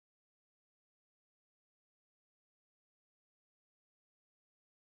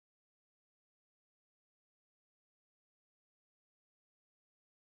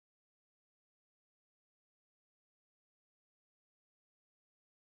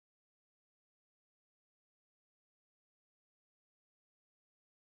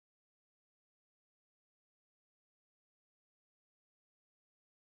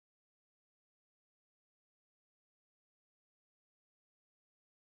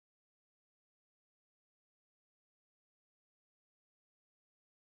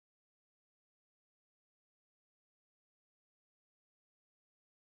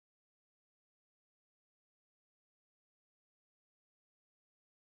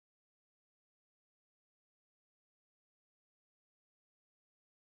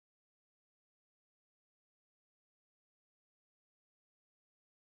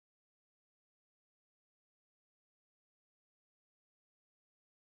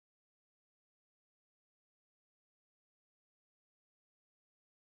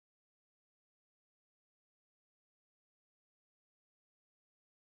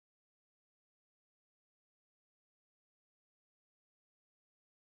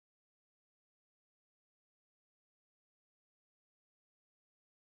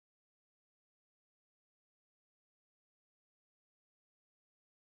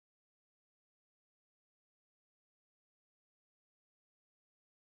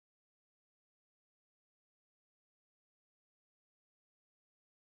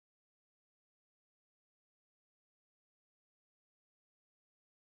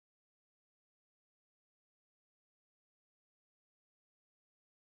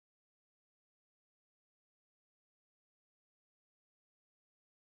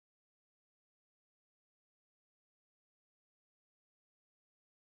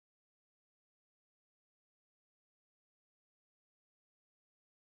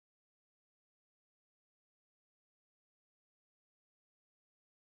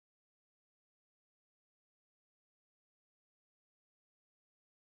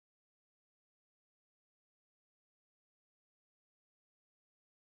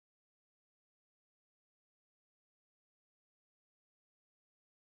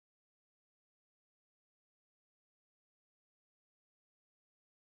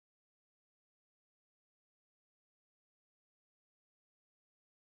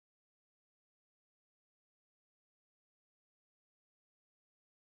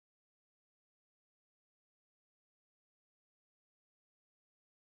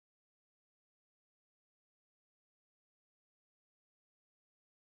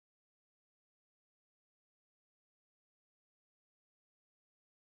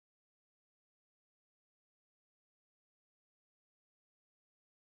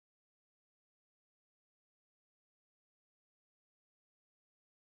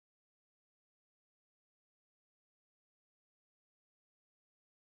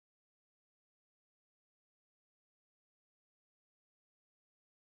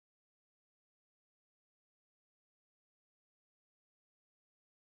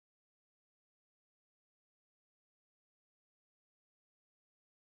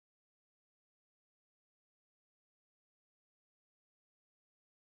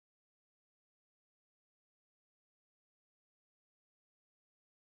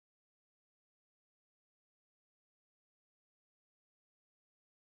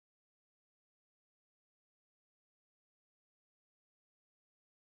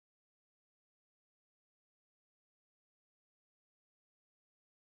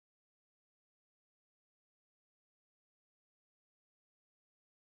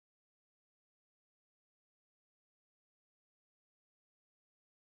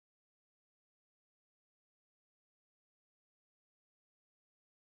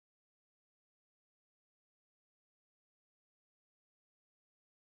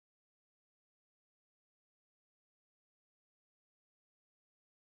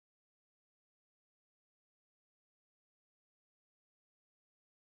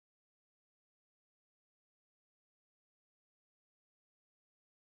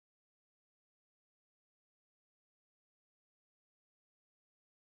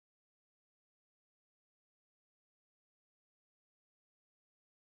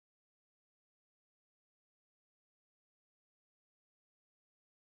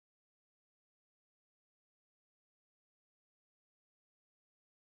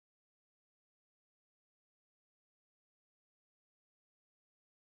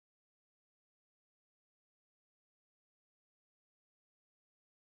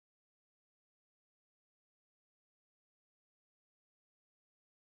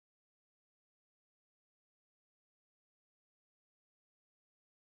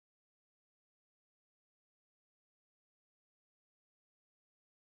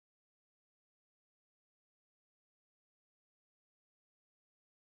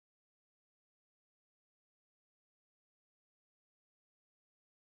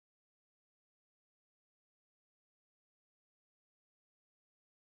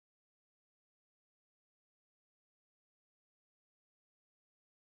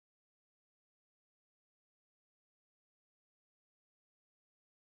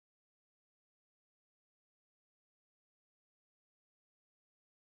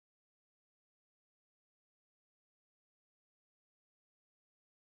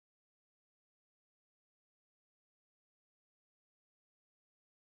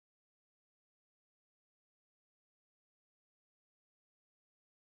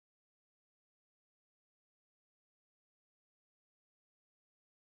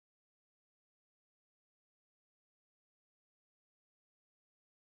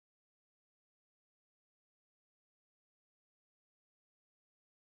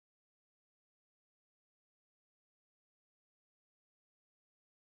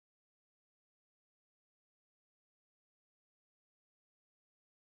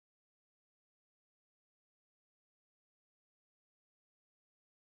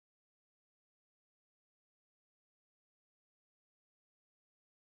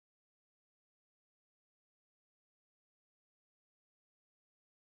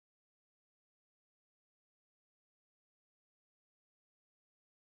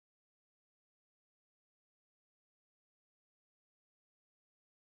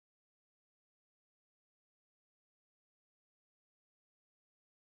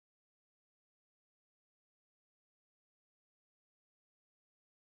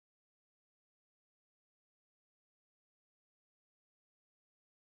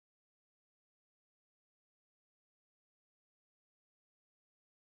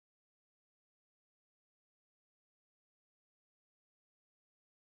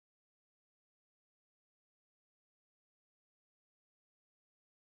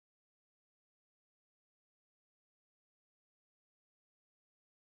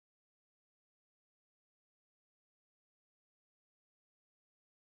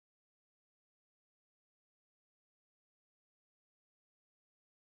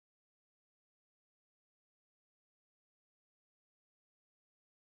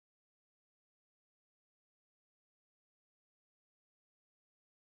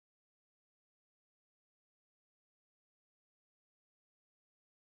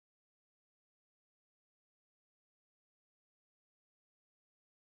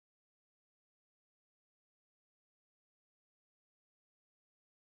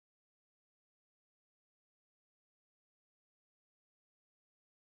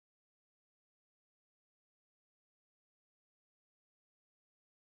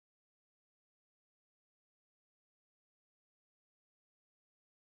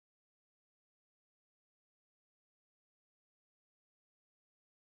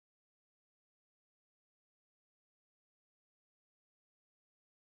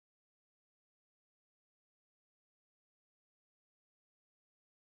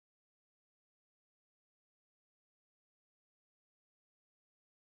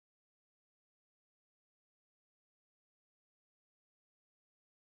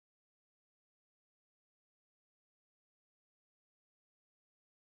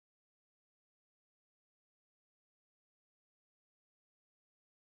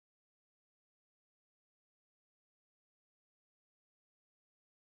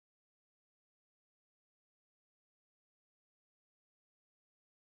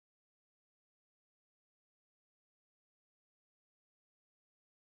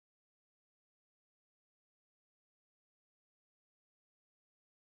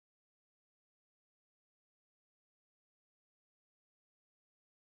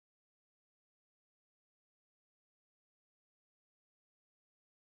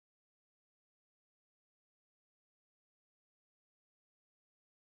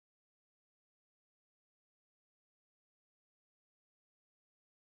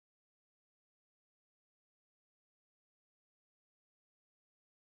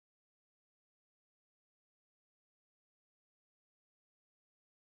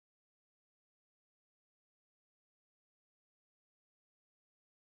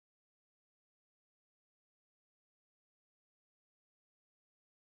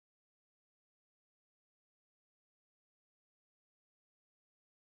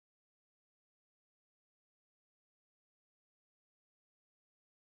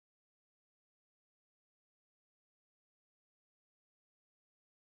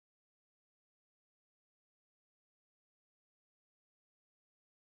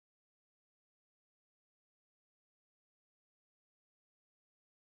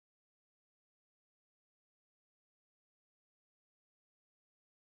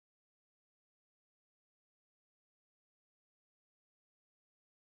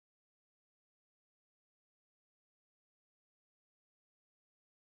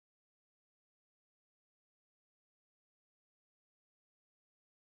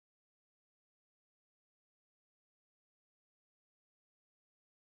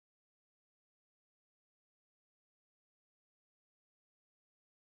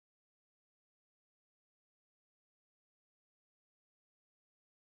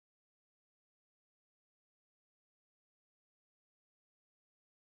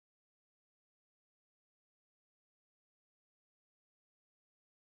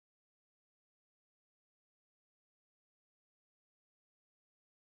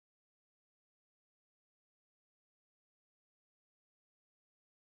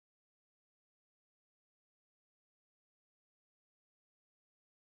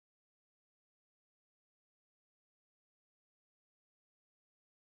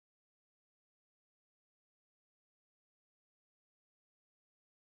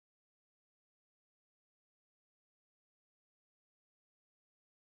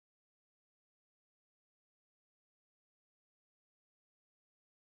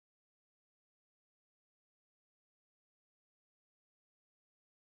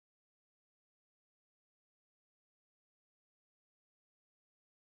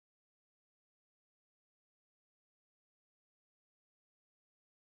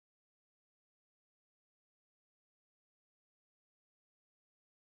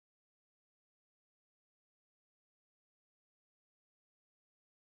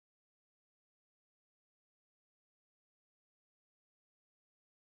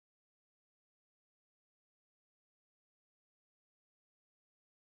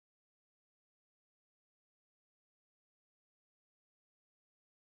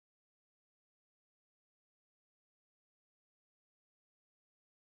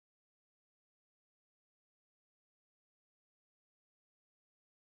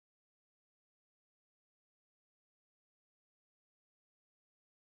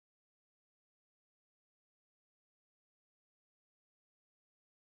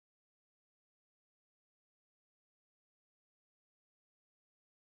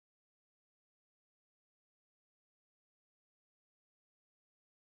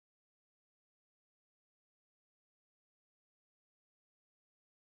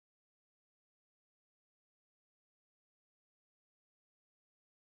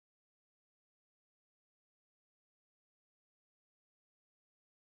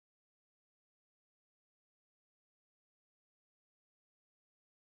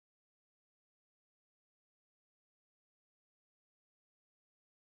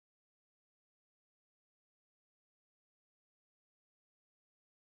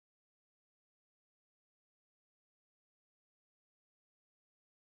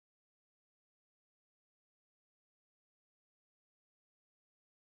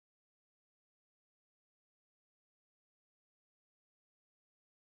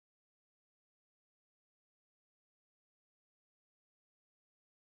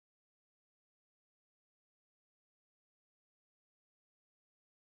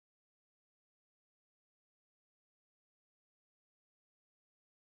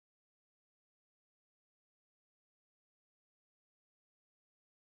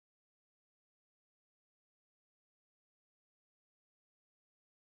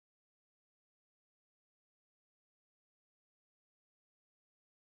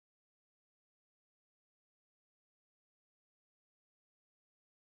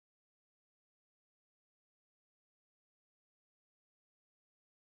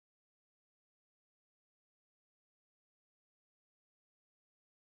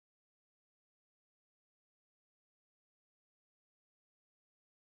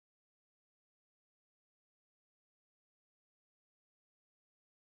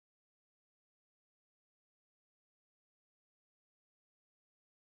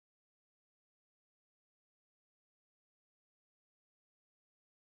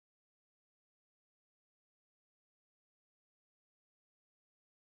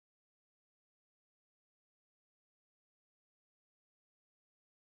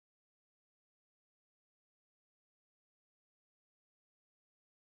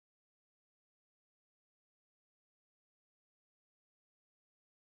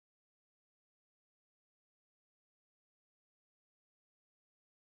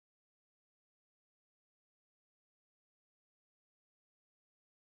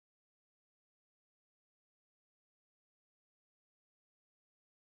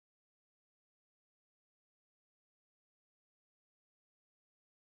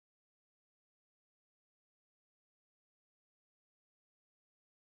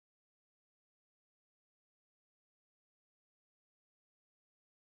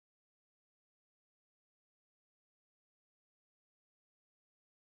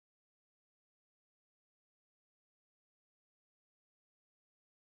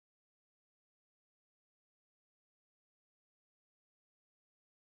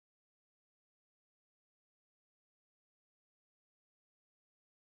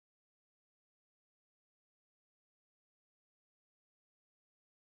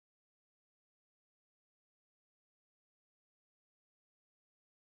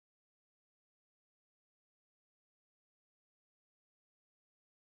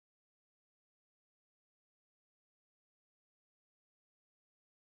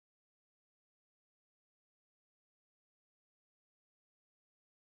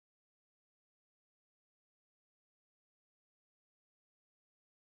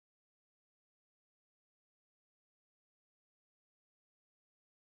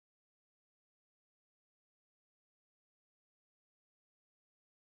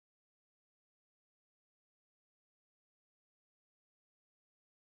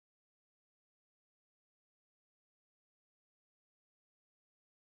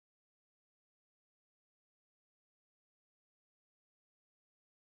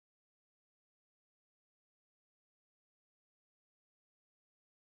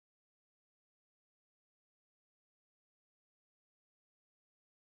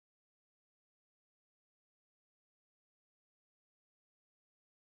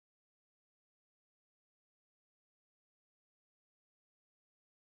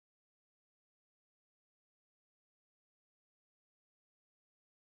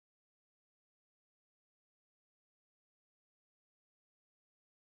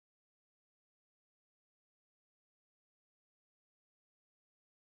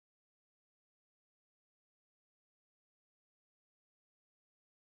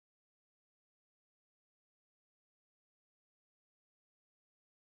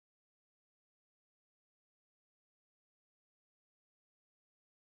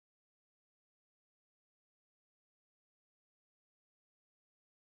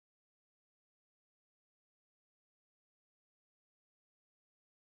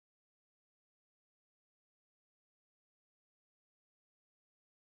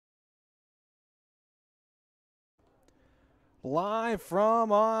Live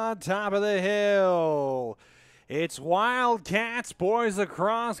from on top of the hill. It's Wildcats boys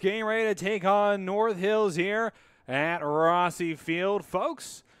lacrosse getting ready to take on North Hills here at Rossi Field.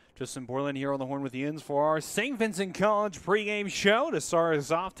 Folks, Justin Borland here on the horn with the Ins for our St. Vincent College pregame show to start us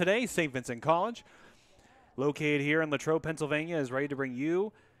off today. St. Vincent College, located here in Latrobe, Pennsylvania, is ready to bring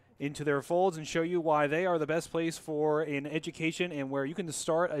you into their folds and show you why they are the best place for an education and where you can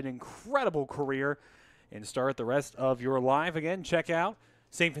start an incredible career and start the rest of your life. Again, check out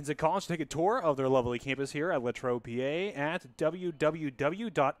St. Vincent College. Take a tour of their lovely campus here at Latrobe, PA at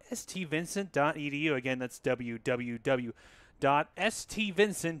www.stvincent.edu. Again, that's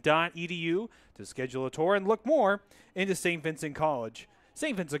www.stvincent.edu to schedule a tour and look more into St. Vincent College.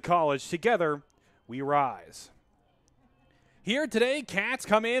 St. Vincent College, together we rise. Here today, Cats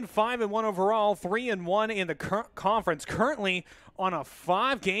come in 5-1 overall, 3-1 in the conference, currently on a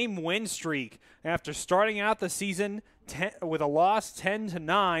 5-game win streak after starting out the season with a loss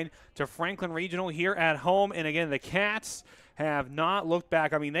 10-9 to Franklin Regional here at home. And again, the Cats have not looked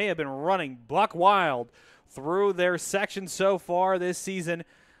back. I mean, they have been running buck wild through their section so far this season.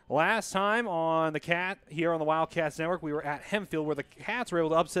 Last time on here on the Wildcats Network, we were at Hempfield, where the Cats were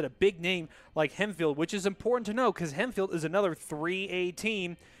able to upset a big name like Hempfield, which is important to know because Hempfield is another 3A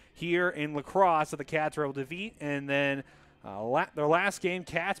team here in Lacrosse that the Cats were able to defeat. And then their last game,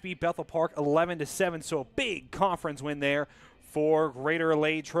 Cats beat Bethel Park 11-7, so a big conference win there for Greater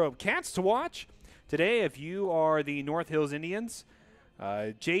Latrobe. Cats to watch today if you are the North Hills Indians.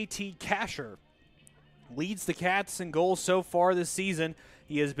 JT Kasher leads the Cats in goals so far this season.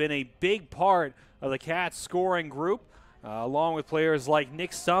 He has been a big part of the Cats scoring group, along with players like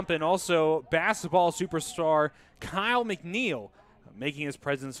Nick Stump and also basketball superstar Kyle McNeil, making his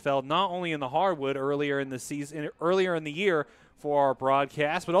presence felt not only in the hardwood earlier in the year for our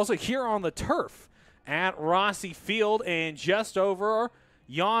broadcast, but also here on the turf at Rossi Field. And just over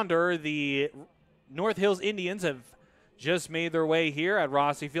yonder, the North Hills Indians have just made their way here at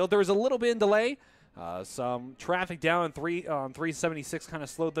Rossi Field. There was a little bit of delay. Some traffic down on 376 kind of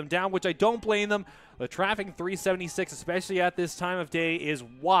slowed them down, which I don't blame them. The traffic in 376, especially at this time of day, is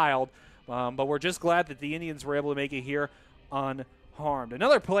wild. But we're just glad that the Indians were able to make it here unharmed.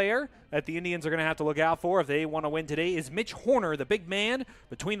 Another player that the Indians are going to have to look out for if they want to win today is Mitch Horner, the big man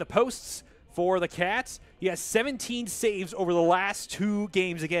between the posts for the Cats. He has 17 saves over the last 2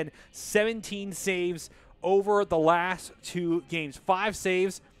 games. Again, 17 saves over the last 2 games. 5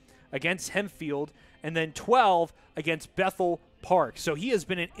 saves against Hempfield, and then 12 against Bethel Park. So he has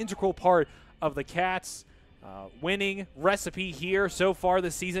been an integral part of the Cats' winning recipe here so far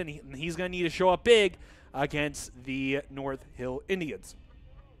this season. He's going to need to show up big against the North Hill Indians.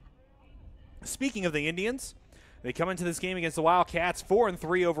 Speaking of the Indians, they come into this game against the Wildcats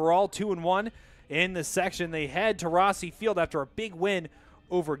 4-3 overall, 2-1 in the section. They head to Rossi Field after a big win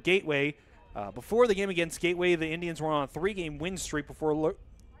over Gateway. Before the game against Gateway, the Indians were on a 3-game win streak before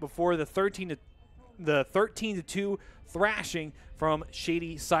the 13-2 thrashing from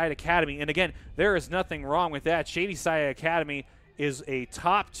Shady Side Academy. And again, there is nothing wrong with that. Shady Side Academy is a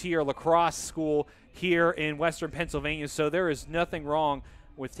top-tier lacrosse school here in Western Pennsylvania, so there is nothing wrong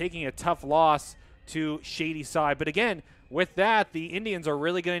with taking a tough loss to Shady Side. But again, with that, the Indians are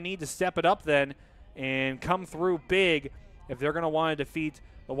really going to need to step it up then and come through big if they're going to want to defeat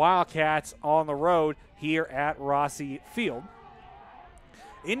the Wildcats on the road here at Rossi Field.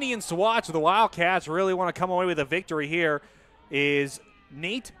 Indians to watch. The Wildcats really want to come away with a victory here is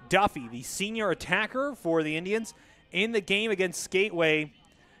Nate Duffy, the senior attacker for the Indians. In the game against Gateway,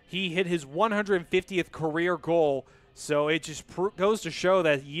 he hit his 150th career goal. So it just goes to show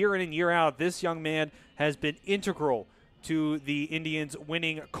that year in and year out, this young man has been integral to the Indians'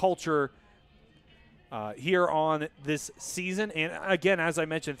 winning culture here on this season. And again, as I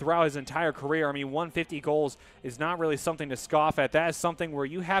mentioned, throughout his entire career, I mean, 150 goals is not really something to scoff at. That is something where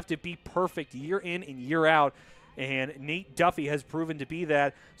you have to be perfect year in and year out, and Nate Duffy has proven to be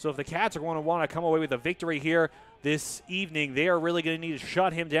that. So if the Cats are going to want to come away with a victory here this evening, they are really going to need to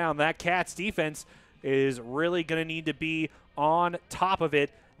shut him down. That Cats defense is really going to need to be on top of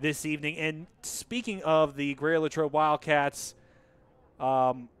it this evening. And speaking of the Greater Latrobe Wildcats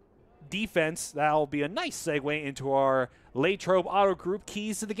defense, that'll be a nice segue into our Latrobe Auto Group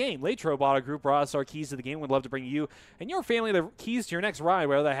keys to the game. Latrobe Auto Group brought us our keys to the game. We'd love to bring you and your family the keys to your next ride,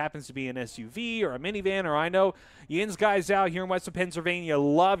 whether that happens to be an SUV or a minivan, or I know Yin's guys out here in Western Pennsylvania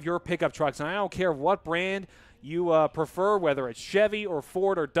love your pickup trucks, and I don't care what brand you prefer, whether it's Chevy or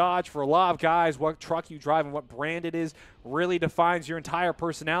Ford or Dodge. For a lot of guys, what truck you drive and what brand it is really defines your entire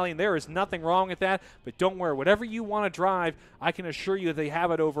personality, and there is nothing wrong with that. But don't worry, whatever you want to drive, I can assure you that they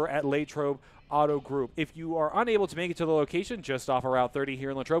have it over at Latrobe Auto Group. If you are unable to make it to the location just off of Route 30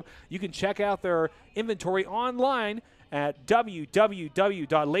 here in Latrobe, you can check out their inventory online at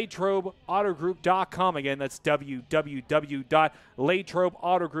www.latrobeautogroup.com. Again, that's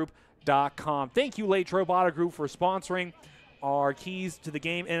www.latrobeautogroup.com. Thank you, Latrobe Auto Group, for sponsoring our keys to the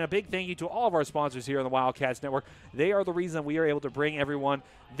game, and a big thank you to all of our sponsors here on the Wildcats Network. They are the reason we are able to bring everyone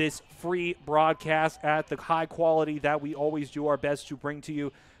this free broadcast at the high quality that we always do our best to bring to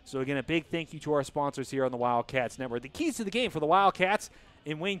you. So again, a big thank you to our sponsors here on the Wildcats Network. The keys to the game for the Wildcats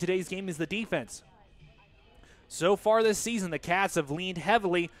in winning today's game is the defense. So far this season, the Cats have leaned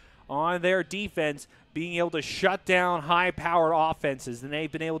heavily on their defense, being able to shut down high-powered offenses, and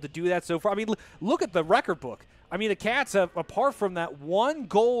they've been able to do that so far. I mean, look at the record book. I mean, the Cats have, apart from that one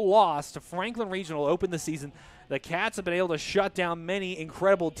goal loss to Franklin Regional to open the season, the Cats have been able to shut down many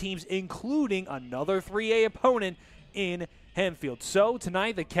incredible teams, including another 3A opponent in Hempfield. So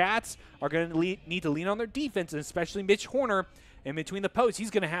tonight, the Cats are going to need to lean on their defense, and especially Mitch Horner. And between the posts,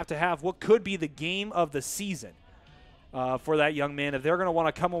 he's going to have what could be the game of the season for that young man if they're going to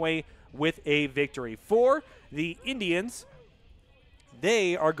want to come away with a victory. For the Indians,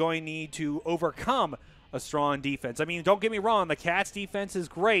 they are going to need to overcome a strong defense. I mean, don't get me wrong, the Cats' defense is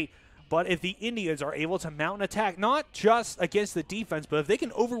great, but if the Indians are able to mount an attack, not just against the defense, but if they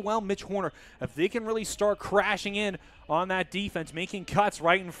can overwhelm Mitch Horner, if they can really start crashing in on that defense, making cuts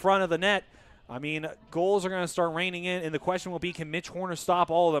right in front of the net, I mean, goals are going to start raining in, and the question will be, can Mitch Horner stop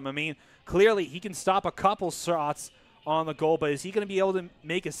all of them? I mean, clearly he can stop a couple shots on the goal, but is he going to be able to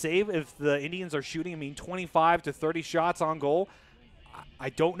make a save if the Indians are shooting, 25 to 30 shots on goal? I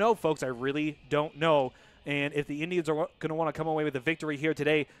don't know, folks. I really don't know. And if the Indians are going to want to come away with a victory here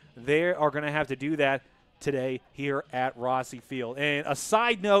today, they are going to have to do that today here at Rossi Field. And a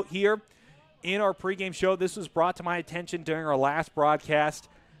side note here, in our pregame show, this was brought to my attention during our last broadcast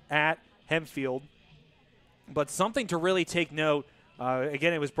at Hempfield. But something to really take note,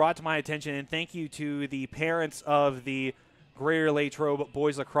 again, it was brought to my attention, and thank you to the parents of the Greater Latrobe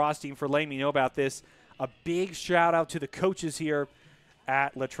boys lacrosse team for letting me know about this. A big shout out to the coaches here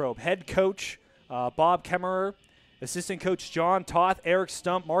at Latrobe. Head coach Bob Kemmerer, assistant coach John Toth, Eric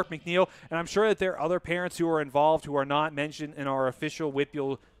Stump, Mark McNeil, and I'm sure that there are other parents who are involved who are not mentioned in our official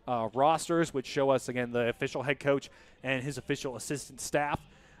WPIAL rosters, which show us, again, the official head coach and his official assistant staff.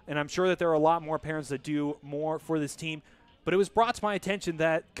 And I'm sure that there are a lot more parents that do more for this team. But it was brought to my attention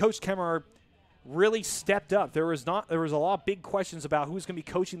that Coach Kemmerer really stepped up. There was a lot of big questions about who's going to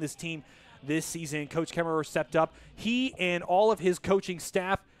be coaching this team this season. Coach Kemmerer stepped up. He and all of his coaching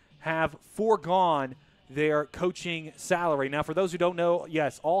staff have foregone their coaching salary. Now, for those who don't know,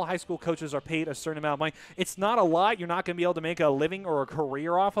 yes, all high school coaches are paid a certain amount of money. It's not a lot. You're not going to be able to make a living or a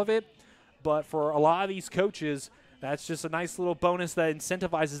career off of it. But for a lot of these coaches, that's just a nice little bonus that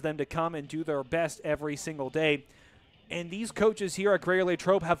incentivizes them to come and do their best every single day. And these coaches here at Greater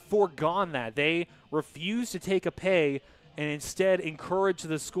Latrobe have foregone that. They refuse to take a pay and instead encourage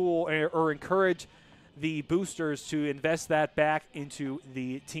the school or encourage the boosters to invest that back into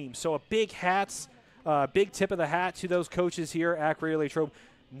the team. So a big tip of the hat to those coaches here at Greater Latrobe.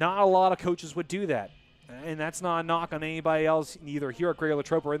 Not a lot of coaches would do that. And that's not a knock on anybody else, either here at Greater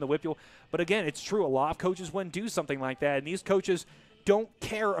Latrobe or in the WPIAL. But again, it's true. A lot of coaches wouldn't do something like that. And these coaches don't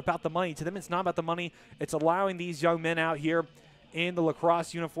care about the money. To them, it's not about the money. It's allowing these young men out here in the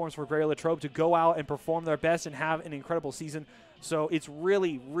lacrosse uniforms for Greater Latrobe to go out and perform their best and have an incredible season. So it's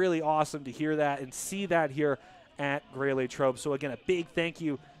really, really awesome to hear that and see that here at Greater Latrobe. So again, a big thank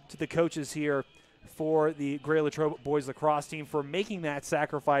you to the coaches here for the Greater Latrobe boys lacrosse team for making that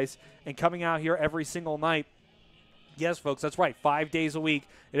sacrifice and coming out here every single night. Yes, folks, that's right, 5 days a week.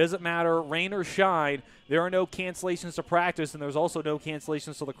 It doesn't matter, rain or shine. There are no cancellations to practice, and there's also no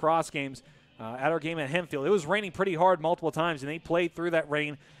cancellations to lacrosse games. At our game at Hempfield, it was raining pretty hard multiple times, and they played through that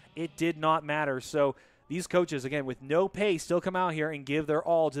rain. It did not matter. So these coaches, again, with no pay, still come out here and give their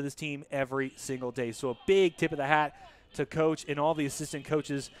all to this team every single day. So a big tip of the hat to Coach and all the assistant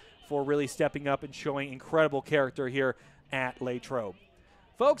coaches for really stepping up and showing incredible character here at Latrobe.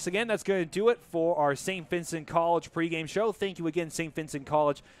 Folks, again, that's going to do it for our St. Vincent College pregame show. Thank you again, St. Vincent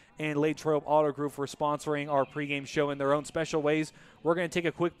College and Latrobe Auto Group, for sponsoring our pregame show in their own special ways. We're going to take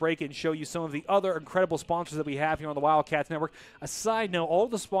a quick break and show you some of the other incredible sponsors that we have here on the Wildcats Network. A side note, all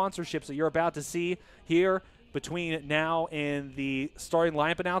the sponsorships that you're about to see here between now and the starting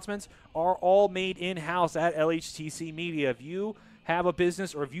lineup announcements are all made in-house at LHTC Media. If you have a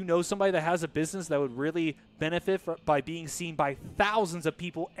business, or if you know somebody that has a business that would really benefit by being seen by thousands of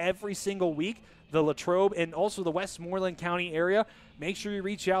people every single week, the Latrobe and also the Westmoreland County area, make sure you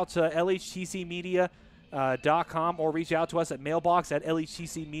reach out to LHTCmedia.com or reach out to us at mailbox at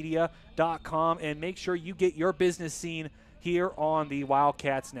LHTCmedia.com and make sure you get your business seen here on the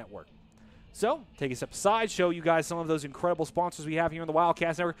Wildcats Network. So, take a step aside, show you guys some of those incredible sponsors we have here on the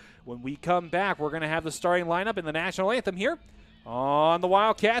Wildcats Network. When we come back, we're going to have the starting lineup in the national anthem here on the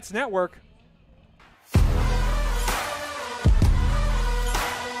Wildcats Network.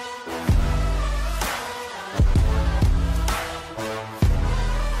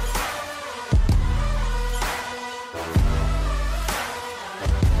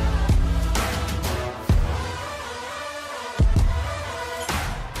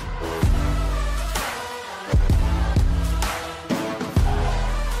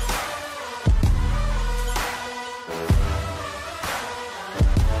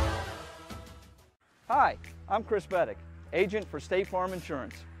 Hi, I'm Chris Beddick, agent for State Farm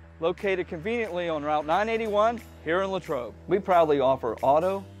Insurance, located conveniently on Route 981 here in Latrobe. We proudly offer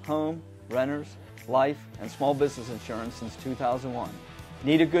auto, home, renters, life, and small business insurance since 2001.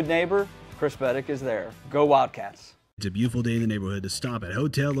 Need a good neighbor? Chris Beddick is there. Go Wildcats! It's a beautiful day in the neighborhood to stop at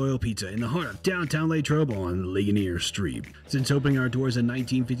Hotel Loyal Pizza in the heart of downtown Latrobe on Ligonier Street. Since opening our doors in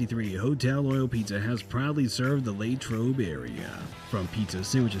 1953, Hotel Loyal Pizza has proudly served the Latrobe area. From pizza,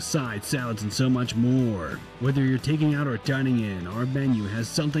 sandwiches, sides, salads, and so much more. Whether you're taking out or dining in, our menu has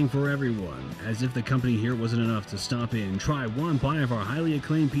something for everyone. As if the company here wasn't enough to stop in, try one bite of our highly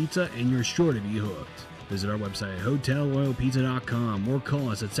acclaimed pizza and you're sure to be hooked. Visit our website at hotelloyalpizza.com or call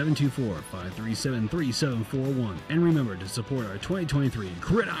us at 724-537-3741. And remember to support our 2023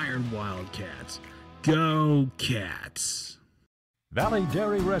 Gridiron Wildcats. Go Cats! Valley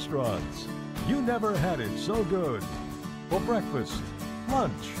Dairy Restaurants. You never had it so good. For breakfast,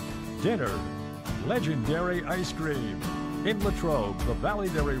 lunch, dinner, legendary ice cream. In Latrobe, the Valley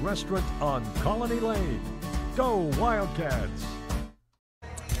Dairy Restaurant on Colony Lane. Go Wildcats!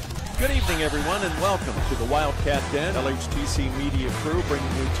 Good evening, everyone, and welcome to the Wildcat Den. LHTC Media crew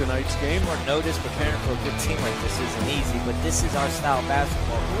bringing you tonight's game. Short notice, preparing for a good team like this isn't easy, but this is our style of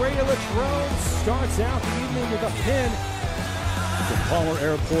basketball. Radio Latrobe starts out the evening with a pin. From Palmer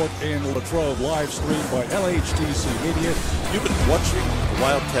Airport in Latrobe, live streamed by LHTC Media. You've been watching the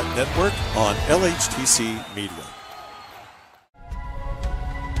Wildcat Network on LHTC Media.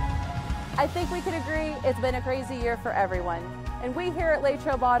 I think we can agree it's been a crazy year for everyone. And we here at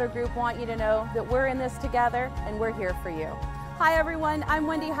Latrobe Auto Group want you to know that we're in this together and we're here for you. Hi everyone, I'm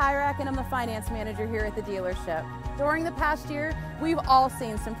Wendy Hyrack and I'm the finance manager here at the dealership. During the past year, we've all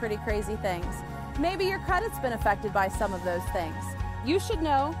seen some pretty crazy things. Maybe your credit's been affected by some of those things. You should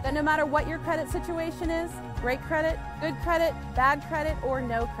know that no matter what your credit situation is, great credit, good credit, bad credit, or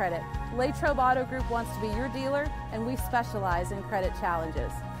no credit, Latrobe Auto Group wants to be your dealer and we specialize in credit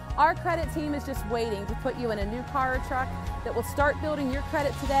challenges. Our credit team is just waiting to put you in a new car or truck that will start building your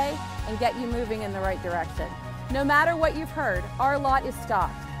credit today and get you moving in the right direction. No matter what you've heard, our lot is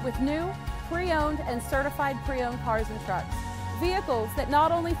stocked with new, pre-owned, and certified pre-owned cars and trucks. Vehicles that not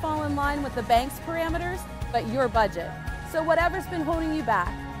only fall in line with the bank's parameters, but your budget. So whatever's been holding you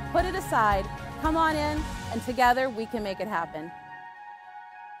back, put it aside, come on in, and together we can make it happen.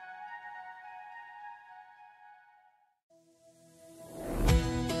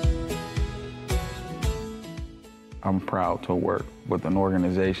 I'm proud to work with an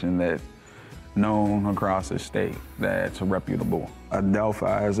organization that's known across the state, that's reputable.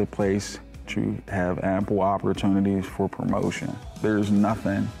 Adelphi is a place to have ample opportunities for promotion. There's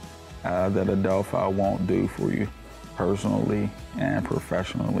nothing that Adelphi won't do for you personally and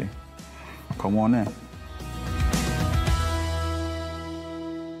professionally. Come on in.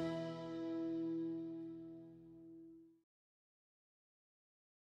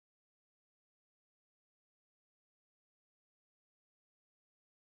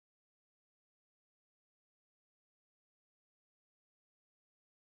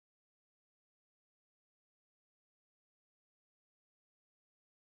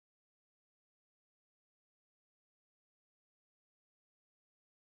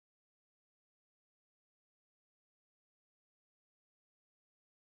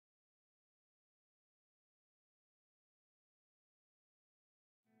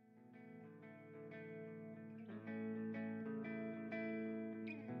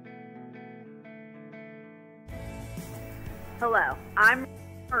 Hello, I'm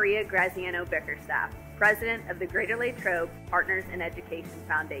Maria Graziano Bickerstaff, President of the Greater Latrobe Partners in Education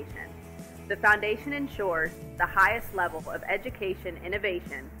Foundation. The foundation ensures the highest level of education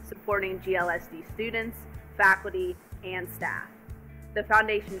innovation supporting GLSD students, faculty, and staff. The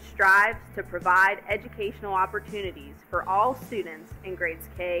foundation strives to provide educational opportunities for all students in grades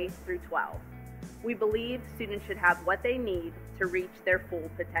K through 12. We believe students should have what they need to reach their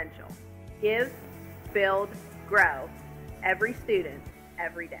full potential. Give, build, grow. Every student,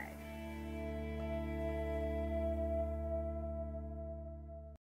 every day.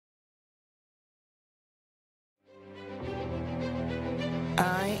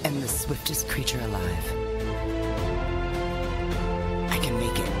 I am the swiftest creature alive. I can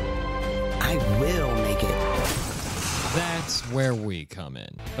make it. I will make it. That's where we come in.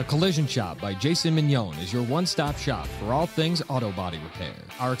 The Collision Shop by Jason Mignon is your one-stop shop for all things auto body repair.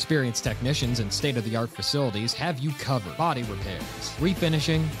 Our experienced technicians and state-of-the-art facilities have you covered. Body repairs,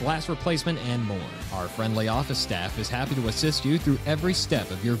 refinishing, glass replacement, and more. Our friendly office staff is happy to assist you through every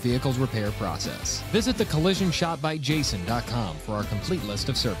step of your vehicle's repair process. Visit thecollisionshopbyjason.com for our complete list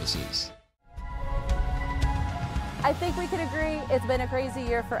of services. I think we can agree it's been a crazy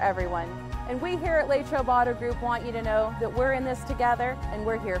year for everyone. And we here at Latrobe Auto Group want you to know that we're in this together and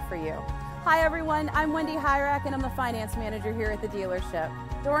we're here for you. Hi everyone, I'm Wendy Hyrak and I'm the finance manager here at the dealership.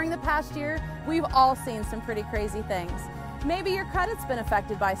 During the past year, we've all seen some pretty crazy things. Maybe your credit's been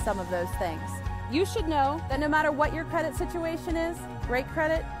affected by some of those things. You should know that no matter what your credit situation is, great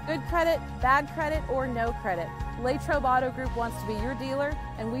credit, good credit, bad credit, or no credit, Latrobe Auto Group wants to be your dealer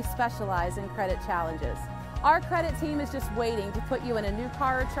and we specialize in credit challenges. Our credit team is just waiting to put you in a new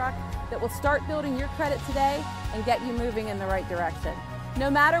car or truck that will start building your credit today and get you moving in the right direction.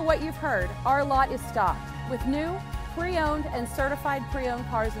 No matter what you've heard, our lot is stocked with new, pre-owned, and certified pre-owned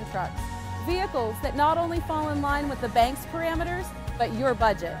cars and trucks. Vehicles that not only fall in line with the bank's parameters, but your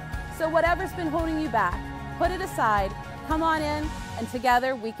budget. So whatever's been holding you back, put it aside, come on in, and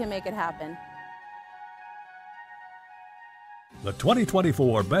together we can make it happen. The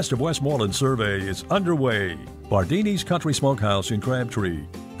 2024 Best of Westmoreland survey is underway. Bardini's Country Smokehouse in Crabtree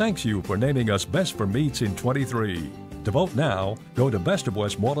thanks you for naming us Best for Meats in 23. To vote now, go to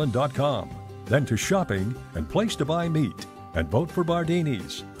bestofwestmoreland.com, then to Shopping and Place to Buy Meat, and vote for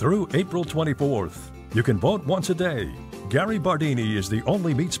Bardini's through April 24th. You can vote once a day. Gary Bardini is the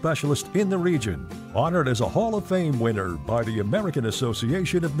only meat specialist in the region, honored as a Hall of Fame winner by the American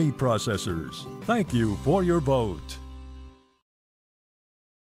Association of Meat Processors. Thank you for your vote.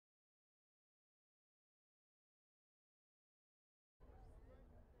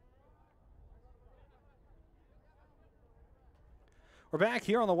 We're back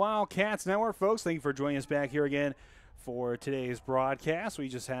here on the Wildcats Network, folks. Thank you for joining us back here again for today's broadcast. We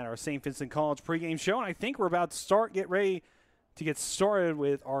just had our St. Vincent College pregame show, and I think we're about to get ready to get started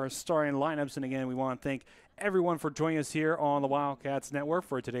with our starting lineups. And again, we want to thank everyone for joining us here on the Wildcats Network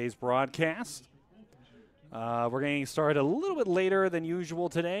for today's broadcast. We're getting started a little bit later than usual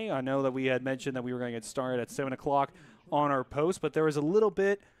today. I know that we had mentioned that we were going to get started at 7 o'clock on our post, but there was a little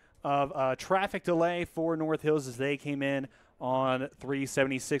bit of traffic delay for North Hills as they came in on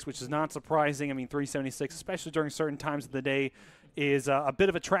 376, which is not surprising. I mean, 376, especially during certain times of the day, is a bit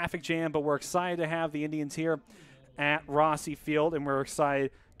of a traffic jam, but we're excited to have the Indians here at Rossi Field, and we're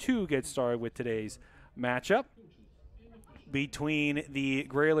excited to get started with today's matchup between the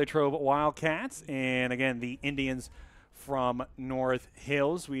Greater Latrobe Wildcats and, again, the Indians from North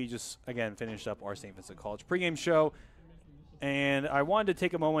Hills. We just, again, finished up our St. Vincent College pregame show, and I wanted to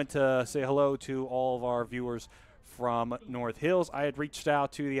take a moment to say hello to all of our viewers from North Hills. I had reached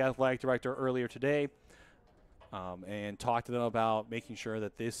out to the athletic director earlier today and talked to them about making sure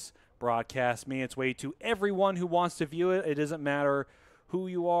that this broadcast made its way to everyone who wants to view it. It doesn't matter who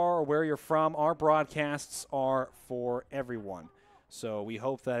you are or where you're from. Our broadcasts are for everyone. So we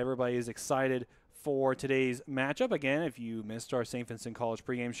hope that everybody is excited for today's matchup. Again, if you missed our St. Vincent College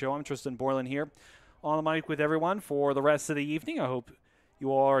pregame show, I'm Tristan Borland here on the mic with everyone for the rest of the evening. I hope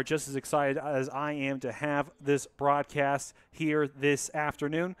you all are just as excited as I am to have this broadcast here this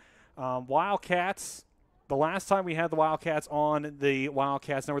afternoon. Wildcats, the last time we had the Wildcats on the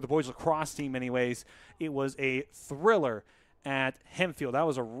Wildcats Network, the boys lacrosse team anyways, it was a thriller at Hempfield. That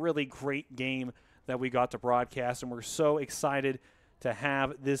was a really great game that we got to broadcast, and we're so excited to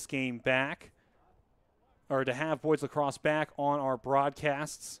have this game back, or to have boys lacrosse back on our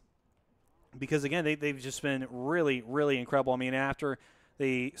broadcasts, because, again, they've just been really, really incredible. I mean, after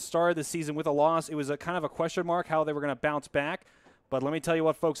they started the season with a loss, it was a kind of a question mark how they were going to bounce back. But let me tell you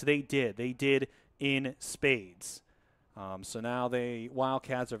what, folks, they did. They did in spades. So now the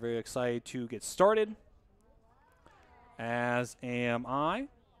Wildcats are very excited to get started, as am I.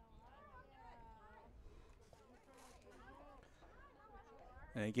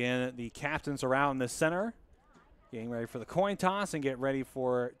 And again, the captains are out in the center, getting ready for the coin toss and get ready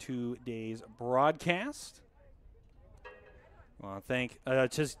for today's broadcast. Well,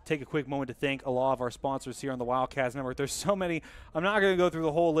 just take a quick moment to thank a lot of our sponsors here on the Wildcats Network. There's so many. I'm not going to go through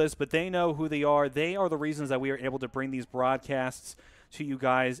the whole list, but they know who they are. They are the reasons that we are able to bring these broadcasts to you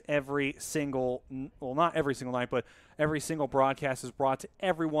guys every single, well, not every single night, but every single broadcast is brought to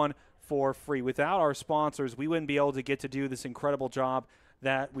everyone for free. Without our sponsors, we wouldn't be able to get to do this incredible job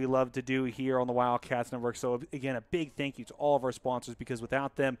that we love to do here on the Wildcats Network. So, again, a big thank you to all of our sponsors, because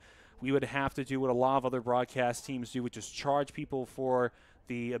without them, we would have to do what a lot of other broadcast teams do, which is charge people for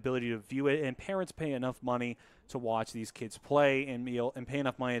the ability to view it, and parents pay enough money to watch these kids play and pay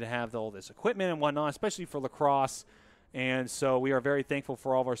enough money to have all this equipment and whatnot, especially for lacrosse. And so we are very thankful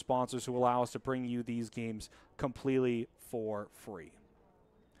for all of our sponsors who allow us to bring you these games completely for free.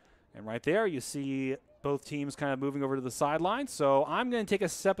 And right there you see both teams kind of moving over to the sideline. So I'm going to take a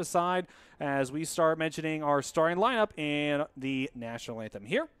step aside as we start mentioning our starting lineup and the national anthem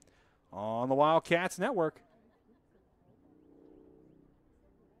here on the Wildcats Network.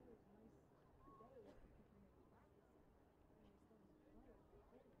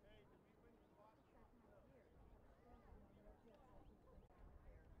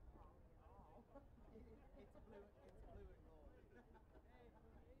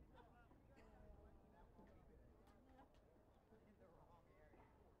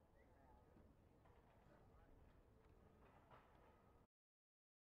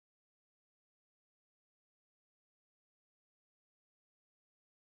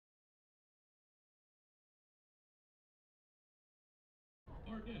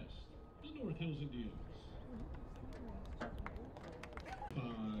 Our guest, the North Hills Indians. 5,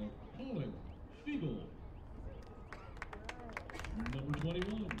 Colin Fiegel. Number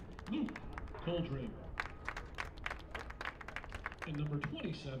 21, Luke Coldren. And number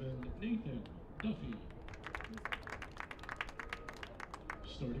 27, Nathan Duffy.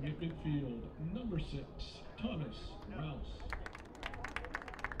 Starting at midfield, number 6, Thomas Rouse.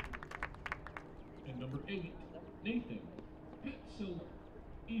 And number 8, Nathan Petzel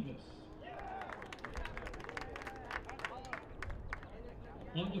Evis.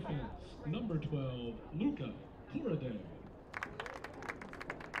 On defense, number 12, Luca Corade.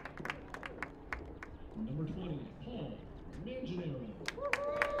 Number 20, Paul Manganero.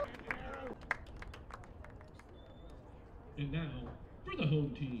 And now, for the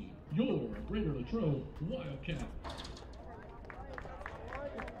home team, your Greater Latrobe Wildcats.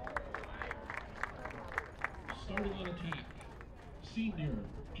 Starting on attack, senior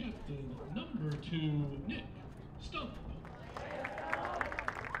captain number 2, Nick Stump.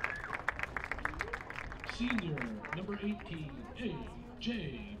 Senior number 18,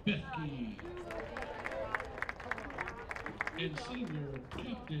 A.J. Bethke. And senior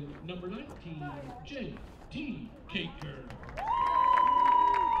captain number 19, J.T. Caker.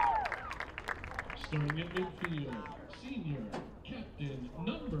 Starting at midfield, senior captain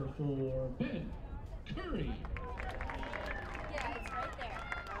number 4, Ben Curry. Yeah, it's right there.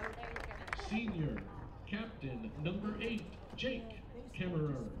 There you go. Senior captain number 8, Jake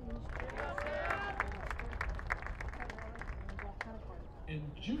Kemmerer. And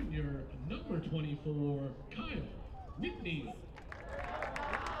junior number 24, Kyle McNeil.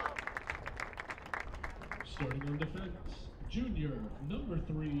 Starting on defense, junior number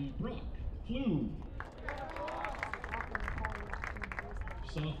 3, Brock Flume.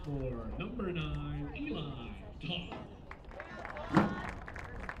 Sophomore number 9, Eli Todd.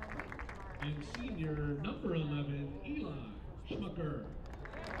 And senior number 11, Eli Schmucker.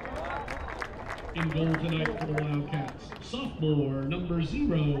 In goal tonight for the Wildcats, sophomore number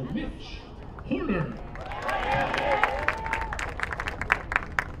 0, Mitch Horner.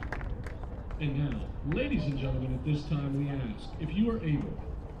 And now, ladies and gentlemen, at this time we ask if you are able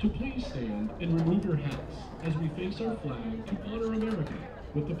to please stand and remove your hats as we face our flag to honor America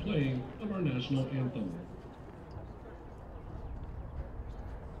with the playing of our national anthem.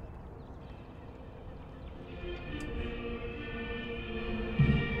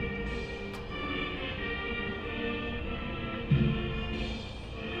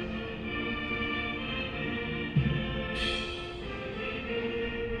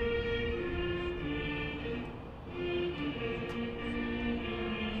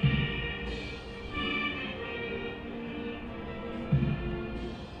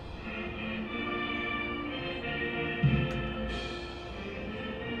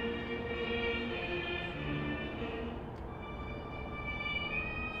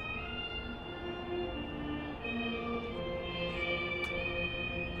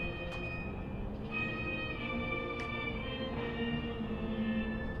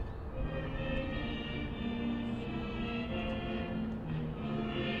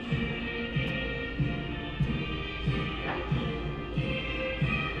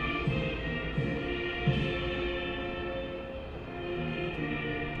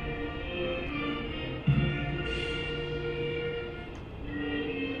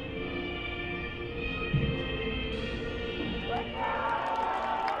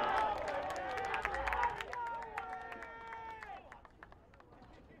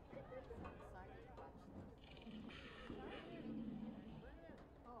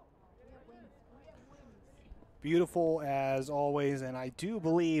 Beautiful as always, and I do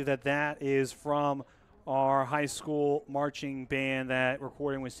believe that that is from our high school marching band that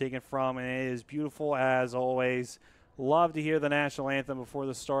recording was taken from, and it is beautiful as always. Love to hear the national anthem before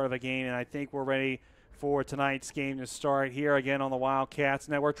the start of a game, and I think we're ready for tonight's game to start here again on the Wildcats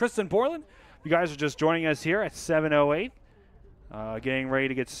Network. Tristan Borland, you guys are just joining us here at 7:08, getting ready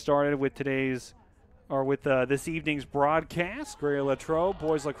to get started with this evening's broadcast. Greater Latrobe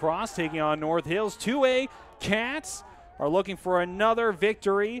boys lacrosse taking on North Hills. 2A Cats are looking for another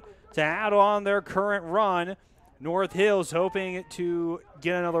victory to add on their current run. North Hills hoping to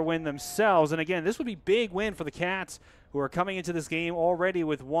get another win themselves. And again, this would be a big win for the Cats, who are coming into this game already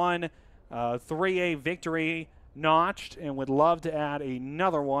with one 3A victory notched and would love to add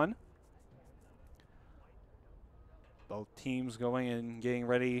another one. Both teams going and getting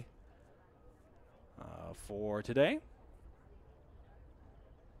ready for today.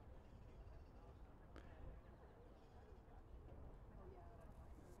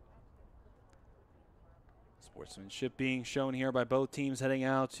 Sportsmanship being shown here by both teams heading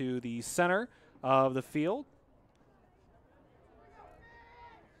out to the center of the field.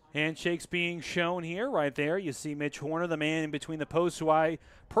 Handshakes being shown here right there. You see Mitch Horner, the man in between the posts, who I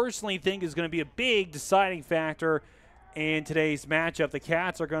personally think is going to be a big deciding factor in today's matchup. The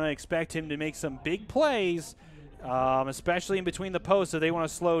Cats are going to expect him to make some big plays, especially in between the posts, if they want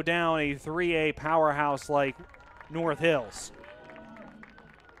to slow down a 3A powerhouse like North Hills.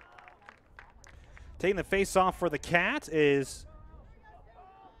 Taking the face-off for the Cats is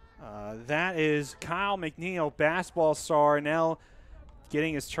Kyle McNeil, basketball star, now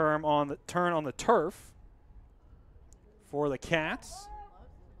getting his turn on the turf for the Cats.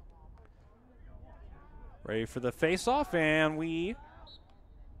 Ready for the face-off, and we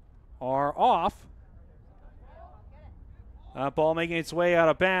are off. That ball making its way out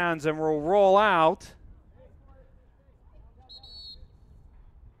of bounds, and will roll out.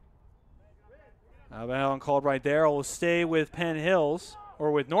 Out called right there. Will stay with Penn Hills,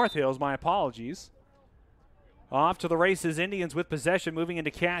 or with North Hills, my apologies. Off to the races, Indians with possession, moving into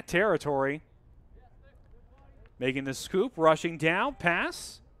Cat territory. Making the scoop, rushing down,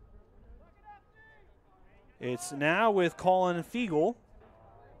 pass. It's now with Colin Fiegel.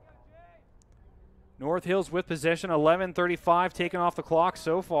 North Hills with possession, 11:35 taken off the clock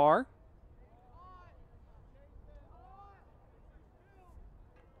so far.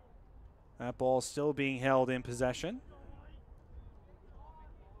 That ball still being held in possession.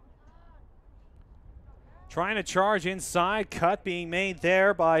 Trying to charge inside, cut being made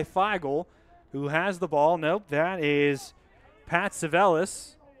there by Feigl, who has the ball. Nope, that is Pat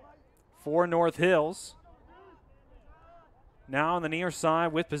Savelis for North Hills. Now on the near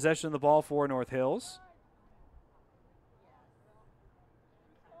side with possession of the ball for North Hills.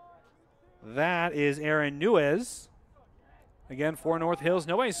 That is Aaron Nuez. Again for North Hills.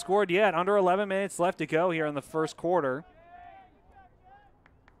 Nobody scored yet. Under 11 minutes left to go here in the first quarter.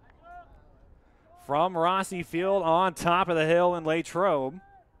 From Rossi Field on top of the hill in Latrobe.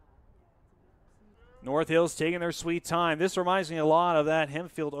 North Hills taking their sweet time. This reminds me a lot of that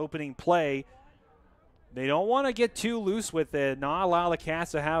Hempfield opening play. They don't want to get too loose with it, not allow the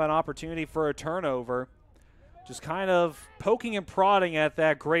Cats to have an opportunity for a turnover. Just kind of poking and prodding at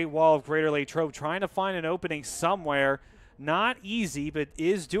that great wall of Greater Latrobe, trying to find an opening somewhere. Not easy, but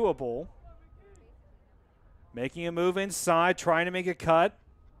is doable. Making a move inside, trying to make a cut.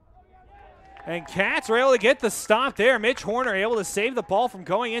 And Cats are able to get the stop there. Mitch Horner able to save the ball from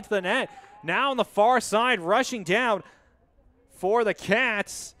going into the net. Now on the far side, rushing down for the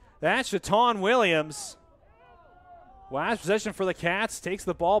Cats. That's Shaton Williams. Last possession for the Cats, takes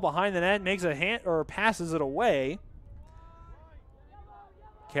the ball behind the net, makes a hand or passes it away.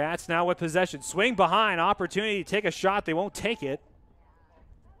 Cats now with possession. Swing behind, opportunity to take a shot. They won't take it.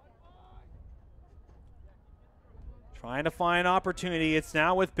 Trying to find opportunity. It's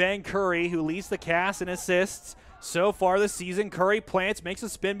now with Ben Curry, who leads the Cats in assists. So far this season, Curry plants, makes a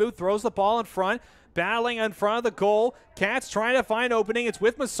spin move, throws the ball in front, battling in front of the goal. Cats trying to find opening. It's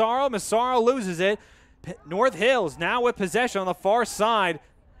with Massaro. Massaro loses it. North Hills now with possession on the far side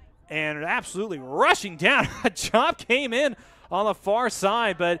and absolutely rushing down. A chop came in on the far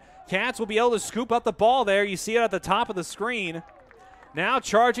side, but Cats will be able to scoop up the ball there. You see it at the top of the screen. Now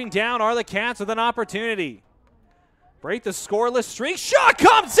charging down are the Cats with an opportunity. Break the scoreless streak. Shot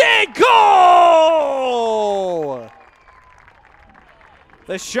comes in. Goal!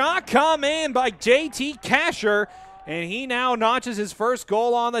 The shot come in by JT Kasher, and he now notches his first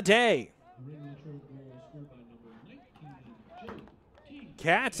goal on the day.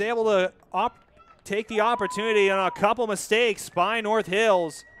 Cats able to take the opportunity on a couple mistakes by North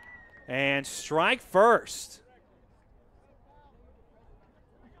Hills and strike first.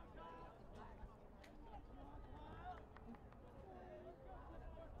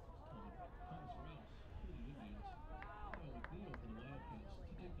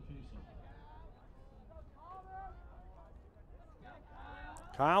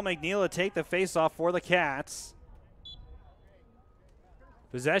 Kyle McNeil to take the faceoff for the Cats.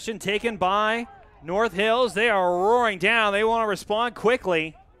 Possession taken by North Hills. They are roaring down. They want to respond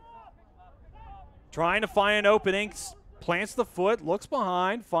quickly. Trying to find an opening. Plants the foot, looks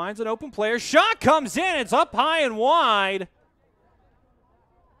behind, finds an open player. Shot comes in. It's up high and wide.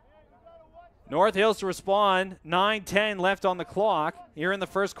 North Hills to respond. 9-10 left on the clock. Here in the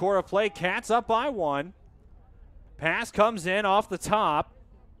first quarter of play, Cats up by 1. Pass comes in off the top.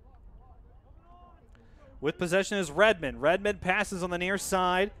 With possession is Redmond. Redmond passes on the near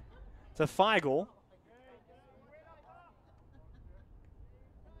side to Feigl.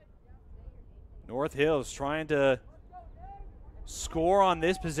 North Hills trying to score on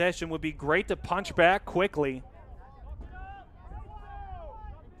this possession. Would be great to punch back quickly.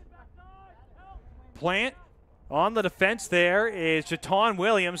 Plant on the defense there is Chaton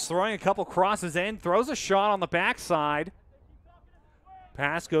Williams throwing a couple crosses in. Throws a shot on the backside.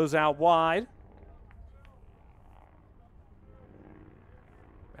 Pass goes out wide.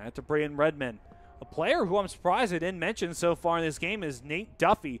 Back to Braden Redmond. A player who I'm surprised I didn't mention so far in this game is Nate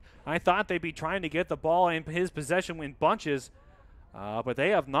Duffy. I thought they'd be trying to get the ball in his possession in bunches, but they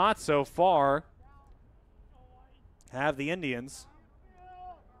have not so far. Have the Indians.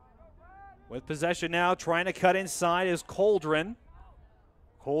 With possession now, trying to cut inside is Coldren.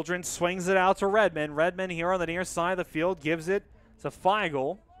 Coldren swings it out to Redmond. Redmond here on the near side of the field gives it to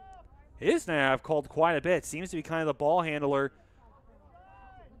Feigl. His nav called quite a bit. Seems to be kind of the ball handler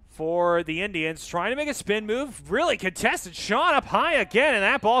for the Indians. Trying to make a spin move. Really contested shot up high again, and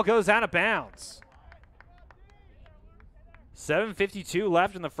that ball goes out of bounds. 7:52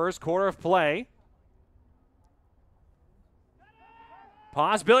 left in the first quarter of play.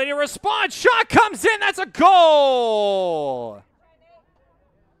 Possibility to respond. Shot comes in. That's a goal.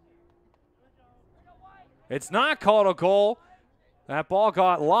 It's not called a goal. That ball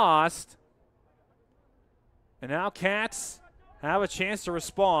got lost. And now Cats have a chance to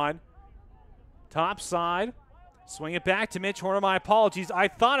respond. Top side. Swing it back to Mitch Horner. My apologies. I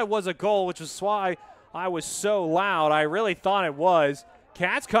thought it was a goal, which is why I was so loud. I really thought it was.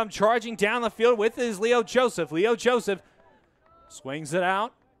 Cats come charging down the field with his Leo Joseph. Leo Joseph swings it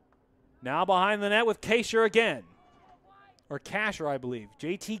out. Now behind the net with Kasher again. Or Kasher, I believe.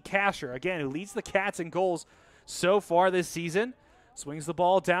 JT Kasher, again, who leads the Cats in goals so far this season. Swings the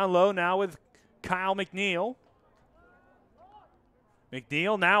ball down low now with Kyle McNeil.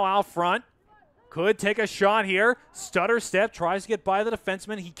 McNeil now out front. Could take a shot here. Stutter step. Tries to get by the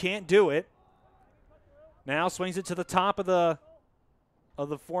defenseman. He can't do it. Now swings it to the top of the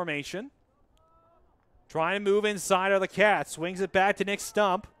formation. Trying to move inside of the Cats. Swings it back to Nick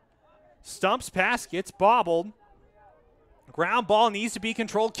Stump. Stump's pass gets bobbled. Ground ball needs to be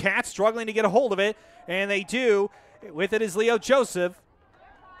controlled. Cats struggling to get a hold of it. And they do. With it is Leo Joseph,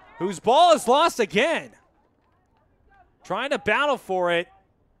 whose ball is lost again. Trying to battle for it.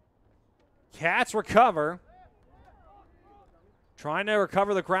 Cats recover. Trying to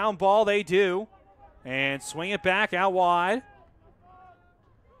recover the ground ball. They do. And swing it back out wide.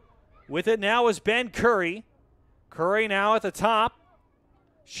 With it now is Ben Curry. Curry now at the top.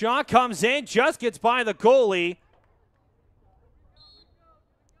 Shot comes in. Just gets by the goalie.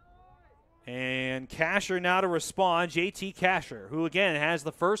 And Kasher now to respond. JT Kasher, who again has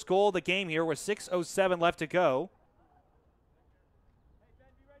the first goal of the game here with 6:07 left to go.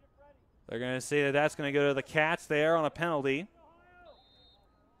 They're going to say that that's going to go to the Cats there on a penalty.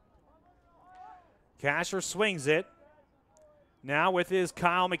 Kasher swings it. Now with his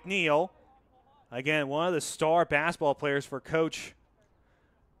Kyle McNeil. Again, one of the star basketball players for Coach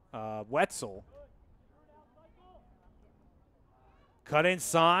Wetzel. Cut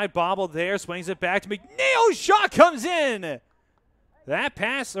inside, bobbled there, swings it back to McNeil. Shot comes in. That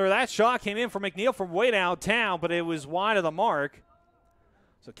pass or that shot came in for McNeil from way downtown, but it was wide of the mark.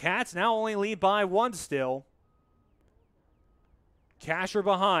 So Cats now only lead by 1 still. Kasher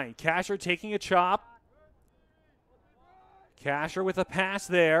behind. Kasher taking a chop. Kasher with a pass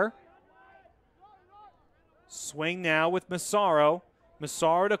there. Swing now with Massaro.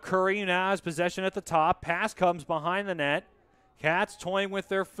 Massaro to Curry now has possession at the top. Pass comes behind the net. Cats toying with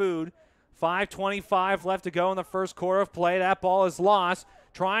their food. 5:25 left to go in the first quarter of play. That ball is lost.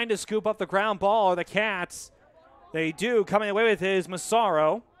 Trying to scoop up the ground ball are the Cats. They do. Coming away with his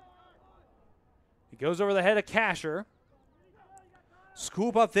Massaro. He goes over the head of Kasher.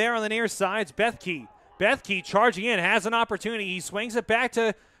 Scoop up there on the near side. It's Bethke. Bethke charging in. Has an opportunity. He swings it back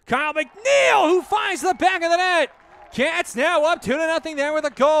to Kyle McNeil, who finds the back of the net. Cats now up 2-0 there with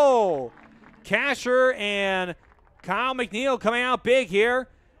a goal. Kasher and Kyle McNeil coming out big here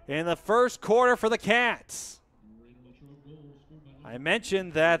in the first quarter for the Cats. I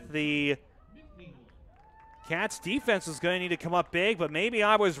mentioned that the Cats defense was going to need to come up big, but maybe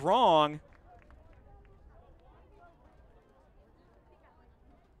I was wrong.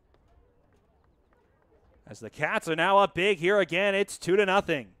 As the Cats are now up big here again, it's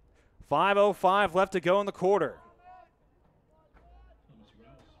 2-0. 5:05 left to go in the quarter.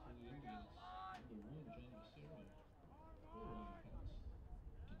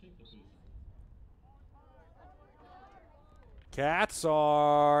 Cats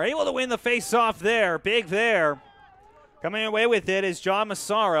are able to win the face-off there. Big there. Coming away with it is John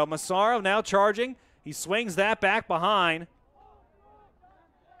Massaro. Massaro now charging. He swings that back behind.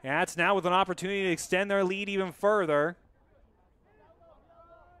 Cats now with an opportunity to extend their lead even further.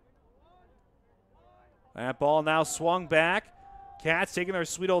 That ball now swung back. Cats taking their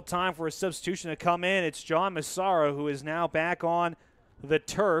sweet old time for a substitution to come in. It's John Massaro who is now back on the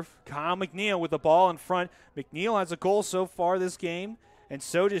turf. Kyle McNeil with the ball in front. McNeil has a goal so far this game, and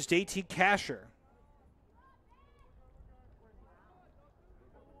so does JT Kasher.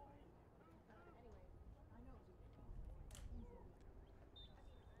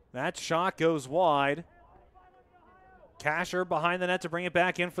 That shot goes wide. Kasher behind the net to bring it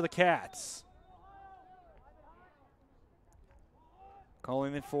back in for the Cats.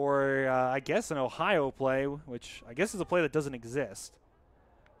 Calling it for, I guess, an Ohio play, which I guess is a play that doesn't exist.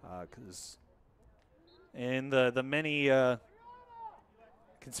 Because in the many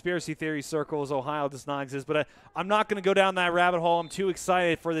conspiracy theory circles, Ohio does not exist. But I'm not going to go down that rabbit hole. I'm too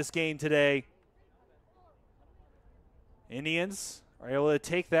excited for this game today. Indians are able to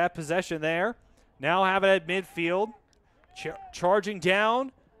take that possession there. Now have it at midfield. Charging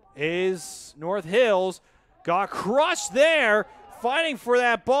down is North Hills. Got crushed there. Fighting for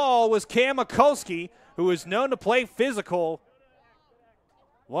that ball was Cam Mikulski, who is known to play physical.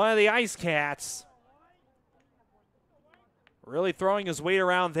 One of the Ice Cats. Really throwing his weight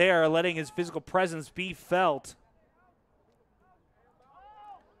around there, letting his physical presence be felt.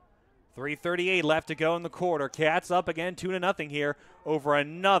 3:38 left to go in the quarter. Cats up again 2-0 here over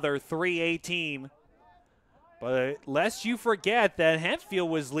another 3A team. But lest you forget that Hempfield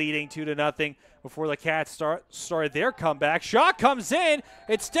was leading 2-0 before the Cats started their comeback. Shot comes in.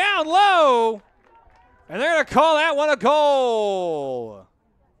 It's down low. And they're going to call that one a goal.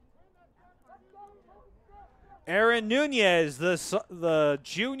 Aaron Nunez, the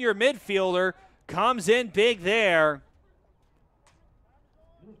junior midfielder, comes in big there.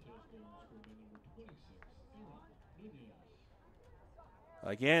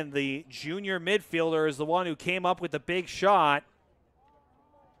 Again, the junior midfielder is the one who came up with the big shot.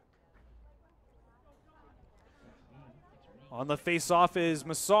 On the face-off is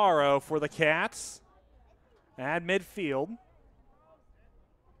Massaro for the Cats at midfield.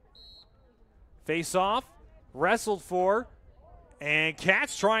 Face-off, wrestled for, and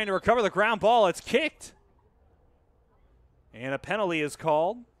Cats trying to recover the ground ball. It's kicked. And a penalty is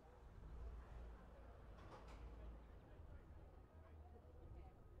called.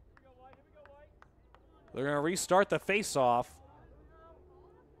 They're going to restart the face-off.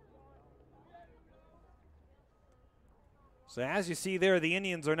 So as you see there, the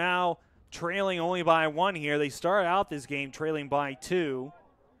Indians are now trailing only by 1 here. They started out this game trailing by 2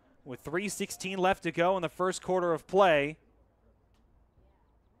 with 3:16 left to go in the first quarter of play.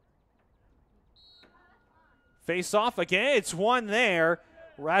 Face-off again. It's one there.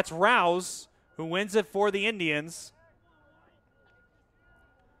 That's Rouse who wins it for the Indians.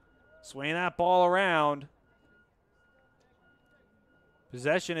 Swinging that ball around.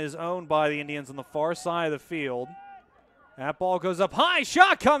 Possession is owned by the Indians on the far side of the field. That ball goes up high.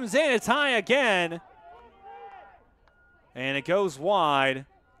 Shot comes in. It's high again. And it goes wide.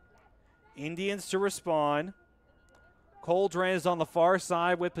 Indians to respond. Coldren is on the far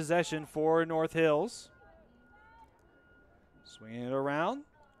side with possession for North Hills. Swinging it around.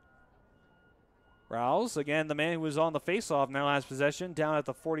 Rouse, again, the man who was on the faceoff now has possession down at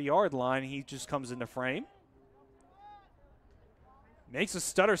the 40-yard line. He just comes into frame. Makes a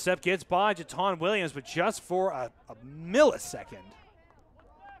stutter step, gets by Jaton Williams, but just for a millisecond.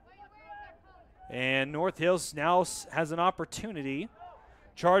 And North Hills now has an opportunity.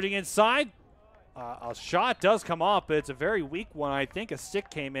 Charging inside. A shot does come off, but it's a very weak one. I think a stick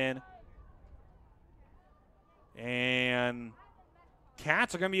came in. And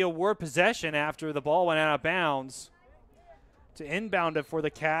Cats are going to be awarded possession after the ball went out of bounds. To inbound it for the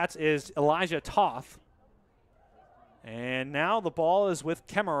Cats is Elijah Toth. And now the ball is with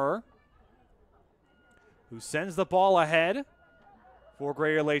Kemmerer, who sends the ball ahead for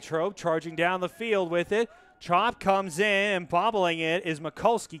Greater Latrobe. Charging down the field with it. Chop comes in, and bobbling it is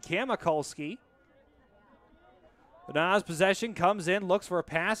Mikulski, Cam Mikulski. But now his possession comes in, looks for a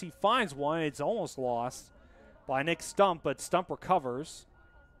pass. He finds one. It's almost lost by Nick Stump, but Stump recovers.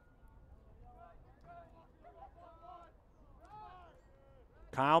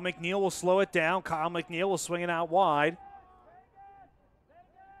 Kyle McNeil will slow it down. Kyle McNeil will swing it out wide.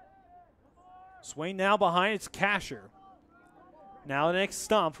 Swing now behind, it's Casher. Now Nick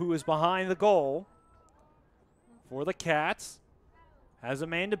Stump, who is behind the goal for the Cats, has a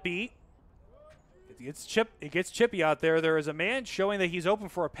man to beat. It gets chippy out there. There is a man showing that he's open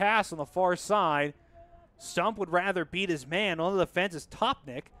for a pass on the far side. Stump would rather beat his man. On the defense is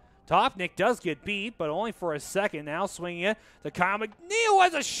Topnick. Topnick does get beat, but only for a second. Now swinging it to Kyle McNeil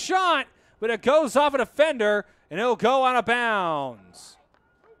has a shot, but it goes off a defender, and it'll go out of bounds.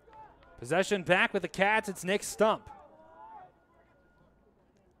 Possession back with the Cats. It's Nick Stump.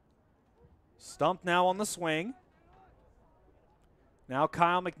 Stump now on the swing. Now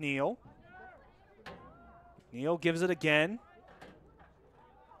Kyle McNeil. Neal gives it again.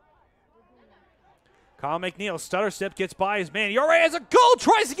 Kyle McNeil, stutter step, gets by his man. Yore has a goal,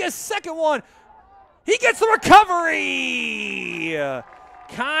 tries to get a second one. He gets the recovery.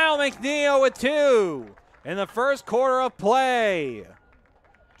 Kyle McNeil with 2 in the first quarter of play.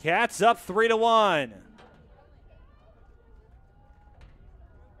 Cats up 3-1.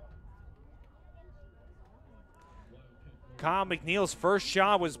 Kyle McNeil's first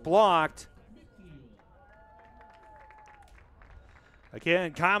shot was blocked.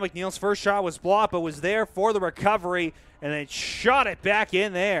 Again, Kyle McNeil's first shot was blocked, but was there for the recovery, and then shot it back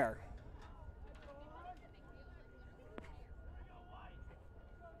in there.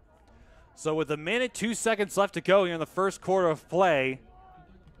 So with 1 minute, 2 seconds left to go here in the first quarter of play,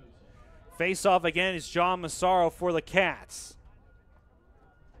 face-off again is John Massaro for the Cats.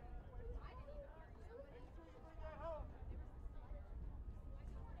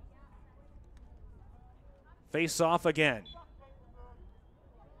 Face-off again.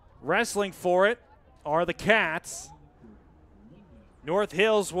 Wrestling for it are the Cats. North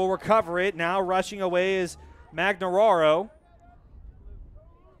Hills will recover it. Now rushing away is Magnararo.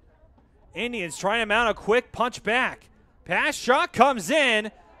 Indians trying to mount a quick punch back. Pass shot comes in.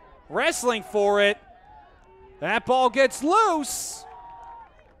 Wrestling for it. That ball gets loose.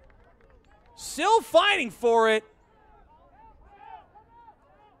 Still fighting for it.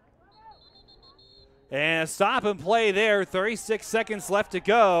 And a stop and play there. 36 seconds left to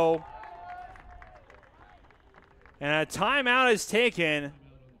go. And a timeout is taken.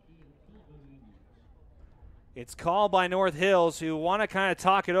 It's called by North Hills, who want to kind of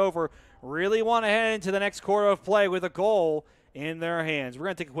talk it over, really want to head into the next quarter of play with a goal in their hands. We're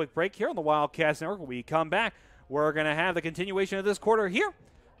going to take a quick break here on the Wildcats Network. When we come back, we're going to have the continuation of this quarter here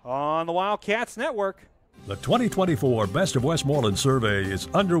on the Wildcats Network. The 2024 Best of Westmoreland survey is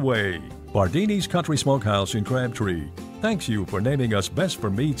underway. Bardini's Country Smokehouse in Crabtree thanks you for naming us Best for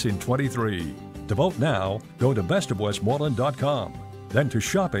Meats in 23. To vote now, go to bestofwestmoreland.com, then to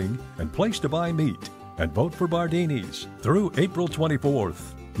shopping and place to buy meat, and vote for Bardini's through April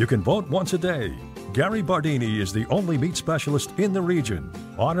 24th. You can vote once a day. Gary Bardini is the only meat specialist in the region,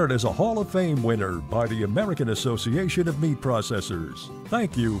 honored as a Hall of Fame winner by the American Association of Meat Processors.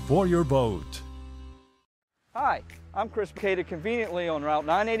 Thank you for your vote. Hi, I'm Chris, located conveniently on Route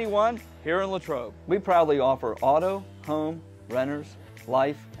 981 here in Latrobe. We proudly offer auto, home, renters,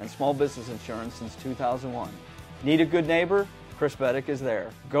 life, and small business insurance since 2001. Need a good neighbor? Chris Beddick is there.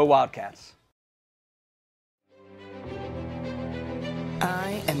 Go Wildcats!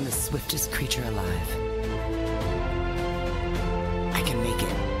 I am the swiftest creature alive. I can make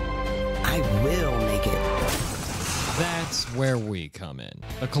it. I will make it. That's where we come in.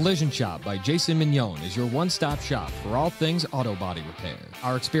 The Collision Shop by Jason Mignon is your one-stop shop for all things auto body repair.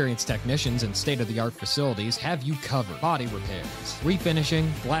 Our experienced technicians and state-of-the-art facilities have you covered. Body repairs, refinishing,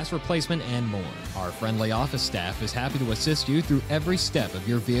 glass replacement, and more. Our friendly office staff is happy to assist you through every step of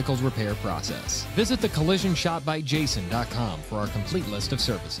your vehicle's repair process. Visit thecollisionshopbyjason.com for our complete list of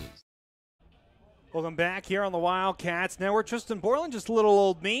services. Welcome back here on the Wildcats Network. Tristan Borland, just little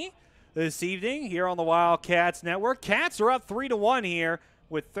old me this evening here on the Wildcats Network. Cats are up 3-1 here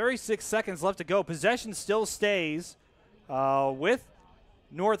with 36 seconds left to go. Possession still stays with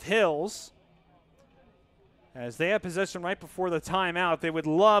North Hills as they have possession right before the timeout. They would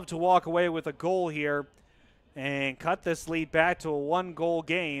love to walk away with a goal here and cut this lead back to a one-goal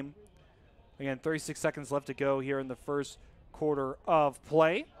game. Again, 36 seconds left to go here in the first quarter of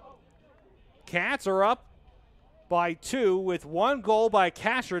play. Cats are up by 2 with 1 goal by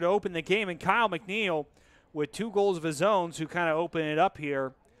Casher to open the game, and Kyle McNeil with 2 goals of his own to kind of open it up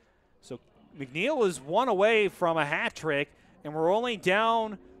here. So McNeil is 1 away from a hat trick, and we're only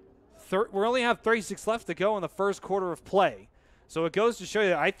down we only have 36 left to go in the first quarter of play. So it goes to show you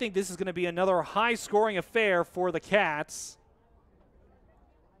that I think this is going to be another high-scoring affair for the Cats.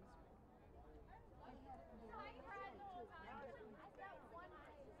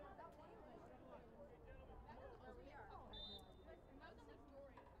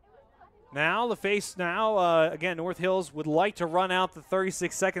 Now again, North Hills would like to run out the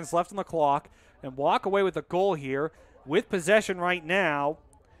 36 seconds left on the clock and walk away with a goal here. With possession right now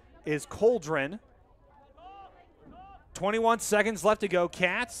is Coldren. 21 seconds left to go.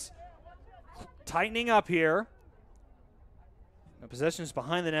 Cats tightening up here. The possession is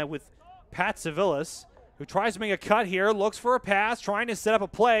behind the net with Pat Civilis, who tries to make a cut here, looks for a pass, trying to set up a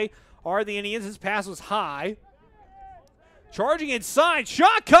play. Are the Indians? His pass was high. Charging inside,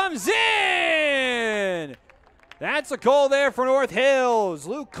 shot comes in! That's a goal there for North Hills.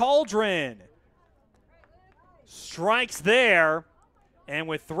 Luke Cauldron strikes there. And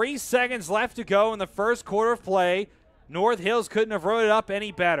with 3 seconds left to go in the first quarter of play, North Hills couldn't have wrote it up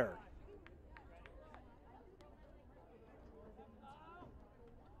any better.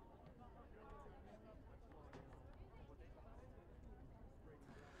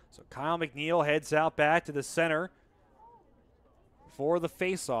 So Kyle McNeil heads out back to the center for the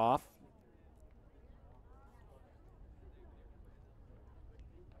faceoff.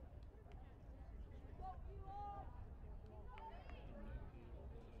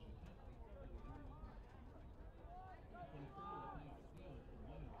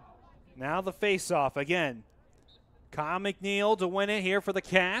 Now the faceoff again. Kyle McNeil to win it here for the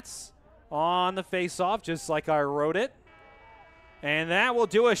Cats on the faceoff, just like I wrote it. And that will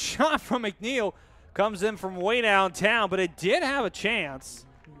do a shot from McNeil. Comes in from way downtown, but it did have a chance.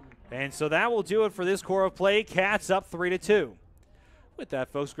 And so that will do it for this quarter of play. Cats up 3-2. With that,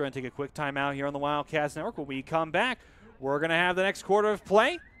 folks, we're going to take a quick timeout here on the Wildcats Network. When we come back, we're going to have the next quarter of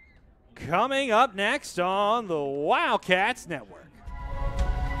play coming up next on the Wildcats Network.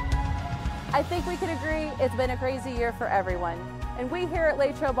 I think we can agree it's been a crazy year for everyone. And we here at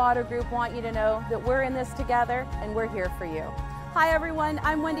Latrobe Auto Group want you to know that we're in this together and we're here for you. Hi everyone,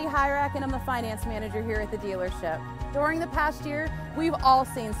 I'm Wendy Hyrak and I'm the finance manager here at the dealership. During the past year, we've all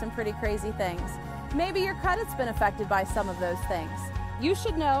seen some pretty crazy things. Maybe your credit's been affected by some of those things. You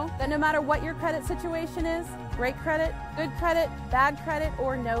should know that no matter what your credit situation is, great credit, good credit, bad credit,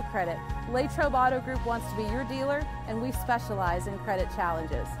 or no credit, Latrobe Auto Group wants to be your dealer and we specialize in credit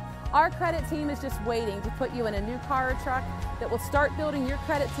challenges. Our credit team is just waiting to put you in a new car or truck that will start building your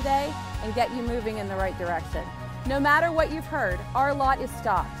credit today and get you moving in the right direction. No matter what you've heard, our lot is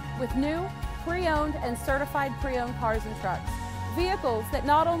stocked with new, pre-owned, and certified pre-owned cars and trucks. Vehicles that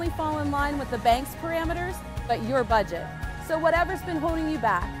not only fall in line with the bank's parameters, but your budget. So whatever's been holding you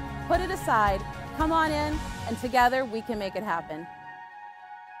back, put it aside, come on in, and together we can make it happen.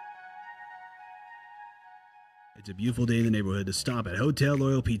 It's a beautiful day in the neighborhood to stop at Hotel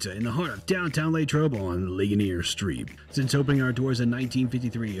Loyal Pizza in the heart of downtown Latrobe on Ligonier Street. Since opening our doors in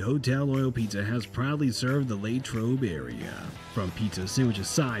 1953, Hotel Loyal Pizza has proudly served the Latrobe area. From pizza, sandwiches,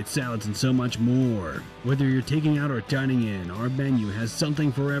 sides, salads, and so much more. Whether you're taking out or dining in, our menu has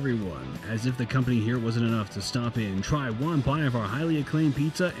something for everyone. As if the company here wasn't enough to stop in, try one bite of our highly acclaimed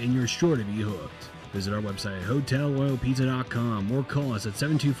pizza and you're sure to be hooked. Visit our website, hotelloyalpizza.com, or call us at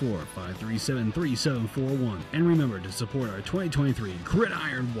 724-537-3741. And remember to support our 2023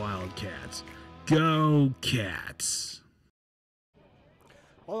 Gridiron Wildcats. Go Cats!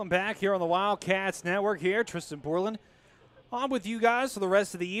 Welcome back here on the Wildcats Network here. Tristan Borland on with you guys for the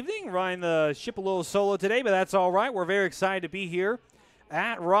rest of the evening. Running the ship a little solo today, but that's all right. We're very excited to be here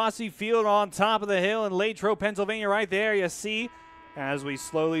at Rossi Field on top of the hill in Latrobe, Pennsylvania. Right there you see, as we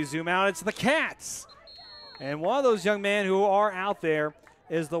slowly zoom out, it's the Cats. And one of those young men who are out there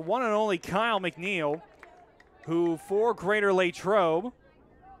is the one and only Kyle McNeil, who for Greater Latrobe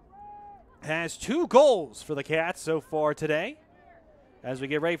has 2 goals for the Cats so far today. As we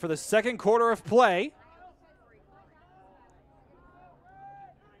get ready for the second quarter of play.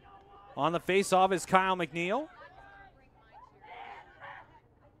 On the face-off is Kyle McNeil.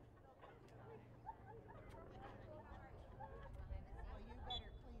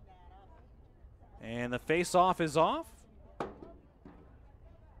 And the face-off is off.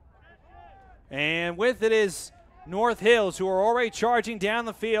 And with it is North Hills, who are already charging down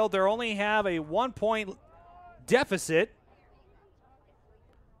the field. They only have a 1-point deficit.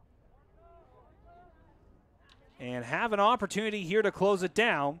 And have an opportunity here to close it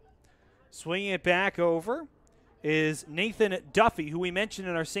down. Swinging it back over is Nathan Duffy, who we mentioned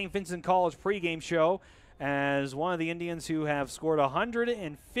in our St. Vincent College pregame show as one of the Indians who have scored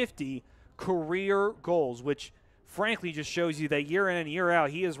 150 career goals, which frankly just shows you that year in and year out,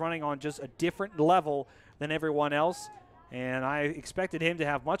 he is running on just a different level than everyone else. And I expected him to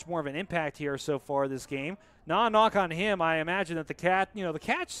have much more of an impact here so far this game. Not a knock on him. I imagine that the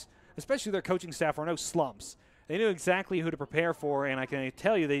Cats, especially their coaching staff, are no slumps. They knew exactly who to prepare for, and I can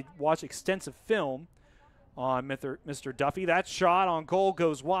tell you they watched extensive film on Mr. Duffy. That shot on goal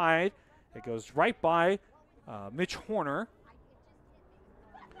goes wide. It goes right by Mitch Horner,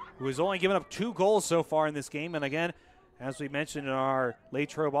 who has only given up 2 goals so far in this game. And again, as we mentioned in our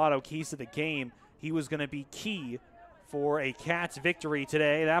Latrobe Auto Keys to the Game, he was going to be key for a Cats victory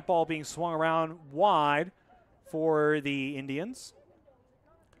today. That ball being swung around wide for the Indians.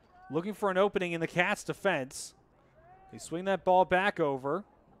 Looking for an opening in the Cats' defense. They swing that ball back over.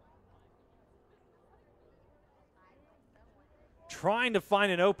 Trying to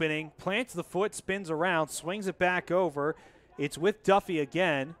find an opening. Plants the foot, spins around, swings it back over. It's with Duffy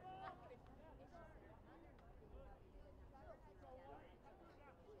again.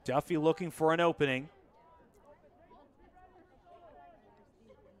 Duffy looking for an opening.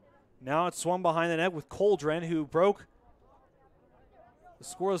 Now it's swung behind the net with Coldren, who broke the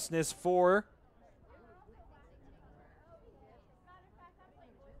scorelessness for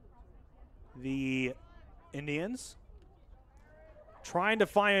the Indians. Trying to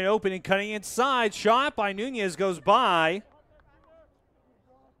find an opening, cutting inside. Shot by Nunez goes by.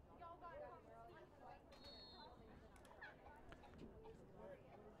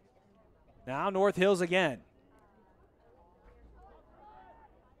 Now North Hills again.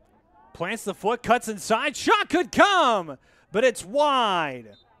 Plants the foot, cuts inside. Shot could come, but it's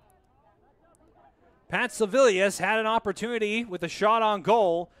wide. Pat Sevilius had an opportunity with a shot on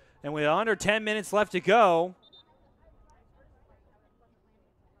goal, and with under 10 minutes left to go,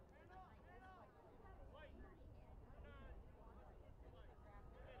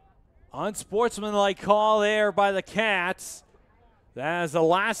 unsportsmanlike call there by the Cats. That is the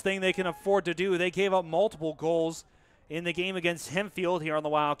last thing they can afford to do. They gave up multiple goals in the game against Hempfield here on the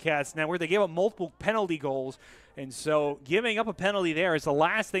Wildcats Network. They gave up multiple penalty goals, and so giving up a penalty there is the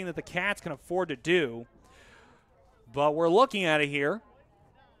last thing that the Cats can afford to do. But we're looking at it here.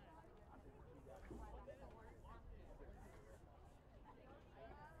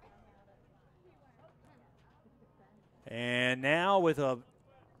 And now with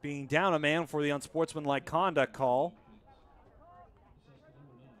being down a man for the unsportsmanlike conduct call.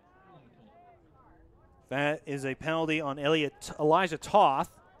 That is a penalty on Elijah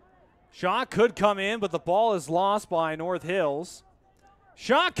Toth. Shot could come in, but the ball is lost by North Hills.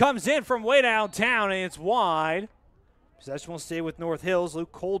 Shot comes in from way downtown, and it's wide. Possession will stay with North Hills.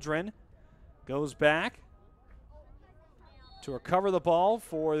 Luke Coldren goes back to recover the ball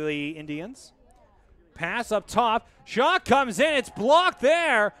for the Indians. Pass up top. Shot comes in. It's blocked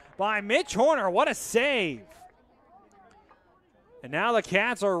there by Mitch Horner. What a save. And now the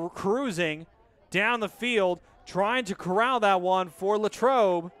Cats are cruising down the field, trying to corral that one for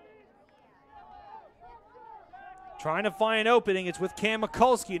Latrobe. Trying to find an opening. It's with Cam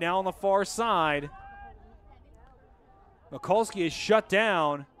Mikulski now on the far side. Mikulski is shut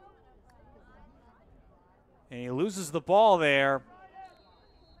down. And he loses the ball there.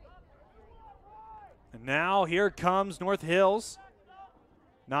 And now here comes North Hills.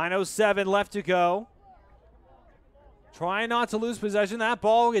 9:07 left to go. Trying not to lose possession. That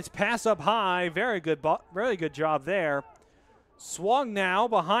ball gets passed up high. Very good job there. Swung now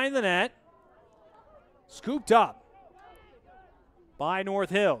behind the net. Scooped up by North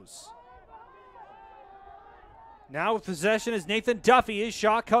Hills. Now with possession is Nathan Duffy. His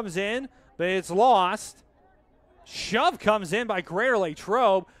shot comes in, but it's lost. Shove comes in by Greater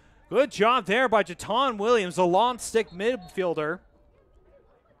Latrobe. Good job there by Jaton Williams, the long stick midfielder.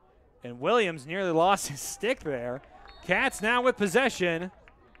 And Williams nearly lost his stick there. Cats now with possession.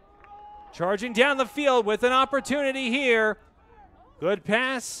 Charging down the field with an opportunity here. Good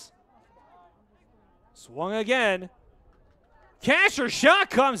pass. Swung again. Casher shot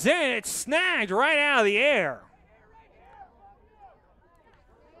comes in. It's snagged right out of the air.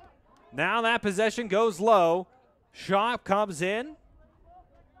 Now that possession goes low. Shot comes in.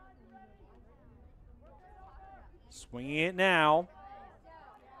 Swinging it now.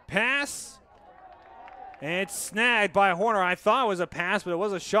 Pass. And it's snagged by Horner. I thought it was a pass, but it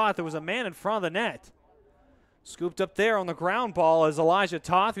was a shot. There was a man in front of the net. Scooped up there on the ground ball is Elijah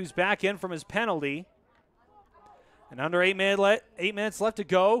Toth, who's back in from his penalty. And under 8 minutes left to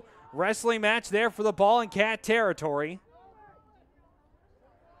go. Wrestling match there for the ball in Cat territory.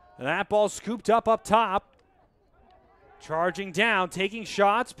 And that ball scooped up top. Charging down, taking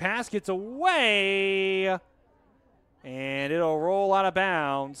shots. Pass gets away. And it'll roll out of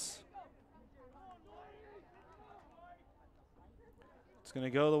bounds. It's going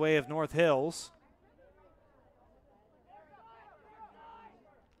to go the way of North Hills.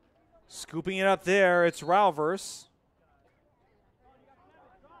 Scooping it up there, it's Ralvers.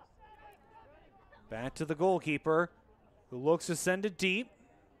 Back to the goalkeeper, who looks to send it deep.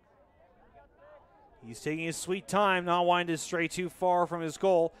 He's taking his sweet time, not wanting to stray too far from his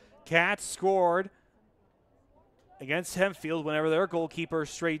goal. Cats scored against Hempfield whenever their goalkeeper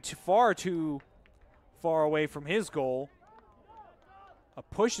strayed too far away from his goal. A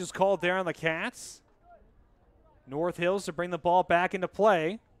push is called there on the Cats. North Hills to bring the ball back into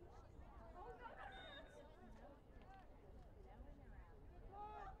play.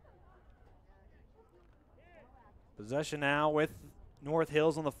 Possession now with North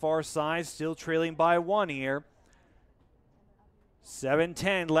Hills on the far side, still trailing by 1 here.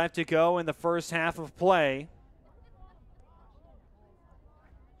 7:10 left to go in the first half of play.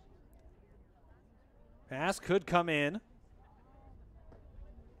 Pass could come in.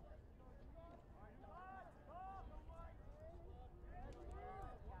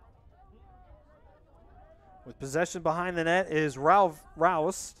 With possession behind the net is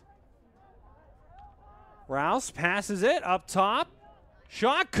Rouse. Rouse passes it up top.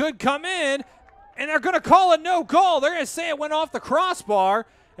 Shot could come in, and they're going to call it no goal. They're going to say it went off the crossbar,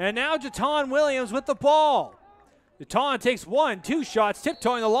 and now Jaton Williams with the ball. Jaton takes 1-2 shots,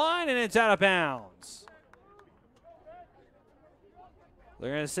 tiptoeing the line, and it's out of bounds.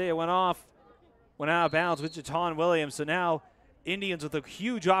 They're going to say it went out of bounds with Jaton Williams, so now Indians with a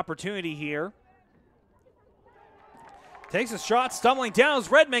huge opportunity here. Takes a shot, stumbling down is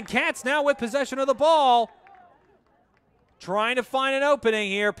Redmond. Cats now with possession of the ball. Trying to find an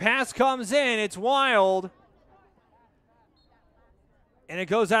opening here. Pass comes in. It's Wild. And it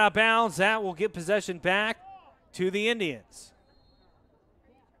goes out of bounds. That will get possession back to the Indians.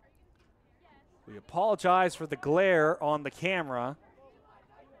 We apologize for the glare on the camera.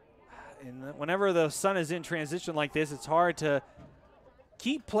 And whenever the sun is in transition like this, it's hard to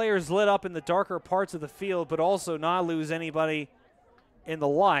keep players lit up in the darker parts of the field, but also not lose anybody in the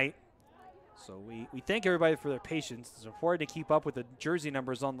light. So we thank everybody for their patience. It's important to keep up with the jersey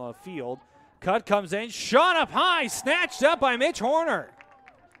numbers on the field. Cut comes in, shot up high, snatched up by Mitch Horner.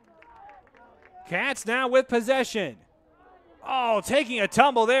 Cats now with possession. Oh, taking a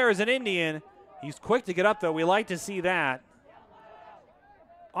tumble there is an Indian. He's quick to get up, though. We like to see that.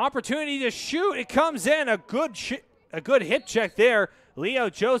 Opportunity to shoot. It comes in. A good hip check there. Leo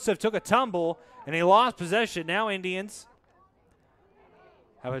Joseph took a tumble, and he lost possession. Now Indians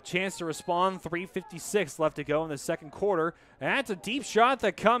have a chance to respond. 3:56 left to go in the second quarter. And that's a deep shot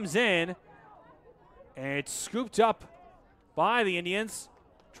that comes in. And it's scooped up by the Indians.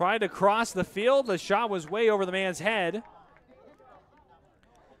 Tried to cross the field. The shot was way over the man's head.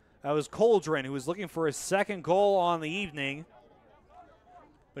 That was Coldren, who was looking for his second goal on the evening.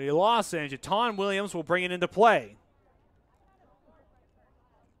 But he lost it, and Jaton Williams will bring it into play.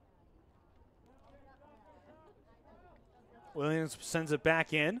 Williams sends it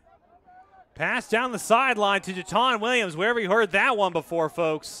back in. Pass down the sideline to Jaton Williams. Wherever you heard that one before,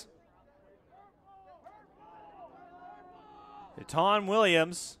 folks. Jaton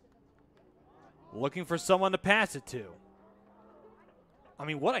Williams looking for someone to pass it to. I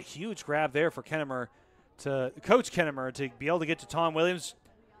mean, what a huge grab there for Coach Kennemer to be able to get Jaton Williams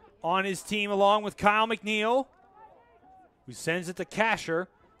on his team along with Kyle McNeil, who sends it to Kasher.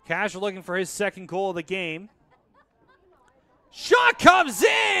 Kasher looking for his second goal of the game. Shot comes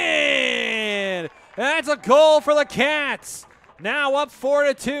in! That's a goal for the Cats. Now up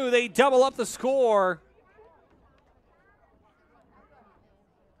 4-2. They double up the score.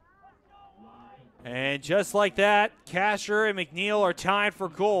 And just like that, Kasher and McNeil are tied for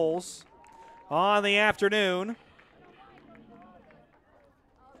goals on the afternoon.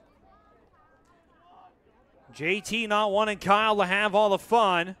 JT not wanting Kyle to have all the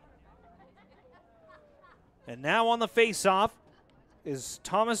fun. And now on the faceoff is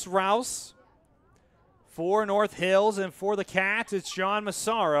Thomas Rouse for North Hills, and for the Cats, it's John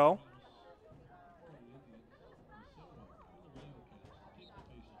Massaro.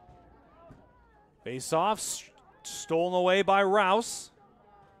 Faceoff stolen away by Rouse.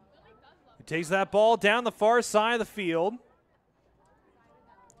 He takes that ball down the far side of the field.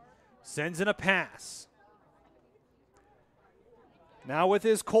 Sends in a pass. Now with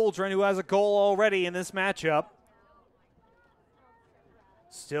his Coldren, who has a goal already in this matchup.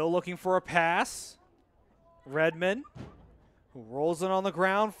 Still looking for a pass. Redmond, who rolls it on the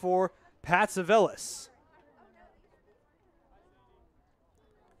ground for Pat Savillis.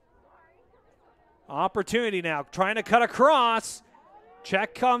 Opportunity now, trying to cut across.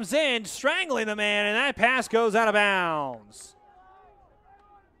 Check comes in, strangling the man, and that pass goes out of bounds.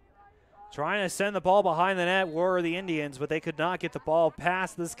 Trying to send the ball behind the net were the Indians, but they could not get the ball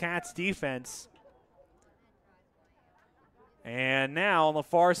past this Cats defense. And now on the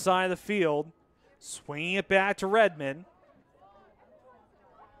far side of the field, swinging it back to Redmond.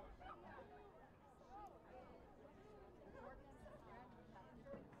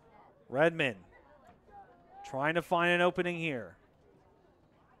 Redmond trying to find an opening here.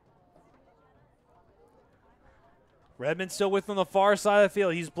 Redmond still with on the far side of the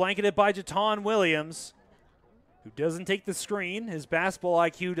field. He's blanketed by Jaton Williams, who doesn't take the screen. His basketball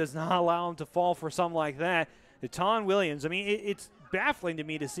IQ does not allow him to fall for something like that. Jaton Williams, I mean, it's baffling to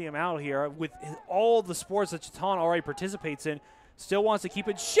me to see him out here with all the sports that Jaton already participates in. Still wants to keep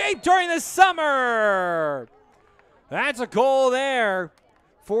in shape during the summer. That's a goal there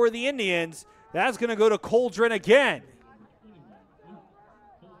for the Indians. That's going to go to Coldren again.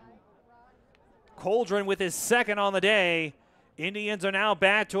 Coldren with his second on the day. Indians are now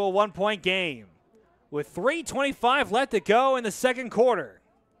back to a one-point game with 3:25 left to go in the second quarter.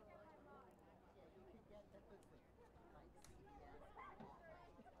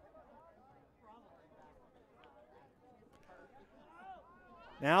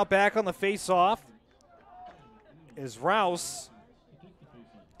 Now back on the face-off is Rouse.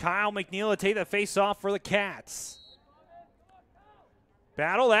 Kyle McNeil to take the face-off for the Cats.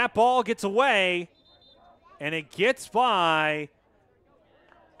 Battle, that ball gets away, and it gets by.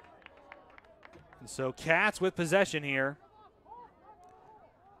 And so Cats with possession here.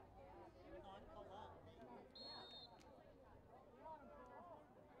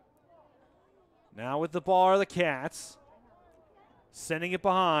 Now with the ball are the Cats. Sending it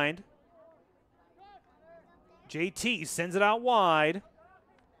behind. JT sends it out wide.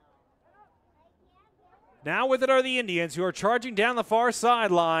 Now with it are the Indians, who are charging down the far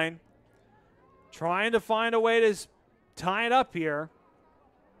sideline, trying to find a way to tie it up here.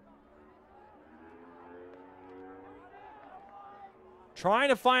 Trying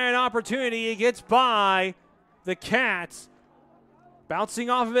to find an opportunity. It gets by the Cats. Bouncing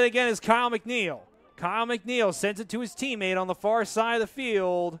off of it again is Kyle McNeil. Kyle McNeil sends it to his teammate on the far side of the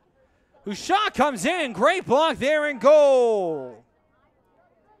field, whose shot comes in. Great block there in goal.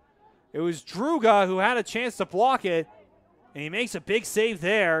 It was Druga who had a chance to block it, and he makes a big save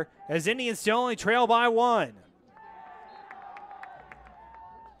there as Indians still only trail by one.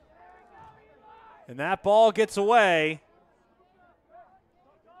 And that ball gets away.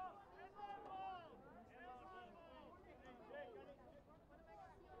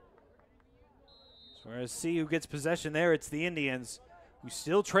 So we're going to see who gets possession there. It's the Indians, who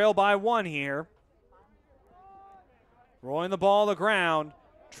still trail by one here. Rolling the ball on the ground.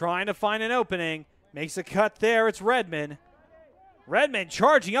 Trying to find an opening. Makes a cut there. It's Redmond. Redmond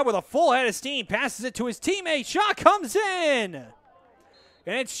charging up with a full head of steam. Passes it to his teammate. Shot comes in. And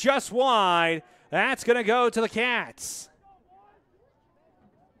it's just wide. That's going to go to the Cats,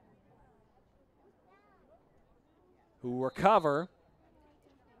 who recover.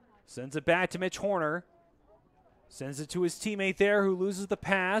 Sends it back to Mitch Horner. Sends it to his teammate there, who loses the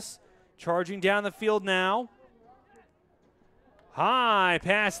pass. Charging down the field now. High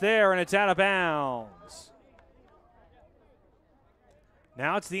pass there, and it's out of bounds.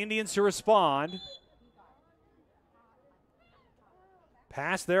 Now it's the Indians to respond.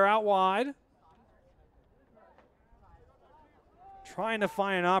 Pass there out wide. Trying to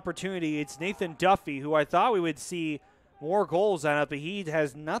find an opportunity. It's Nathan Duffy, who I thought we would see more goals out of, but he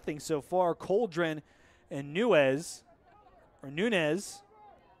has nothing so far. Coldren and Nunez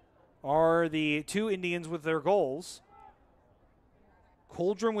are the two Indians with their goals.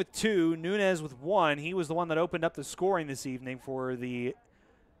 Coldren with 2, Nunez with 1. He was the one that opened up the scoring this evening for the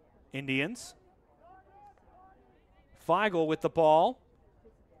Indians. Feigl with the ball.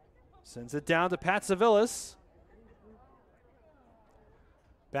 Sends it down to Pat Savilis.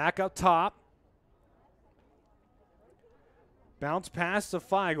 Back up top. Bounce pass to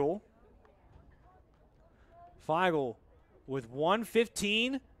Feigl. Feigl with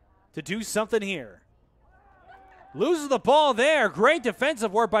 1:15 to do something here. Loses the ball there. Great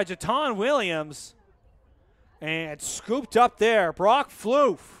defensive work by Jaton Williams. And scooped up there. Brock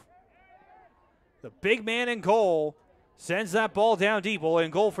Floof, the big man in goal, sends that ball down deep. Well,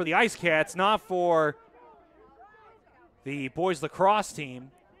 in goal for the Ice Cats, not for the boys lacrosse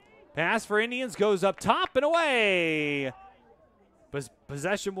team. Pass for Indians goes up top and away.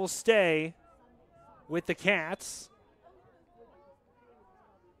 Possession will stay with the Cats.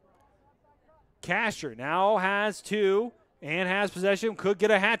 Casher now has 2 and has possession. Could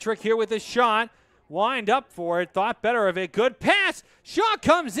get a hat trick here with his shot. Wind up for it. Thought better of it. Good pass. Shot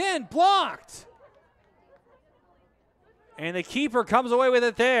comes in. Blocked. And the keeper comes away with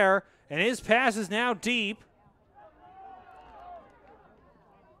it there And his pass is now deep.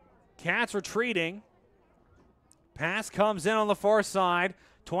 Cats retreating. Pass comes in on the far side.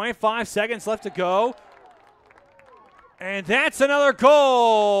 25 seconds left to go. And that's another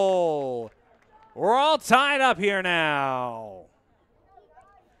goal. We're all tied up here now.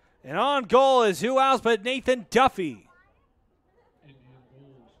 And on goal is who else but Nathan Duffy.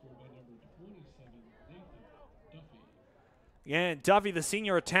 And Duffy, the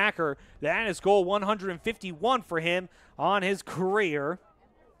senior attacker, that is goal 151 for him on his career.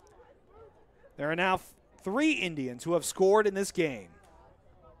 There are now 3 Indians who have scored in this game.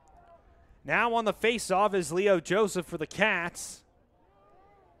 Now on the face-off is Leo Joseph for the Cats.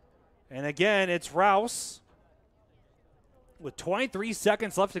 And again, it's Rouse with 23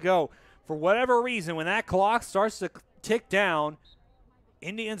 seconds left to go. For whatever reason, when that clock starts to tick down,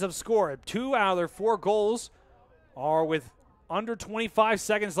 Indians have scored. 2 out of their 4 goals are with under 25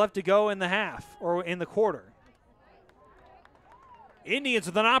 seconds left to go in the half, or in the quarter. Indians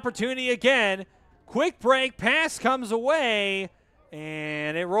with an opportunity again. Quick break, pass comes away,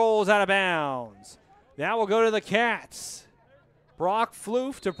 and it rolls out of bounds. Now we'll go to the Cats. Brock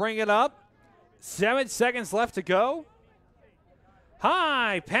Floof to bring it up. 7 seconds left to go.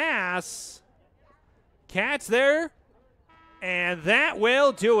 High pass. Cats there, and that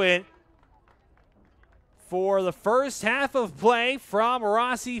will do it for the first half of play from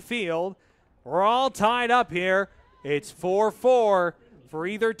Rossi Field. We're all tied up here. It's 4-4 for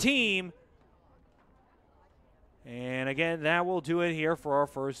either team. And again, that will do it here for our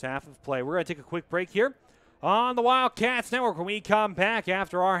first half of play. We're going to take a quick break here on the Wildcats Network. When we come back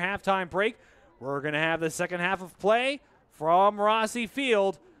after our halftime break, we're going to have the second half of play from Rossi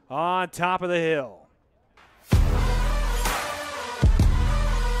Field on top of the hill.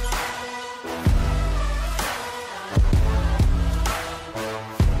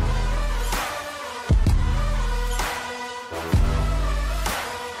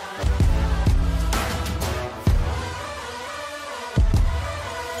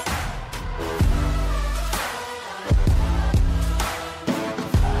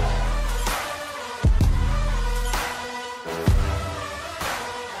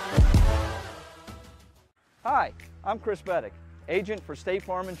 Hi, I'm Chris Beddick, agent for State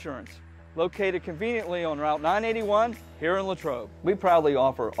Farm Insurance, located conveniently on Route 981 here in Latrobe. We proudly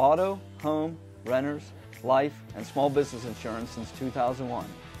offer auto, home, renters, life, and small business insurance since 2001.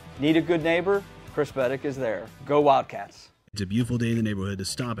 Need a good neighbor? Chris Beddick is there. Go Wildcats! It's a beautiful day in the neighborhood to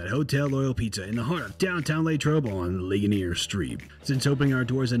stop at Hotel Loyal Pizza in the heart of downtown Latrobe on Ligonier Street. Since opening our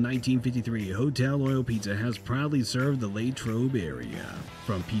doors in 1953, Hotel Loyal Pizza has proudly served the Latrobe area.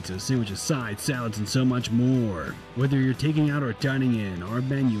 From pizza, sandwiches, sides, salads, and so much more. Whether you're taking out or dining in, our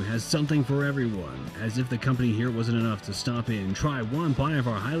menu has something for everyone. As if the company here wasn't enough to stop in, try one bite of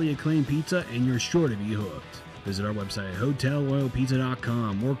our highly acclaimed pizza and you're sure to be hooked. Visit our website at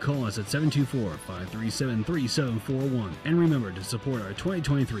hotelloyalpizza.com or call us at 724-537-3741. And remember to support our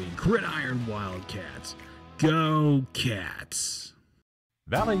 2023 Gridiron Wildcats. Go Cats!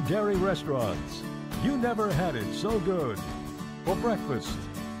 Valley Dairy Restaurants. You never had it so good. For breakfast,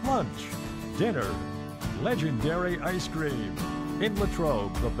 lunch, dinner, legendary ice cream. In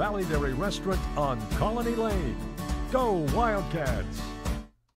Latrobe, the Valley Dairy Restaurant on Colony Lane. Go Wildcats!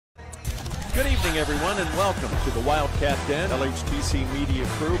 Good evening, everyone, and welcome to the Wildcat Den. LHTC Media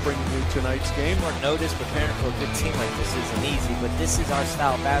Crew bringing you tonight's game. Short notice, preparing for a good team like this isn't easy, but this is our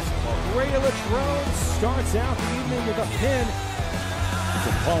style of basketball. Radio Latrobe starts out the evening with a pin.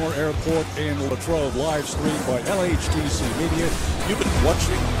 From Palmer Airport in Latrobe, live streamed by LHTC Media. You've been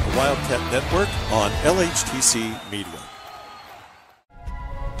watching the Wildcat Network on LHTC Media.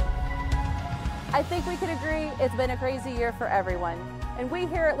 I think we can agree it's been a crazy year for everyone. And we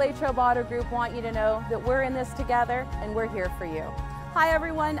here at Latrobe Auto Group want you to know that we're in this together and we're here for you. Hi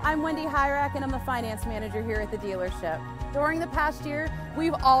everyone, I'm Wendy Hyrak and I'm the finance manager here at the dealership. During the past year,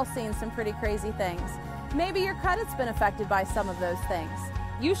 we've all seen some pretty crazy things. Maybe your credit's been affected by some of those things.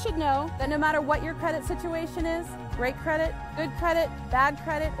 You should know that no matter what your credit situation is, great credit, good credit, bad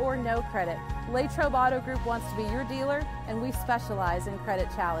credit, or no credit, Latrobe Auto Group wants to be your dealer and we specialize in credit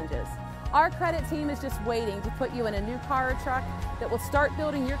challenges. Our credit team is just waiting to put you in a new car or truck that will start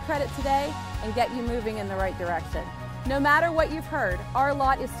building your credit today and get you moving in the right direction. No matter what you've heard, our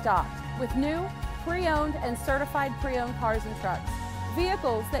lot is stocked with new, pre-owned, and certified pre-owned cars and trucks.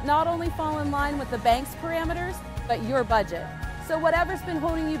 Vehicles that not only fall in line with the bank's parameters, but your budget. So whatever's been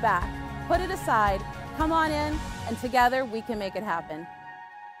holding you back, put it aside, come on in, and together we can make it happen.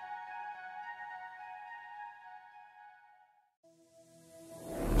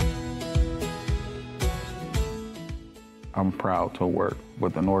 I'm proud to work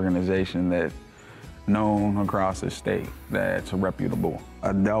with an organization that's known across the state that's reputable.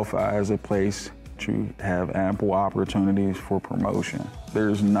 Adelphi is a place to have ample opportunities for promotion.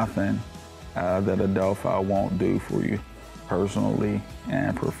 There's nothing that Adelphi won't do for you personally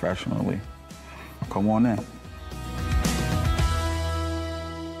and professionally. Come on in.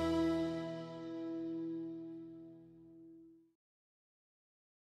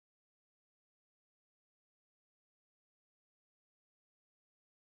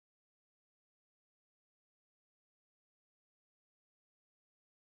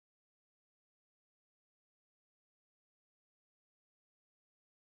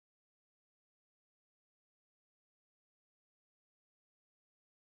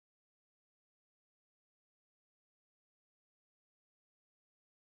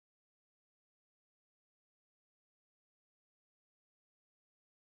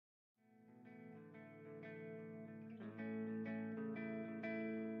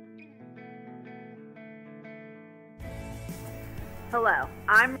 Hello,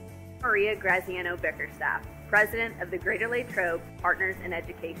 I'm Maria Graziano Bickerstaff, President of the Greater Latrobe Partners in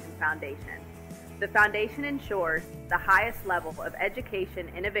Education Foundation. The foundation ensures the highest level of education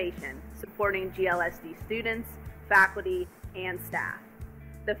innovation supporting GLSD students, faculty, and staff.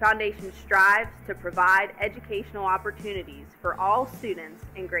 The foundation strives to provide educational opportunities for all students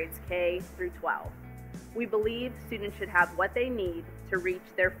in grades K through 12. We believe students should have what they need to reach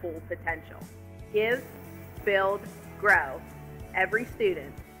their full potential. Give, build, grow. Every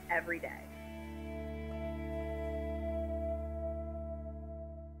student, every day.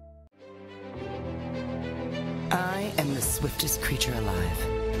 I am the swiftest creature alive.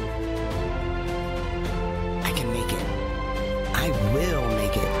 I can make it. I will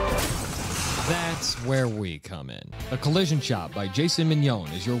make it. That's where we come in. The Collision Shop by Jason Mignon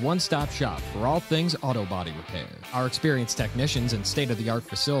is your one-stop shop for all things auto body repair. Our experienced technicians and state-of-the-art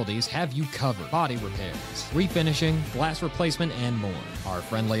facilities have you covered. Body repairs, refinishing, glass replacement, and more. Our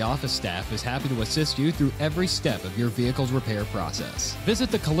friendly office staff is happy to assist you through every step of your vehicle's repair process. Visit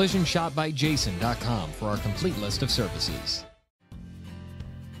thecollisionshopbyjason.com for our complete list of services.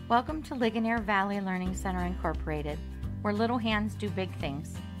 Welcome to Ligonier Valley Learning Center Incorporated, where little hands do big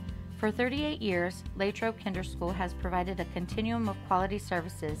things. For 38 years, Latrobe Kinder School has provided a continuum of quality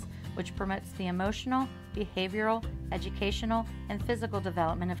services which promotes the emotional, behavioral, educational, and physical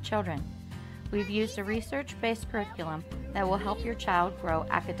development of children. We've used a research-based curriculum that will help your child grow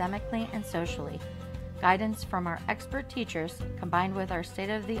academically and socially. Guidance from our expert teachers, combined with our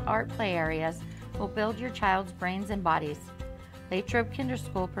state-of-the-art play areas, will build your child's brains and bodies. Latrobe Kinder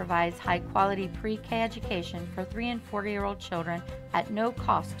School provides high-quality pre-K education for 3- and 4-year-old children at no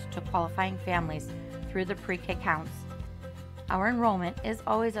cost to qualifying families through the pre-K counts. Our enrollment is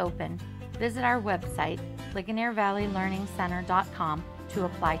always open. Visit our website, LigonierValleyLearningCenter.com, to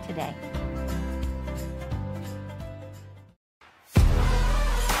apply today.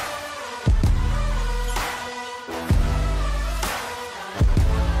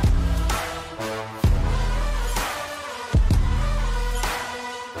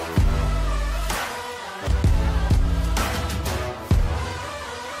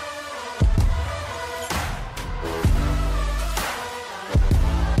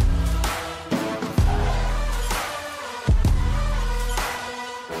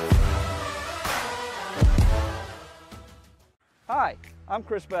 Hi, I'm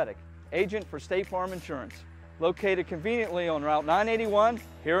Chris Beddick, agent for State Farm Insurance, located conveniently on Route 981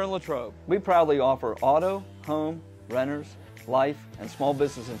 here in Latrobe. We proudly offer auto, home, renters, life, and small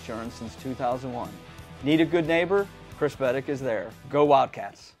business insurance since 2001. Need a good neighbor? Chris Beddick is there. Go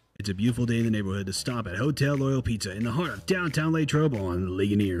Wildcats! It's a beautiful day in the neighborhood to stop at Hotel Loyal Pizza in the heart of downtown Latrobe on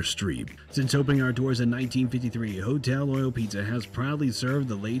Ligonier Street. Since opening our doors in 1953, Hotel Loyal Pizza has proudly served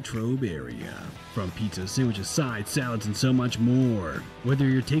the Latrobe area. From pizza, sandwiches, sides, salads, and so much more. Whether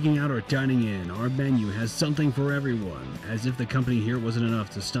you're taking out or dining in, our menu has something for everyone. As if the company here wasn't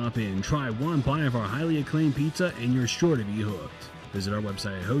enough to stop in, try one bite of our highly acclaimed pizza and you're sure to be hooked. Visit our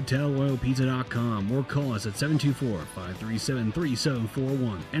website at hotelloyalpizza.com or call us at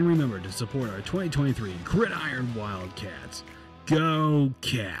 724-537-3741. And remember to support our 2023 Gridiron Wildcats. Go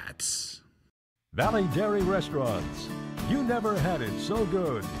Cats! Valley Dairy Restaurants. You never had it so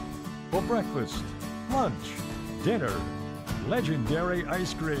good. For breakfast, lunch, dinner, legendary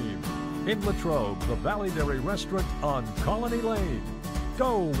ice cream. In Latrobe, the Valley Dairy Restaurant on Colony Lane.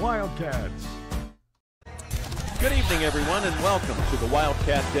 Go Wildcats! Good evening, everyone, and welcome to the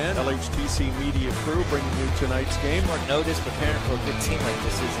Wildcat Den. LHTC Media Crew bringing you tonight's game. Short notice, preparing for a good team like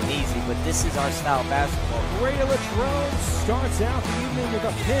this isn't easy, but this is our style of basketball. Greater Latrobe starts out the evening with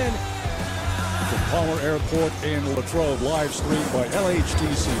a pin. From Palmer Airport in Latrobe, live streamed by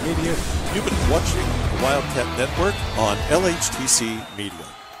LHTC Media. You've been watching the Wildcat Network on LHTC Media.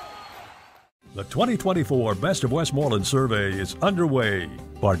 The 2024 Best of Westmoreland survey is underway.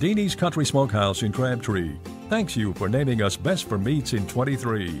 Bardini's Country Smokehouse in Crabtree thanks you for naming us Best for Meats in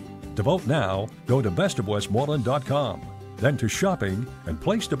 23. To vote now, go to bestofwestmoreland.com, then to shopping and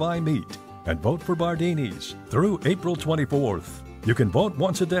place to buy meat, and vote for Bardini's through April 24th. You can vote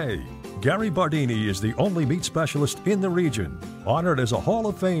once a day. Gary Bardini is the only meat specialist in the region, honored as a Hall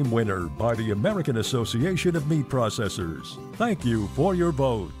of Fame winner by the American Association of Meat Processors. Thank you for your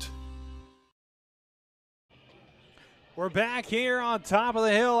vote. We're back here on top of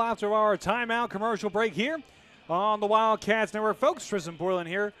the hill after our timeout commercial break here on the Wildcats Network. Folks, Tristan Borland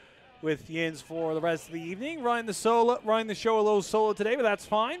here with Yins for the rest of the evening. Running the show a little solo today, but that's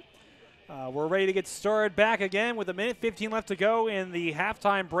fine. We're ready to get started back again with 1:15 left to go in the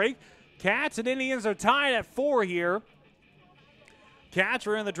halftime break. Cats and Indians are tied at 4 here. Cats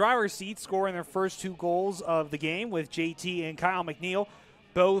are in the driver's seat, scoring their first 2 goals of the game with JT and Kyle McNeil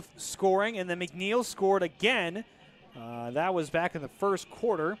both scoring, and then McNeil scored again. That was back in the first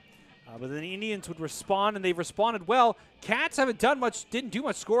quarter. But then the Indians would respond, and they've responded well. Cats didn't do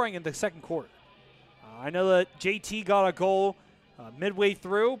much scoring in the second quarter. I know that JT got a goal midway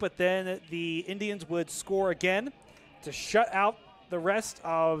through, but then the Indians would score again to shut out the rest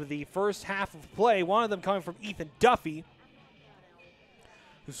of the first half of play. One of them coming from Ethan Duffy,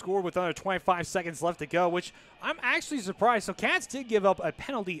 who scored with under 25 seconds left to go, which I'm actually surprised. So Cats did give up a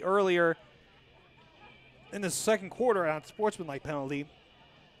penalty earlier in the second quarter, a sportsmanlike penalty.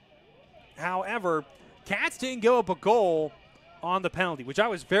 However, Cats didn't give up a goal on the penalty, which I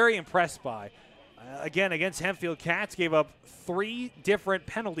was very impressed by. Again, against Hempfield, Cats gave up 3 different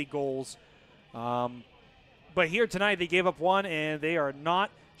penalty goals. But here tonight, they gave up one, and they are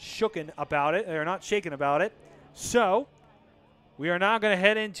not shaken about it. They're not shaken about it. So we are now going to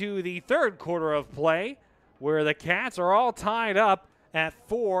head into the third quarter of play, where the Cats are all tied up at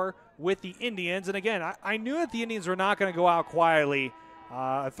 4 with the Indians. And again, I knew that the Indians were not going to go out quietly.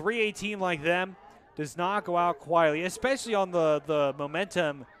 A 3A team like them does not go out quietly, especially on the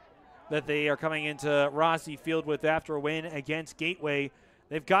momentum that they are coming into Rossi Field with after a win against Gateway.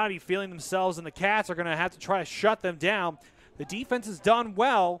 They've got to be feeling themselves, and the Cats are going to have to try to shut them down. The defense has done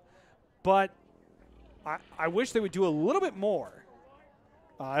well, but I wish they would do a little bit more.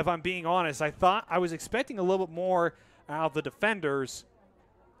 If I'm being honest, I was expecting a little bit more out of the defenders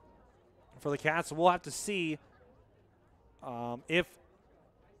for the Cats. So we'll have to see if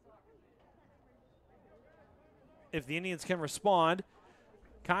the Indians can respond.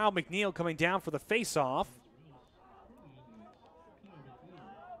 Kyle McNeil coming down for the face-off.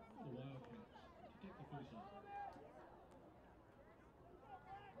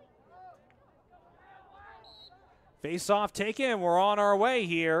 Face-off taken. We're on our way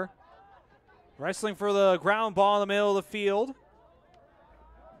here. Wrestling for the ground ball in the middle of the field.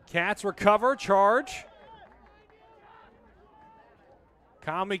 Cats recover, charge.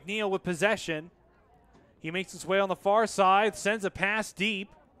 Kyle McNeil with possession. He makes his way on the far side, sends a pass deep.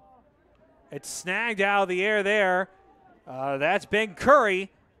 It's snagged out of the air there. That's Ben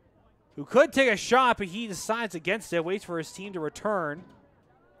Curry, who could take a shot, but he decides against it, waits for his team to return.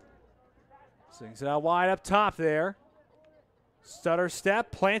 Swings it out wide up top there. Stutter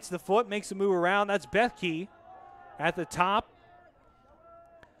step, plants the foot, makes a move around. That's Bethke at the top.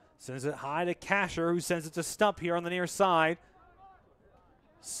 Sends it high to Kasher, who sends it to Stump here on the near side.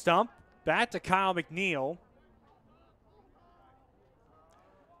 Stump back to Kyle McNeil.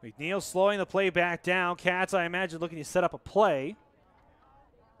 McNeil slowing the play back down. Cats, I imagine, looking to set up a play.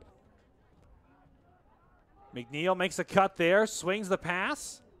 McNeil makes a cut there, swings the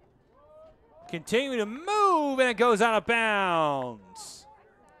pass. Continuing to move, and it goes out of bounds.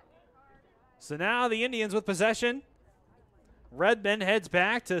 So now the Indians with possession. Redmond heads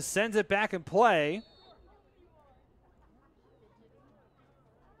back to sends it back in play.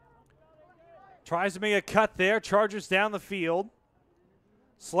 Tries to make a cut there. Chargers down the field.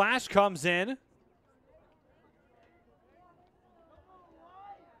 Slash comes in.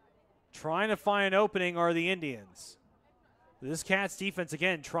 Trying to find an opening are the Indians. This Cats defense,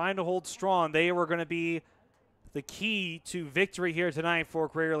 again, trying to hold strong. They were going to be the key to victory here tonight for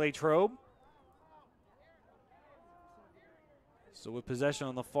Greater Latrobe. So with possession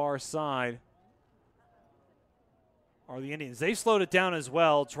on the far side are the Indians. They slowed it down as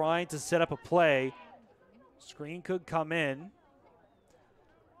well, trying to set up a play. Screen could come in.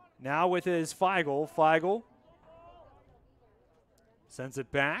 Now with it is Feigl. Feigl sends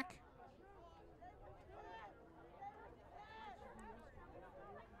it back.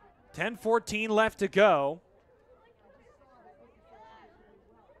 10-14 left to go.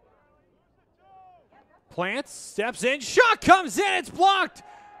 Plants, steps in, shot comes in, it's blocked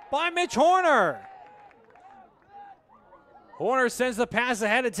by Mitch Horner. Horner sends the pass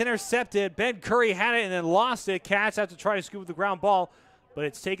ahead, it's intercepted. Ben Curry had it and then lost it. Cats have to try to scoop the ground ball, but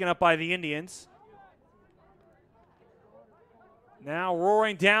it's taken up by the Indians. Now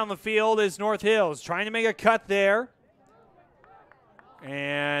roaring down the field is North Hills, trying to make a cut there.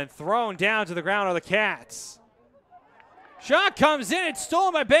 And thrown down to the ground are the Cats. Shot comes in, it's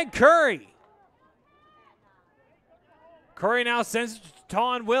stolen by Ben Curry. Curry now sends it to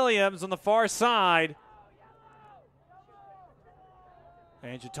Tawn Williams on the far side.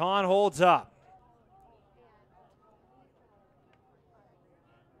 And Jaton holds up.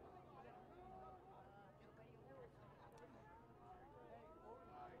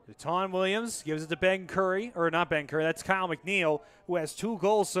 Jaton Williams gives it to Ben Curry, or not Ben Curry, that's Kyle McNeil, who has 2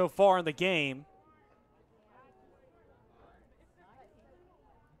 goals so far in the game.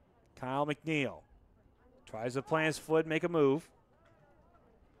 Kyle McNeil tries to plant his foot, make a move.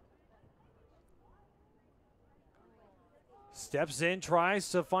 Steps in, tries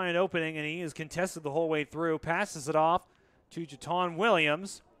to find an opening, and he is contested the whole way through. Passes it off to Jaton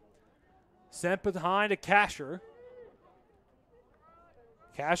Williams. Sent behind to Kasher.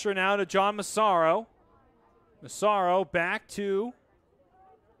 Kasher now to John Massaro. Massaro back to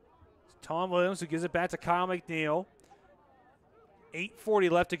Tom Williams, who gives it back to Kyle McNeil.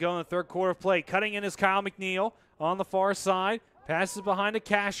 8:40 left to go in the third quarter of play. Cutting in is Kyle McNeil on the far side. Passes behind to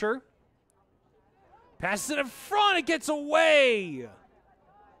Kasher. Passes it in front. It gets away.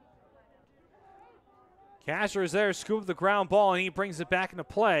 Kasher is there to scoop the ground ball, and he brings it back into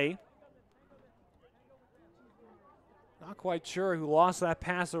play. Not quite sure who lost that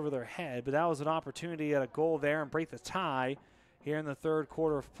pass over their head, but that was an opportunity at a goal there and break the tie here in the third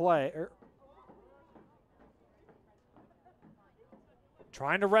quarter of play.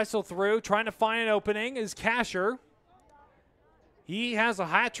 Trying to wrestle through, trying to find an opening is Kasher. He has a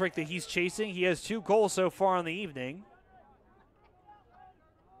hat trick that he's chasing. He has 2 goals so far in the evening.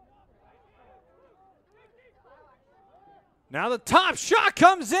 Now the top shot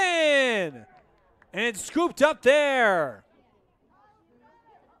comes in, and it's scooped up there.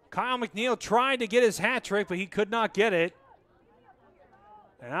 Kyle McNeil tried to get his hat trick, but he could not get it.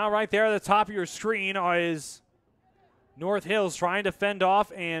 And now right there at the top of your screen is North Hills trying to fend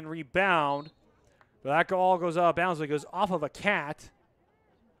off and rebound. But that ball goes out of bounds. It goes off of a Cat.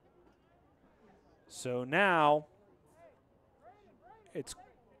 So now it's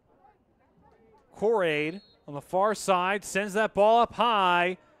Corade on the far side. Sends that ball up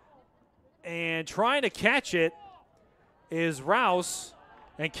high. And trying to catch it is Rouse.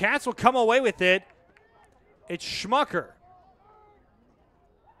 And Cats will come away with it. It's Schmucker.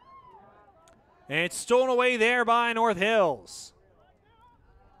 And it's stolen away there by North Hills.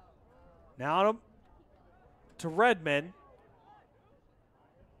 Now to Redmond.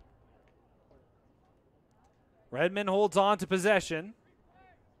 Redmond holds on to possession.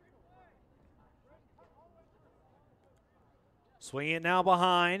 Swinging it now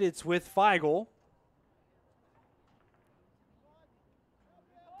behind. It's with Feigl.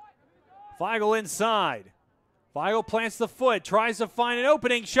 Feigl inside. Feigl plants the foot, tries to find an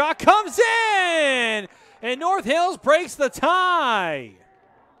opening. Shot comes in! And North Hills breaks the tie.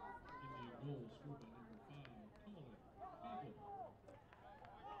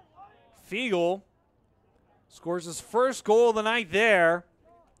 Feigl scores his first goal of the night there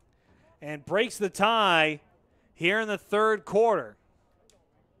and breaks the tie here in the third quarter.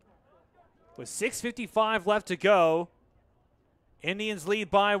 With 6:55 left to go, Indians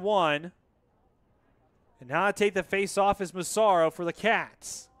lead by 1. And now to take the face-off is Massaro for the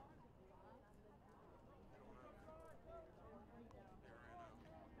Cats.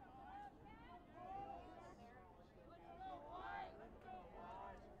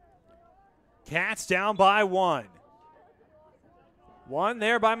 Cats down by 1. 1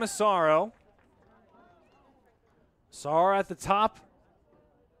 there by Massaro. Massaro at the top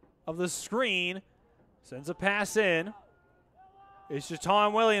of the screen. Sends a pass in. It's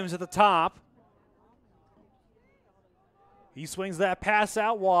Jaton Williams at the top. He swings that pass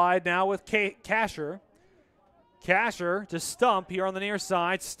out wide now with Kasher. Kasher to Stump here on the near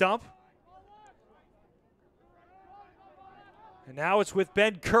side. Stump. And now it's with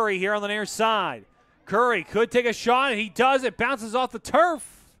Ben Curry here on the near side. Curry could take a shot, and he does. It bounces off the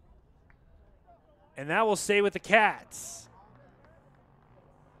turf. And that will stay with the Cats.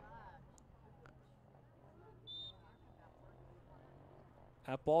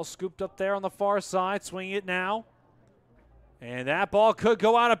 That ball scooped up there on the far side. Swinging it now And that ball could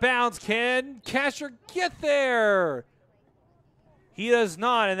go out of bounds. Can Casher get there? He does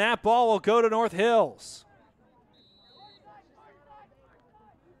not, and that ball will go to North Hills.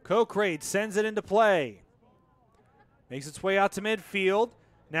 Cochrane sends it into play. Makes its way out to midfield.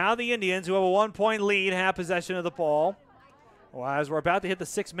 Now the Indians, who have a 1-point lead, have possession of the ball. Well, as we're about to hit the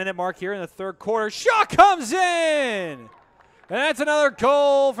 6-minute mark here in the third quarter, shot comes in! And that's another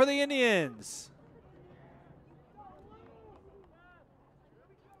goal for the Indians,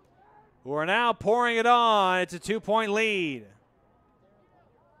 who are now pouring it on. It's a 2-point lead.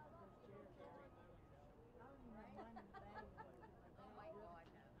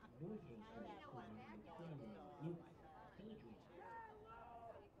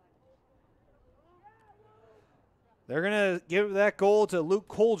 They're going to give that goal to Luke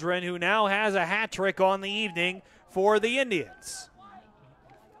Coldren, who now has a hat trick on the evening for the Indians.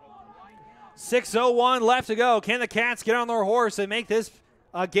 6:01 left to go. Can the Cats get on their horse and make this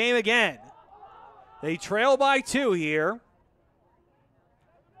a game again? They trail by 2 here.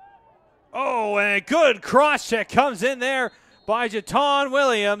 Oh, and a good cross check comes in there by Jaton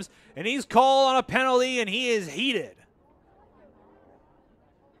Williams, and he's called on a penalty, and he is heated.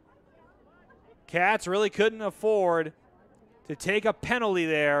 Cats really couldn't afford to take a penalty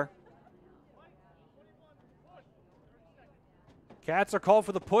there. Cats are called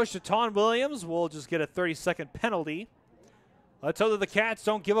for the push. Jaton Williams will just get a 30-second penalty. Let's hope that the Cats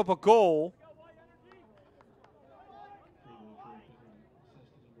don't give up a goal.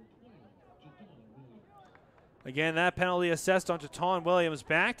 Again, that penalty assessed on Jaton Williams.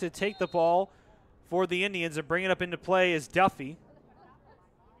 Back to take the ball for the Indians and bring it up into play is Duffy.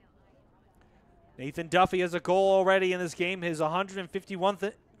 Nathan Duffy has a goal already in this game, his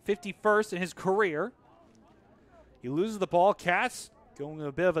 151st in his career. He loses the ball. Cats going in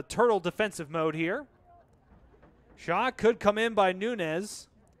a bit of a turtle defensive mode here. Shot could come in by Nunez,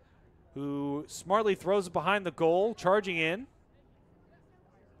 who smartly throws it behind the goal, charging in.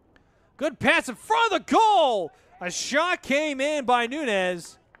 Good pass in front of the goal. A shot came in by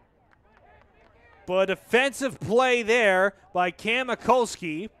Nunez, but a defensive play there by Cam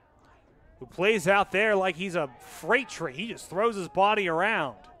Mikulski, who plays out there like he's a freight train. He just throws his body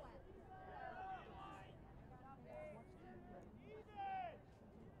around.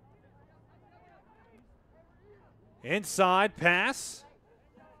 Inside pass.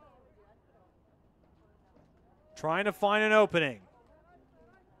 Trying to find an opening.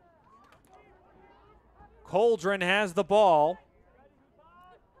 Coldren has the ball.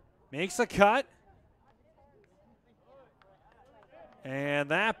 Makes a cut. And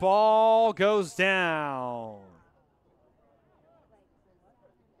that ball goes down.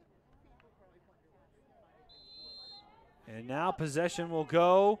 And now possession will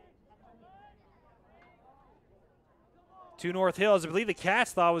go to North Hills. I believe the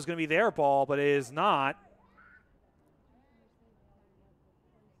Cats thought it was going to be their ball, but it is not.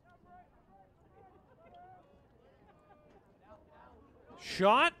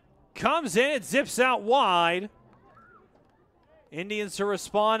 Shot comes in. It zips out wide. Indians to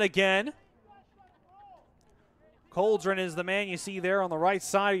respond again. Coldren is the man you see there on the right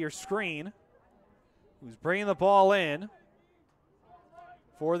side of your screen, who's bringing the ball in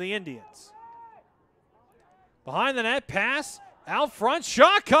for the Indians. Behind the net, pass, out front,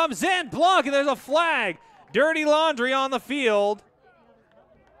 shot comes in, block, and there's a flag. Dirty laundry on the field.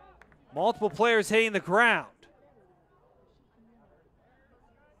 Multiple players hitting the ground.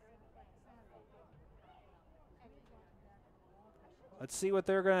 Let's see what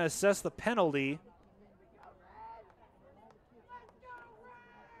they're going to assess the penalty.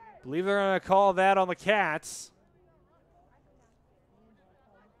 I believe they're going to call that on the Cats.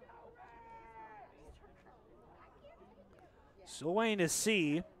 Still waiting to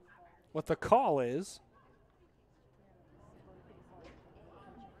see what the call is.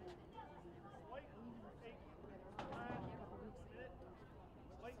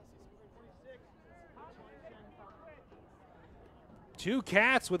 Two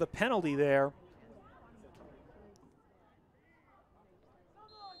Cats with a penalty there.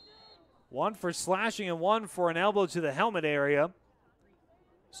 One for slashing and one for an elbow to the helmet area.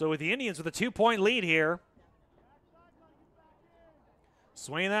 So with the Indians with a 2-point lead here.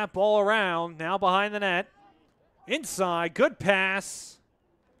 Swinging that ball around, now behind the net. Inside, good pass.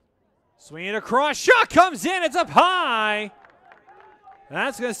 Swinging across, shot comes in, it's up high. And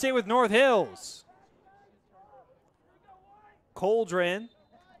that's going to stay with North Hills. Coldren,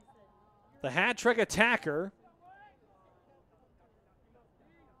 the hat-trick attacker,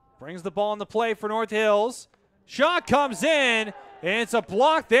 brings the ball in the play for North Hills. Shot comes in, and it's a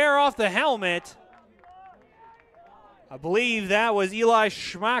block there off the helmet. I believe that was Eli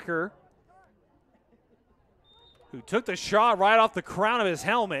Schmacher, who took the shot right off the crown of his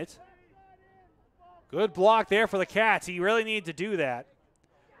helmet. Good block there for the Cats. He really needed to do that.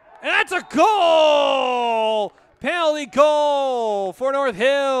 And that's a goal! Penalty goal for North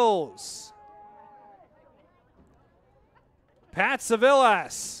Hills. Pat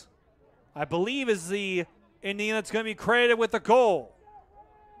Sevillas, I believe, is the Indian that's going to be credited with the goal.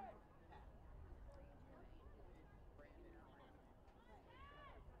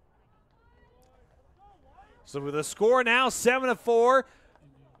 So with the score now 7-4,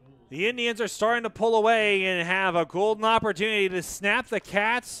 the Indians are starting to pull away and have a golden opportunity to snap the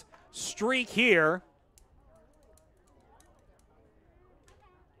Cats' streak here.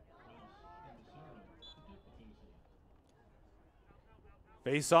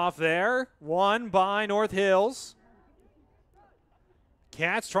 Face off there, won by North Hills.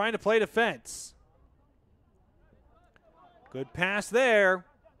 Cats trying to play defense. Good pass there.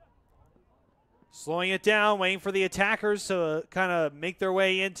 Slowing it down, waiting for the attackers to kind of make their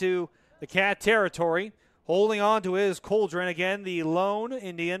way into the Cat territory. Holding on to his Coldren again, the lone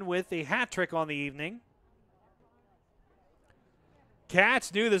Indian with a hat trick on the evening.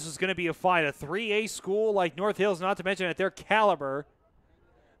 Cats knew this was going to be a fight. A 3A school like North Hills, not to mention at their caliber.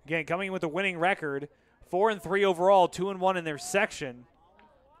 Again, coming in with a winning record. 4-3 overall, 2-1 in their section.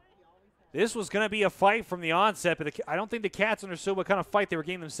 This was going to be a fight from the onset, but I don't think the Cats understood what kind of fight they were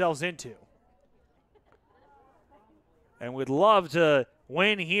getting themselves into. And would love to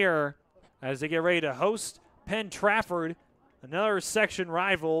win here as they get ready to host Penn Trafford, another section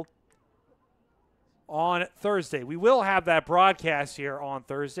rival, on Thursday. We will have that broadcast here on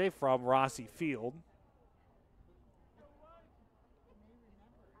Thursday from Rossi Field.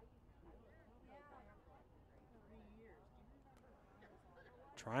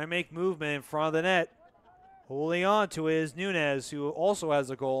 Trying to make movement in front of the net. Holding on to is Nunez, who also has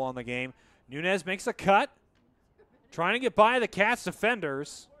a goal on the game. Nunez makes a cut. Trying to get by the Cats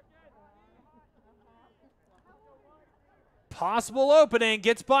defenders. Possible opening,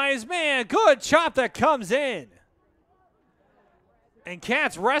 gets by his man. Good chop that comes in. And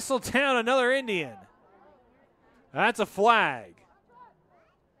Cats wrestle down another Indian. That's a flag.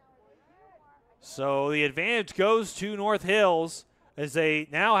 So the advantage goes to North Hills as they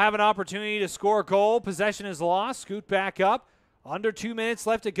now have an opportunity to score a goal. Possession is lost. Scoot back up. Under 2 minutes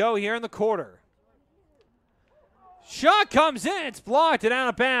left to go here in the quarter. Shot comes in. It's blocked and out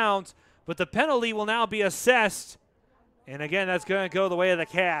of bounds, but the penalty will now be assessed. And again, that's going to go the way of the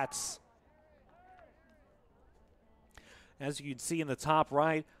Cats. As you can see in the top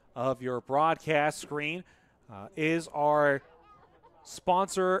right of your broadcast screen is our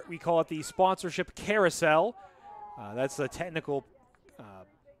sponsor. We call it the sponsorship carousel. That's the technical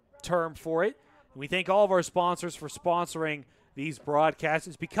term for it. We thank all of our sponsors for sponsoring these broadcasts.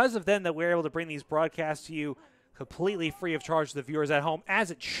 It's because of them that we're able to bring these broadcasts to you completely free of charge to the viewers at home, as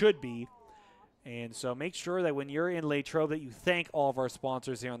it should be. And so make sure that when you're in Latrobe that you thank all of our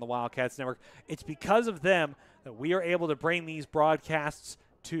sponsors here on the Wildcats Network. It's because of them that we are able to bring these broadcasts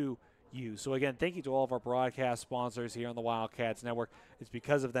to you. So again, thank you to all of our broadcast sponsors here on the Wildcats Network. It's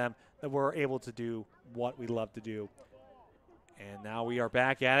because of them that we're able to do what we love to do. And now we are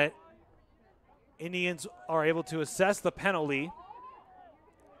back at it. Indians are able to assess the penalty.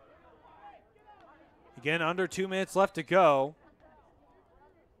 Again, under 2 minutes left to go.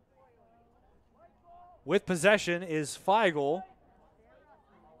 With possession is Feigl.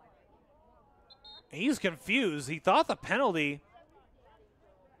 He's confused. He thought the penalty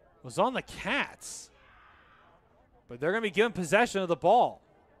was on the Cats. But they're going to be given possession of the ball.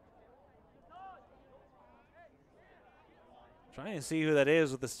 Trying to see who that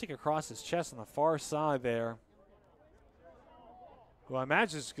is with the stick across his chest on the far side there. Who I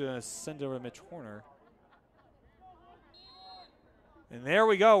imagine is going to send over to Mitch Horner. And there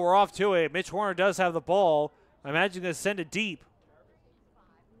we go. We're off to it. Mitch Horner does have the ball. I imagine he's going to send it deep.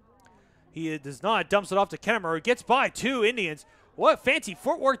 He does not. Dumps it off to Kennemer, who gets by two Indians. What fancy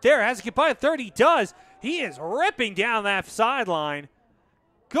footwork there. Has to get by a third. He does. He is ripping down that sideline.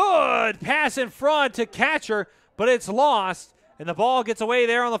 Good pass in front to catcher, but it's lost. And the ball gets away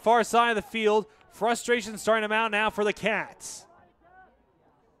there on the far side of the field. Frustration starting to mount now for the Cats.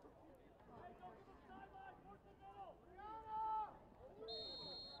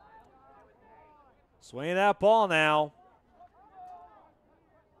 Swinging that ball now.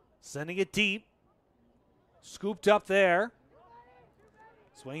 Sending it deep. Scooped up there.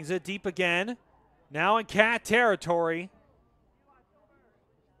 Swings it deep again. Now in Cat territory.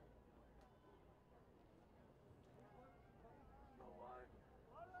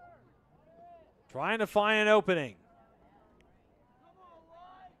 Trying to find an opening.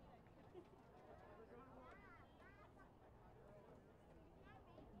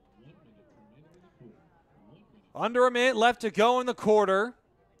 Under a minute left to go in the quarter.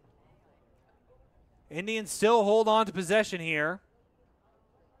 Indians still hold on to possession here.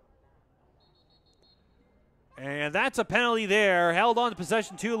 And that's a penalty there. Held on to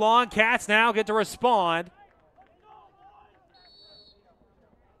possession too long. Cats now get to respond.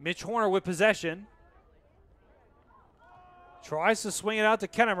 Mitch Horner with possession. Tries to swing it out to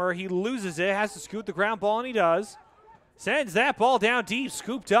Kennemer. He loses it. Has to scoot the ground ball, and he does. Sends that ball down deep.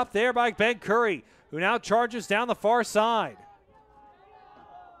 Scooped up there by Ben Curry, who now charges down the far side.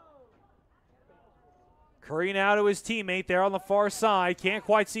 Curry now to his teammate there on the far side. Can't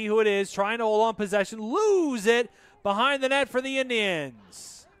quite see who it is. Trying to hold on possession. Lose it behind the net for the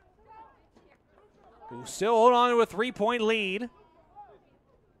Indians, who still hold on to a 3-point lead.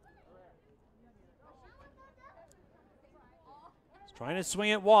 Trying to swing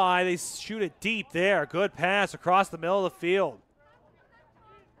it wide. They shoot it deep there. Good pass across the middle of the field.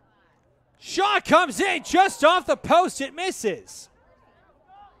 Shot comes in just off the post. It misses.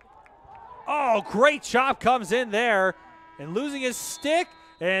 Oh, great chop comes in there. And losing his stick.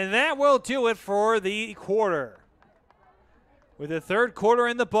 And that will do it for the quarter. With the third quarter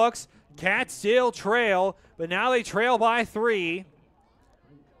in the books, Cats still trail. But now they trail by 3.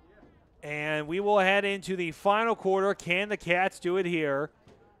 And we will head into the final quarter. Can the Cats do it here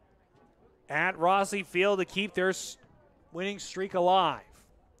at Rossi Field to keep their winning streak alive?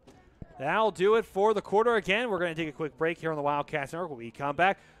 That'll do it for the quarter. Again, we're going to take a quick break here on the Wildcats Network. When we come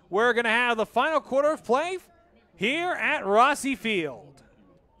back, we're going to have the final quarter of play here at Rossi Field.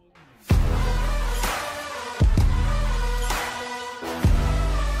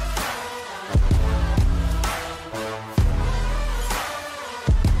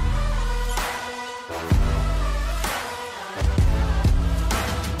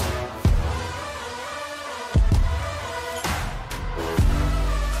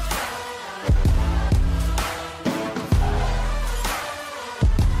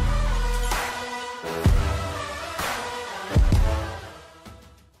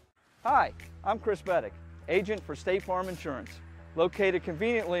 Hi, I'm Chris Beddick, agent for State Farm Insurance, located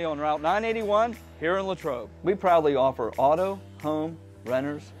conveniently on Route 981 here in Latrobe. We proudly offer auto, home,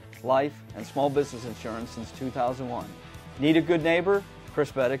 renters, life, and small business insurance since 2001. Need a good neighbor?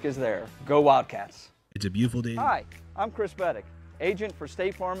 Chris Beddick is there. Go Wildcats. It's a beautiful day. Hi, I'm Chris Beddick, agent for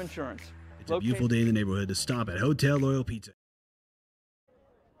State Farm Insurance. It's a beautiful day in the neighborhood to stop at Hotel Loyal Pizza.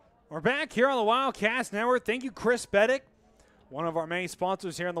 We're back here on the Wildcats Network. Thank you, Chris Beddick, one of our many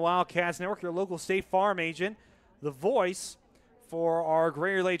sponsors here on the Wildcats Network, your local State Farm agent, the voice for our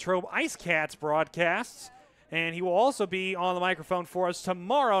Greater Latrobe Ice Cats broadcasts. And he will also be on the microphone for us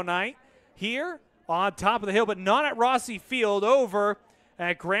tomorrow night here on top of the hill, but not at Rossi Field, over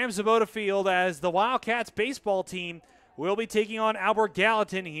at Graham Zabota Field, as the Wildcats baseball team will be taking on Albert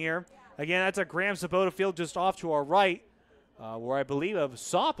Gallatin here. Again, that's at Graham Zabota Field just off to our right, where I believe a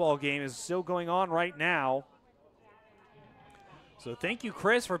softball game is still going on right now. So thank you,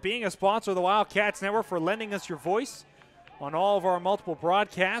 Chris, for being a sponsor of the Wildcats Network, for lending us your voice on all of our multiple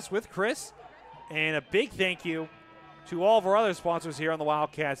broadcasts with Chris. And a big thank you to all of our other sponsors here on the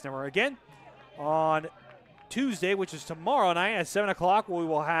Wildcats Network. Again, on Tuesday, which is tomorrow night at 7 o'clock, we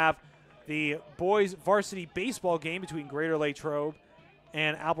will have the boys varsity baseball game between Greater Latrobe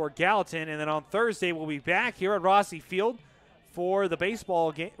and Albert Gallatin. And then on Thursday, we'll be back here at Rossi Field for the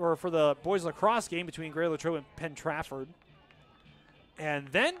baseball game, or for the boys lacrosse game between Greater Latrobe and Penn Trafford. And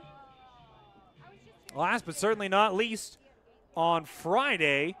then, last but certainly not least, on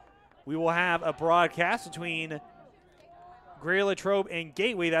Friday, we will have a broadcast between Greater Latrobe and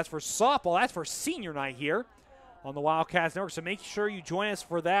Gateway. That's for softball. That's for senior night here on the Wildcats Network. So make sure you join us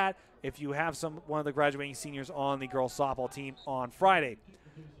for that if you have one of the graduating seniors on the girls softball team on Friday.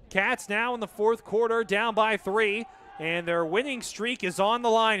 Cats now in the fourth quarter, down by 3, and their winning streak is on the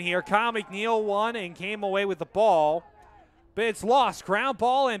line here. Kyle McNeil won and came away with the ball, but it's lost. Ground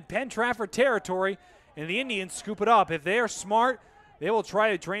ball in Penn Trafford territory, and the Indians scoop it up. If they're smart, they will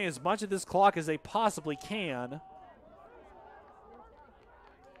try to drain as much of this clock as they possibly can.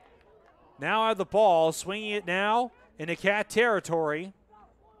 Now have the ball, swinging it now into Cat territory.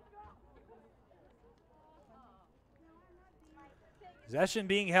 Possession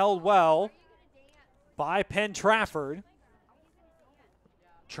being held well by Penn Trafford.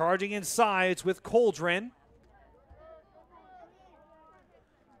 Charging inside, it's with Coldren.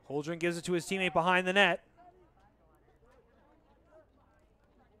 Coldren gives it to his teammate behind the net.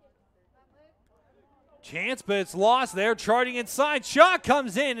 Chance, but it's lost there. Charging inside. Shot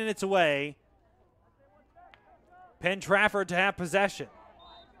comes in, and it's away. Penn Trafford to have possession.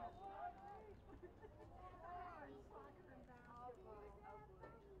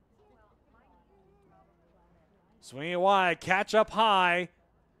 Swinging wide, catch up high.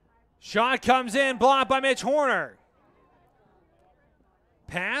 Shot comes in, blocked by Mitch Horner.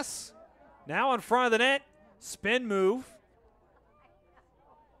 Pass, now in front of the net, spin move.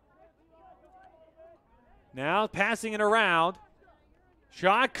 Now passing it around.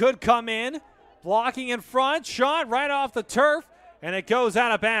 Shot could come in, blocking in front, shot right off the turf, and it goes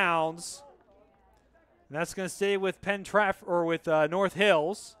out of bounds. And that's going to stay with North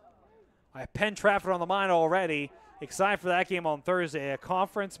Hills. I have Penn Trafford on the mind already. Excited for that game on Thursday, a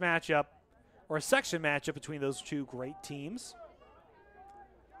conference matchup or a section matchup between those two great teams.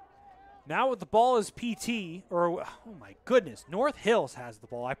 Now with the ball is PT, oh my goodness, North Hills has the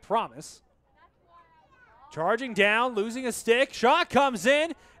ball, I promise. Charging down, losing a stick, shot comes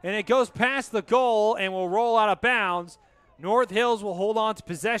in, and it goes past the goal and will roll out of bounds. North Hills will hold on to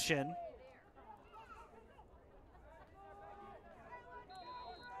possession.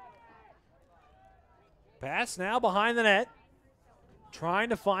 Pass now behind the net, trying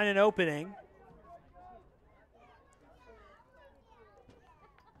to find an opening.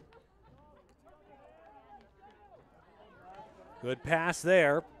 Good pass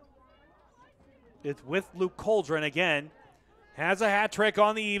there. It's with Luke Coldren again. Has a hat trick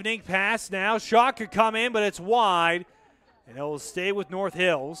on the evening. Pass now. Shot could come in, but it's wide. And it will stay with North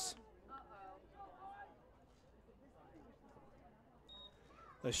Hills.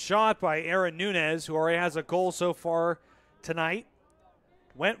 The shot by Aaron Nunez, who already has a goal so far tonight,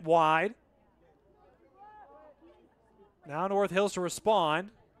 went wide. Now North Hills to respond.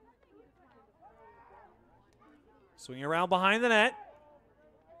 Swinging around behind the net.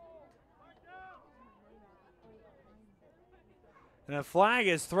 And a flag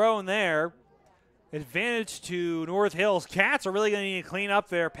is thrown there. Advantage to North Hills. Cats are really going to need to clean up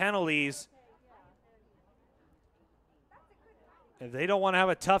their penalties if they don't want to have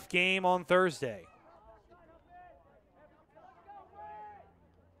a tough game on Thursday.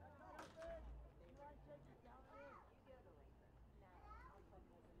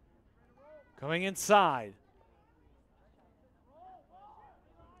 Coming inside.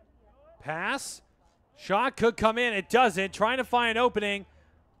 Pass. Shot could come in. It doesn't. Trying to find an opening.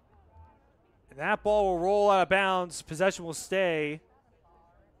 And that ball will roll out of bounds. Possession will stay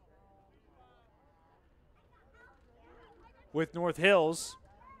with North Hills.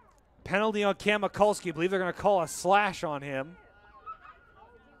 Penalty on Cam Mikulski. I believe they're going to call a slash on him.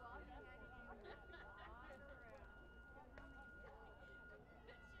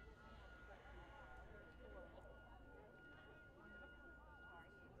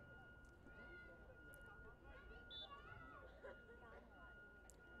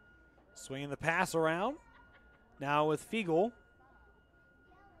 Swinging the pass around. Now with Fiegel.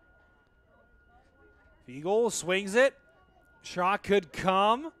 Fiegel swings it. Shot could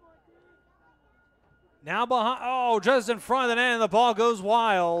come. Now behind. Oh, just in front of the net, and the ball goes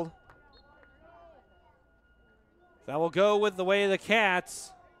wild. That will go with the way of the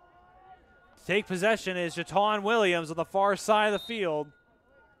Cats. To take possession is Jaton Williams on the far side of the field.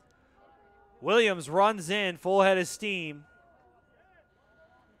 Williams runs in full head of steam.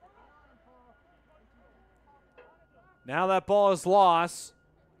 Now that ball is lost.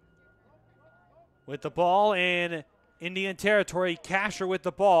 With the ball in Indian territory, Kasher with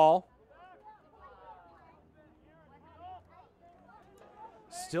the ball.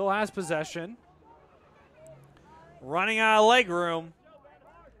 Still has possession. Running out of leg room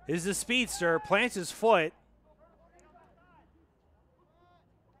is the speedster. Plants his foot.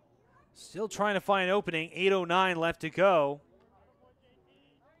 Still trying to find an opening. 8:09 left to go.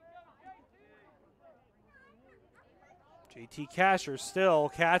 JT Kasher still.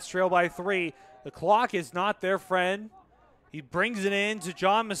 Cats trail by 3. The clock is not their friend. He brings it in to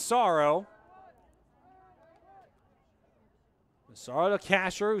John Massaro. Massaro to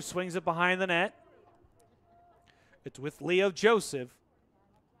Kasher, who swings it behind the net. It's with Leo Joseph.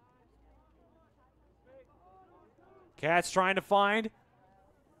 Cats trying to find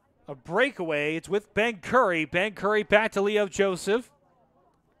a breakaway. It's with Ben Curry. Ben Curry back to Leo Joseph.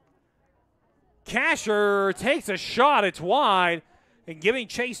 Kasher takes a shot. It's wide. And giving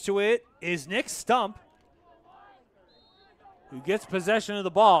chase to it is Nick Stump, who gets possession of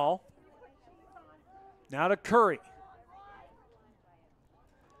the ball. Now to Curry.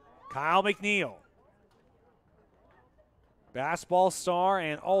 Kyle McNeil. Basketball star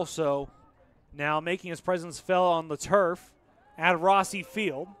and also now making his presence felt on the turf at Rossi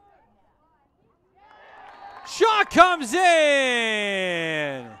Field. Shot comes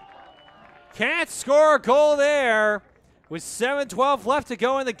in! Cats score a goal there with 7:12 left to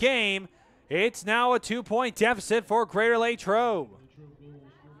go in the game. It's now a 2-point deficit for Greater Latrobe.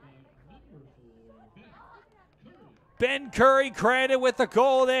 Ben Curry credited with the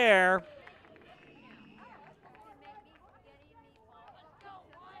goal there.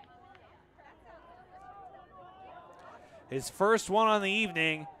 His first one on the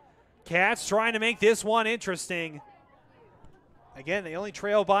evening. Cats trying to make this one interesting. Again, they only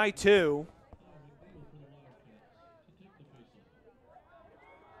trail by 2.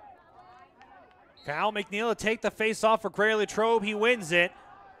 Kyle McNeil to take the face-off for Gray Latrobe. He wins it.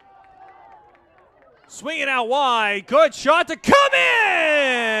 Swinging out wide. Good shot to come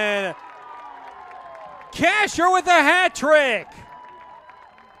in! Casher with a hat trick.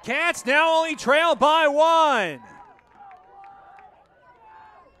 Cats now only trail by 1.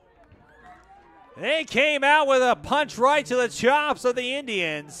 They came out with a punch right to the chops of the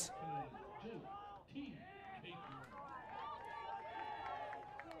Indians.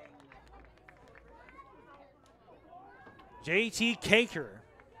 JT Caker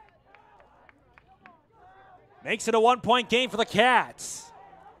makes it a 1-point game for the Cats.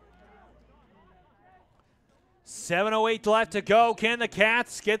 7:08 left to go. Can the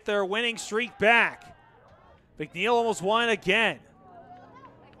Cats get their winning streak back? McNeil almost won again.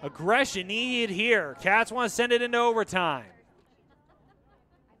 Aggression needed here. Cats want to send it into overtime.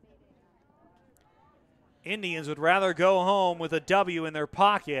 Indians would rather go home with a W in their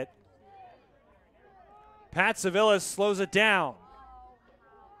pocket. Pat Savillas slows it down.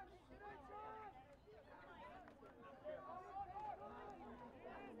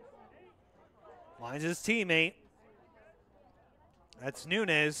 Lines his teammate. That's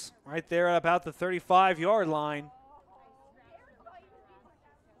Nunez right there at about the 35-yard line.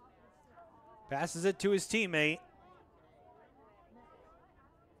 Passes it to his teammate.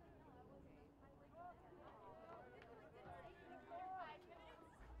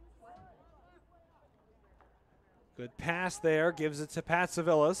 Good pass there, gives it to Pat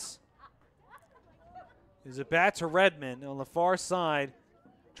Savillas. Gives it back to Redmond on the far side,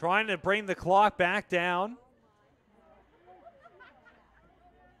 trying to bring the clock back down.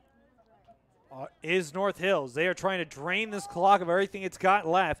 Is North Hills. They are trying to drain this clock of everything it's got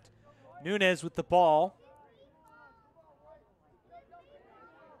left. Nunez with the ball.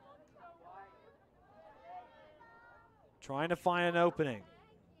 Trying to find an opening.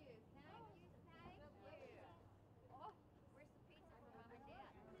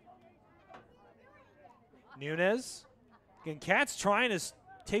 Nunez. Again, Cats trying to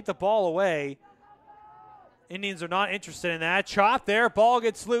take the ball away. Indians are not interested in that. Chop there. Ball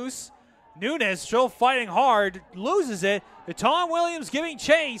gets loose. Nunez still fighting hard. Loses it. Deton Williams giving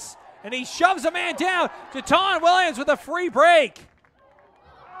chase. And he shoves a man down. Deton Williams with a free break.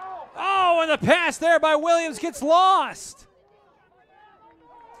 Oh, and the pass there by Williams gets lost.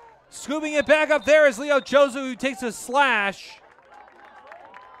 Scooping it back up there is Leo Josu, who takes a slash.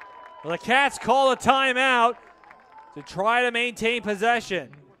 Well, the Cats call a timeout to try to maintain possession.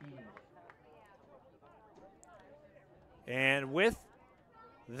 And with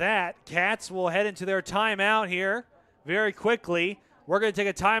that, Cats will head into their timeout here very quickly. We're going to take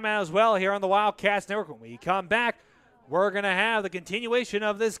a timeout as well here on the Wildcats Network. When we come back, we're going to have the continuation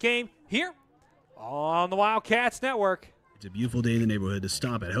of this game here on the Wildcats Network. It's a beautiful day in the neighborhood to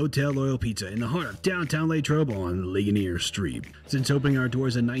stop at Hotel Loyal Pizza in the heart of downtown Latrobe on Ligonier Street. Since opening our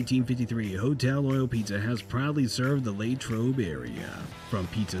doors in 1953, Hotel Loyal Pizza has proudly served the Latrobe area. From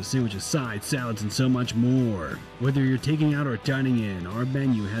pizza, sandwiches, sides, salads, and so much more. Whether you're taking out or dining in, our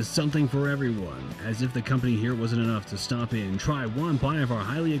menu has something for everyone. As if the company here wasn't enough to stop in, try one bite of our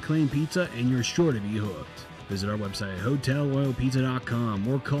highly acclaimed pizza and you're sure to be hooked. Visit our website at hotelloyalpizza.com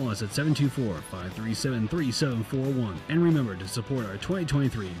or call us at 724-537-3741. And remember to support our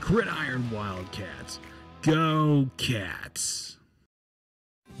 2023 Gridiron Wildcats. Go Cats!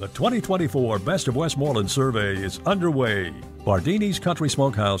 The 2024 Best of Westmoreland survey is underway. Bardini's Country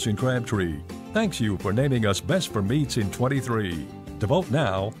Smokehouse in Crabtree thanks you for naming us Best for Meats in 23. To vote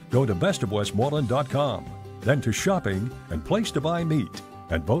now, go to bestofwestmoreland.com, then to shopping and place to buy meat,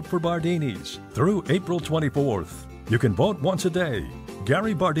 and vote for Bardini's through April 24th. You can vote once a day.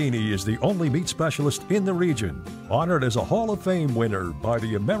 Gary Bardini is the only meat specialist in the region, honored as a Hall of Fame winner by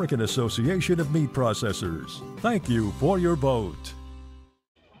the American Association of Meat Processors. Thank you for your vote.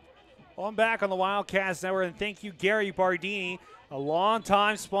 Well, I'm back on the Wildcats Network, and thank you, Gary Bardini, a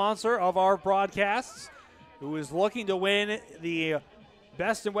longtime sponsor of our broadcasts, who is looking to win the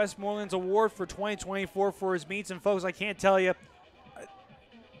Best in Westmoreland's Award for 2024 for his meats. And folks, I can't tell you,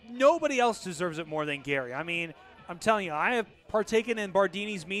 nobody else deserves it more than Gary. I mean, I'm telling you, I have partaken in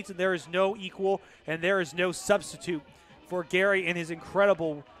Bardini's meats, and there is no equal and there is no substitute for Gary and his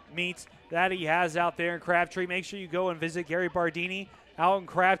incredible meats that he has out there in Crabtree. Make sure you go and visit Gary Bardini out in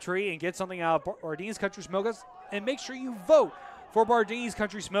Crabtree and get something out of Bardini's Country Smokehouse. And make sure you vote for Bardini's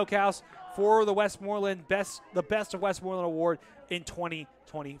Country Smokehouse for the Westmoreland Best of Westmoreland Award in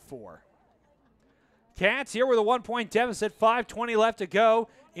 2024. Cats here with a 1-point deficit, 5:20 left to go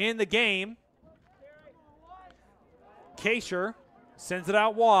in the game. Kasher sends it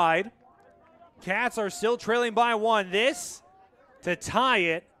out wide. Cats are still trailing by 1. This to tie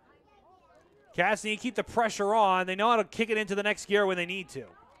it. Cats need to keep the pressure on. They know how to kick it into the next gear when they need to.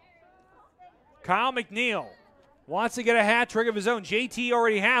 Kyle McNeil wants to get a hat trick of his own. JT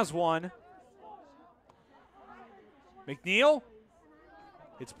already has one. McNeil,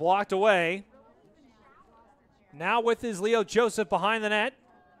 it's blocked away. Now with his Leo Joseph behind the net.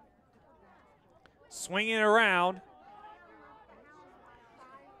 Swinging it around.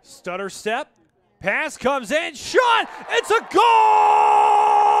 Stutter step. Pass comes in. Shot! It's a goal!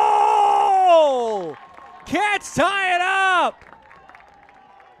 Cats tie it up.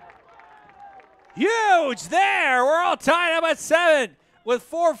 Huge there. We're all tied up at 7 with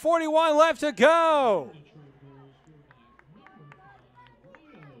 4:41 left to go.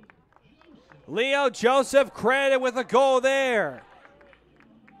 Leo Joseph credited with a goal there.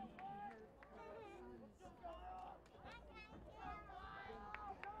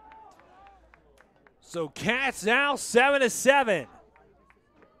 So Cats now 7-7.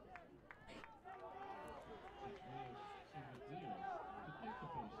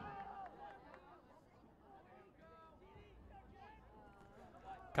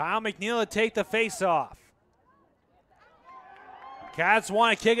 Kyle McNeil to take the face-off. Cats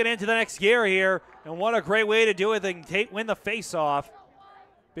want to kick it into the next gear here, and what a great way to do it and win the face-off.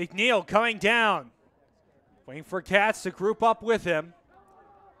 McNeil coming down, waiting for Cats to group up with him.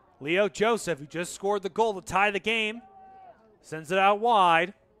 Leo Joseph, who just scored the goal to tie the game, sends it out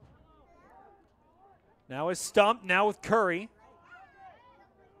wide. Now is Stump, now with Curry.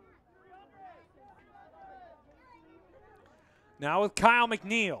 Now with Kyle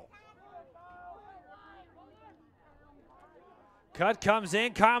McNeil. Cut comes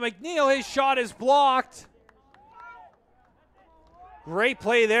in, Kyle McNeil, his shot is blocked. Great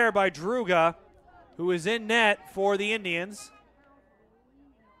play there by Druga, who is in net for the Indians.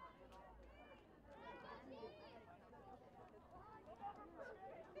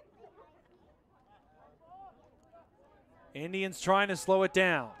 Indians trying to slow it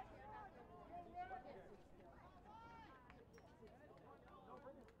down.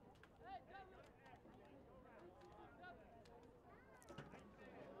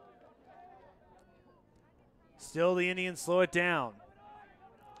 Still the Indians slow it down.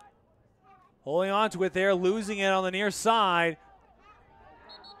 Holding on to it there, losing it on the near side.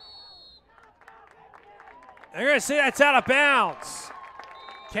 They're going to say that's out of bounds.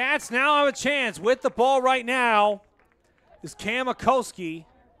 Cats now have a chance with the ball right now. Is Cam Mikulski.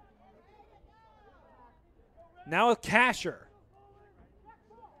 Now with Kasher.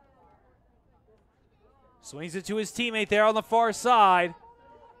 Swings it to his teammate there on the far side.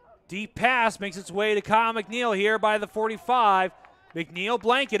 Deep pass makes its way to Kyle McNeil here by the 45. McNeil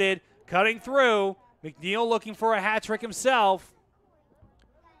blanketed, cutting through. McNeil looking for a hat trick himself.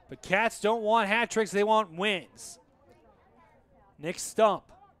 But Cats don't want hat tricks, they want wins. Nick Stump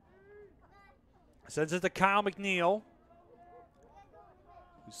sends it to Kyle McNeil.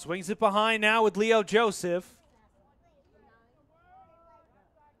 Who swings it behind now with Leo Joseph.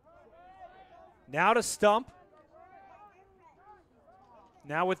 Now to Stump.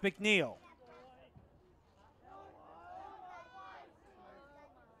 Now with McNeil.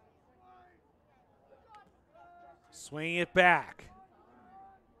 Swinging it back.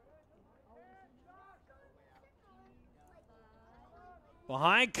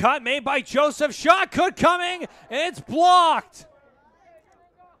 Behind cut made by Joseph. Shot could coming, and it's blocked.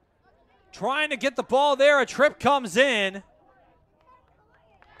 Trying to get the ball there. A trip comes in.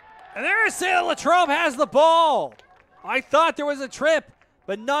 And there is St. Latrobe has the ball. I thought there was a trip,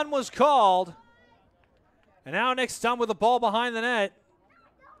 but none was called. And now Nick Stump with the ball behind the net.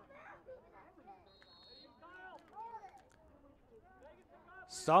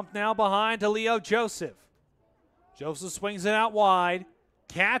 Stump now behind to Leo Joseph. Joseph swings it out wide.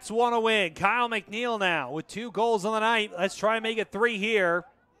 Cats want to win. Kyle McNeil now with 2 goals on the night. Let's try and make it 3 here.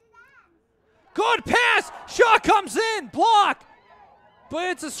 Good pass. Shot comes in. Block. But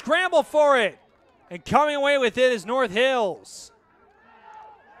it's a scramble for it. And coming away with it is North Hills.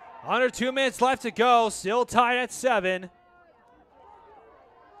 Under 2 minutes left to go. Still tied at 7.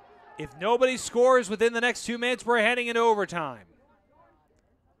 If nobody scores within the next 2 minutes, we're heading into overtime.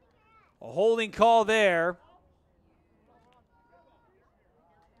 A holding call there.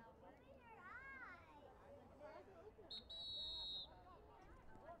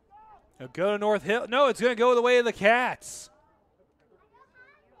 It'll go to North Hill. No, it's going to go the way of the Cats.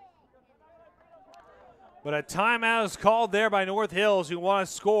 But a timeout is called there by North Hills, who want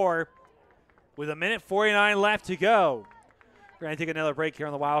to score with 1:49 left to go. We're going to take another break here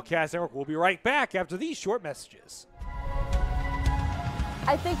on the Wildcats Network. We'll be right back after these short messages.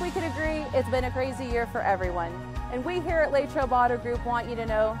 I think we could agree it's been a crazy year for everyone. And we here at Latrobe Auto Group want you to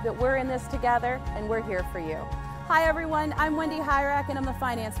know that we're in this together and we're here for you. Hi everyone, I'm Wendy Hyrak and I'm the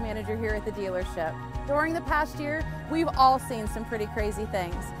finance manager here at the dealership. During the past year, we've all seen some pretty crazy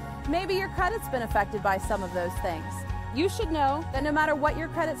things. Maybe your credit's been affected by some of those things. You should know that no matter what your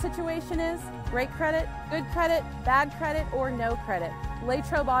credit situation is, great credit, good credit, bad credit, or no credit,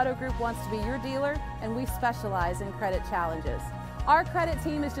 Latrobe Auto Group wants to be your dealer and we specialize in credit challenges. Our credit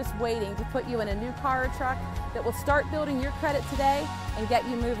team is just waiting to put you in a new car or truck that will start building your credit today and get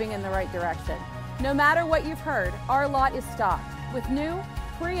you moving in the right direction. No matter what you've heard, our lot is stocked with new,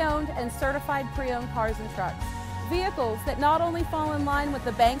 pre-owned, and certified pre-owned cars and trucks. Vehicles that not only fall in line with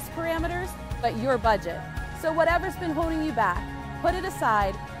the bank's parameters, but your budget. So whatever's been holding you back, put it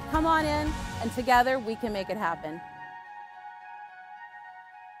aside, come on in, and together we can make it happen.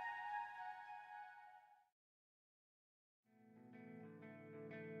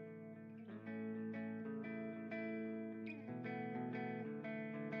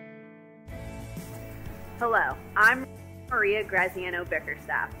 Hello, I'm Maria Graziano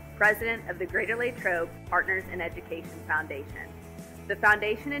Bickerstaff, President of the Greater Latrobe Partners in Education Foundation. The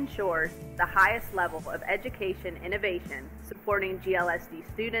foundation ensures the highest level of education innovation supporting GLSD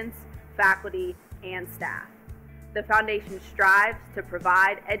students, faculty, and staff. The foundation strives to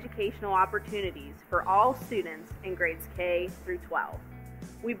provide educational opportunities for all students in grades K through 12.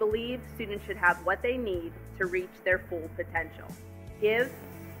 We believe students should have what they need to reach their full potential. Give,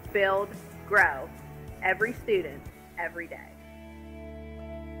 build, grow. Every student, every day.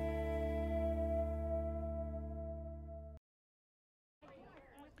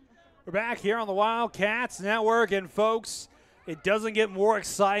 We're back here on the Wildcats Network, and folks, it doesn't get more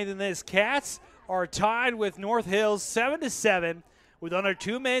exciting than this. Cats are tied with North Hills 7-7 with under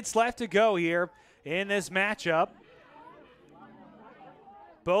 2 minutes left to go here in this matchup.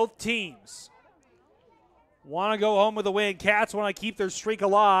 Both teams want to go home with a win. Cats want to keep their streak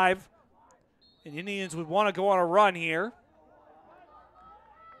alive. And Indians would want to go on a run here.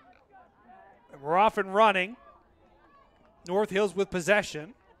 And we're off and running. North Hills with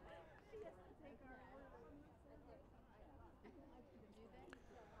possession.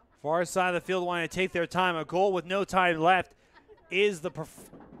 Far side of the field wanting to take their time. A goal with no time left is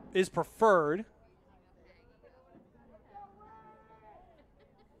preferred.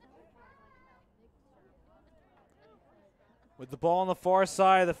 With the ball on the far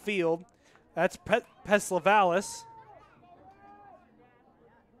side of the field. That's Peslavalis.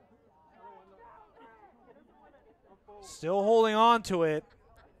 Still holding on to it.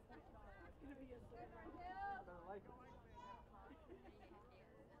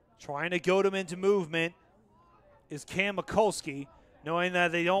 Trying to goad him into movement is Cam Mikulski, knowing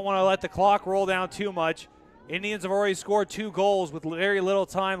that they don't want to let the clock roll down too much. Indians have already scored 2 goals with very little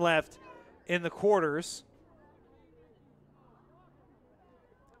time left in the quarters.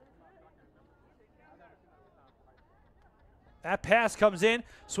 That pass comes in,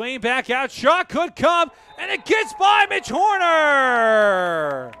 swinging back out, shot could come, and it gets by Mitch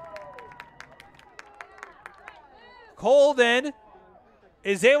Horner. Colden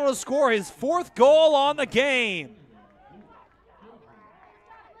is able to score his 4th goal on the game.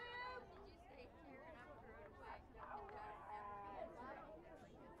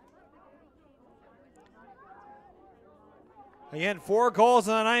 Again, 4 goals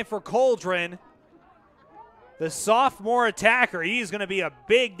on the night for Coldren. The sophomore attacker, he's going to be a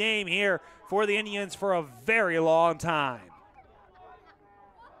big name here for the Indians for a very long time.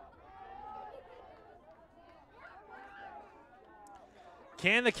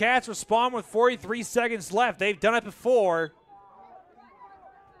 Can the Cats respond with 43 seconds left? They've done it before.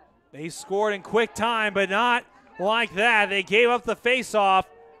 They scored in quick time, but not like that. They gave up the faceoff.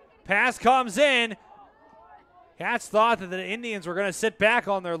 Pass comes in. Cats thought that the Indians were going to sit back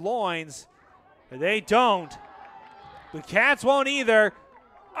on their loins, but they don't. The Cats won't either.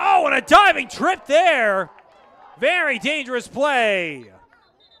 Oh, and a diving trip there. Very dangerous play.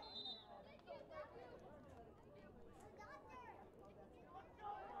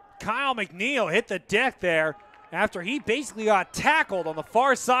 Kyle McNeil hit the deck there after he basically got tackled on the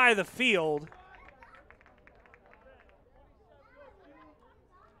far side of the field.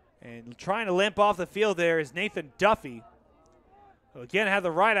 And trying to limp off the field there is Nathan Duffy, who again had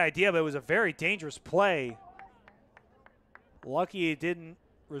the right idea, but it was a very dangerous play. Lucky it didn't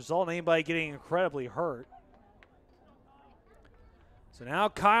result in anybody getting incredibly hurt. So now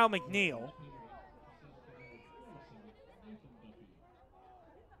Kyle McNeil.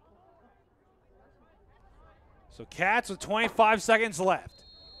 So Cats with 25 seconds left.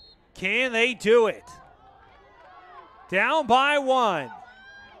 Can they do it? Down by 1.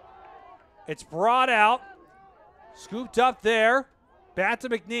 It's brought out. Scooped up there. Back to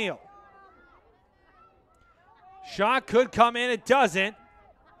McNeil. Shot could come in. It doesn't.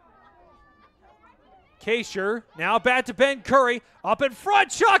 Kaysher now back to Ben Curry. Up in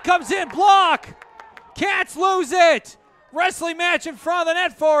front. Shot comes in. Block. Cats lose it. Wrestling match in front of the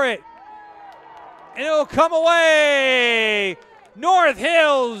net for it. And it'll come away. North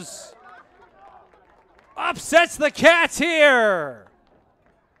Hills upsets the Cats here.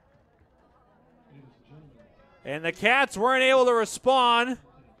 And the Cats weren't able to respond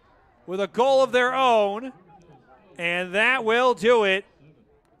with a goal of their own. And that will do it.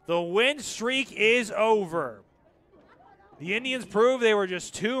 The win streak is over. The Indians proved they were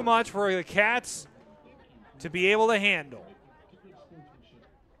just too much for the Cats to be able to handle.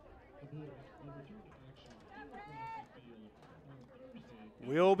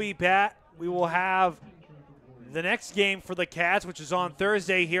 We'll be back. We will have the next game for the Cats, which is on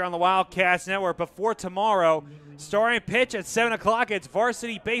Thursday here on the Wildcats Network. Before tomorrow, starting pitch at 7 o'clock, it's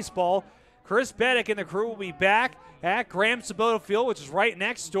varsity baseball. Chris Beddick and the crew will be back at Graham Sabota Field, which is right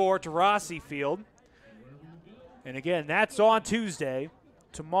next door to Rossi Field. And again, that's on Tuesday.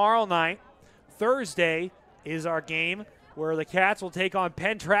 Tomorrow night, Thursday, is our game where the Cats will take on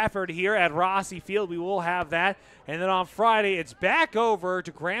Penn Trafford here at Rossi Field. We will have that. And then on Friday, it's back over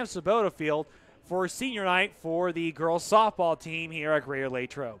to Graham Sabota Field for senior night for the girls softball team here at Greater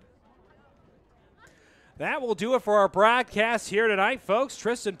Latrobe. That will do it for our broadcast here tonight, folks.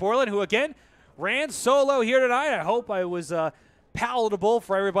 Tristan Borland, who again ran solo here tonight. I hope I was palatable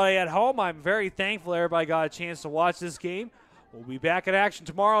for everybody at home. I'm very thankful everybody got a chance to watch this game. We'll be back in action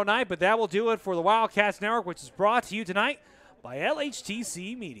tomorrow night, but that will do it for the Wildcats Network, which is brought to you tonight by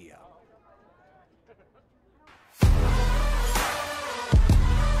LHTC Media.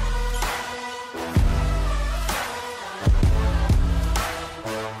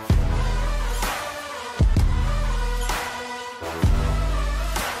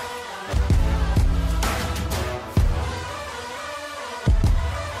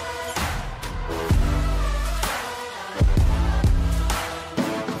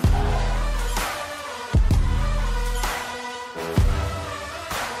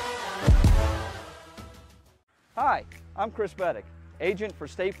 Hi, I'm Chris Beddick, agent for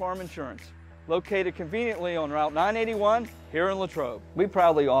State Farm Insurance, located conveniently on Route 981 here in Latrobe. We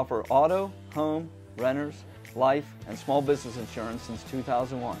proudly offer auto, home, renters, life, and small business insurance since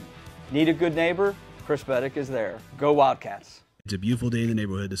 2001. Need a good neighbor? Chris Beddick is there. Go Wildcats! It's a beautiful day in the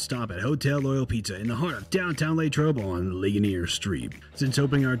neighborhood to stop at Hotel Loyal Pizza in the heart of downtown Latrobe on Ligonier Street. Since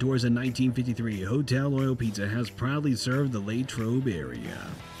opening our doors in 1953, Hotel Loyal Pizza has proudly served the Latrobe area.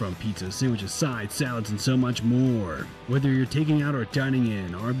 From pizza, sandwiches, sides, salads, and so much more. Whether you're taking out or dining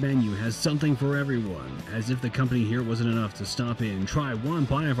in, our menu has something for everyone. As if the company here wasn't enough to stop in, try one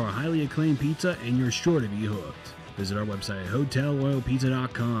bite of our highly acclaimed pizza and you're sure to be hooked. Visit our website at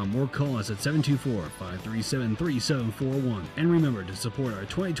hotelloyalpizza.com or call us at 724-537-3741. And remember to support our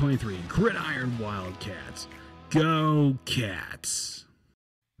 2023 Gridiron Wildcats. Go Cats!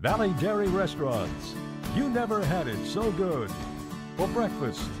 Valley Dairy Restaurants. You never had it so good. For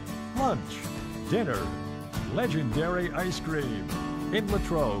breakfast, lunch, dinner, legendary ice cream. In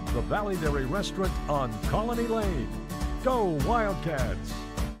Latrobe, the Valley Dairy Restaurant on Colony Lane. Go Wildcats!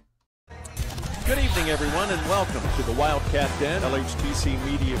 Good evening, everyone, and welcome to the Wildcat Den. LHTC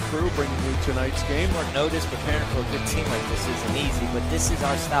Media crew bringing you tonight's game. Short notice, preparing for a good team like this isn't easy, but this is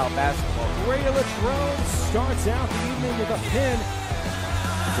our style of basketball. Greater Latrobe starts out the evening with a pin.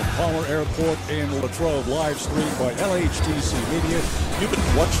 From Palmer Airport in Latrobe, live streamed by LHTC Media. You've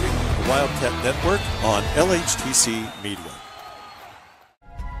been watching the Wildcat Network on LHTC Media.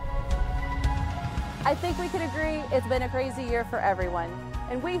 I think we can agree it's been a crazy year for everyone.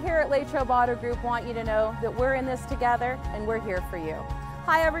 And we here at Latrobe Auto Group want you to know that we're in this together and we're here for you.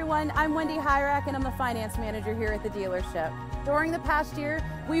 Hi everyone, I'm Wendy Hyrak and I'm the finance manager here at the dealership. During the past year,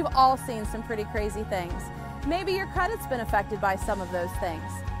 we've all seen some pretty crazy things. Maybe your credit's been affected by some of those things.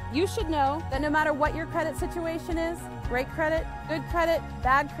 You should know that no matter what your credit situation is, great credit, good credit,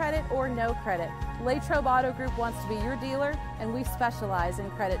 bad credit, or no credit, Latrobe Auto Group wants to be your dealer and we specialize in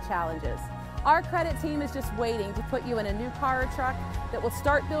credit challenges. Our credit team is just waiting to put you in a new car or truck that will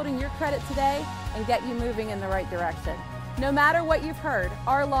start building your credit today and get you moving in the right direction. No matter what you've heard,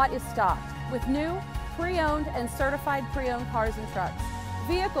 our lot is stocked with new, pre-owned, and certified pre-owned cars and trucks.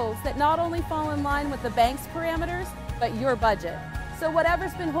 Vehicles that not only fall in line with the bank's parameters, but your budget. So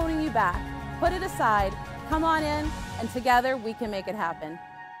whatever's been holding you back, put it aside, come on in, and together we can make it happen.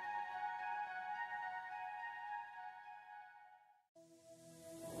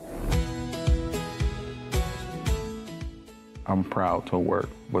 I'm proud to work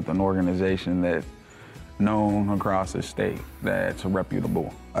with an organization that's known across the state, that's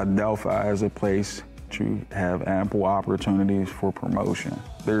reputable. Adelphi is a place to have ample opportunities for promotion.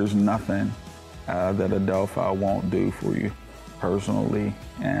 There's nothing that Adelphi won't do for you personally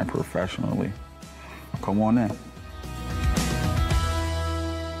and professionally. Come on in.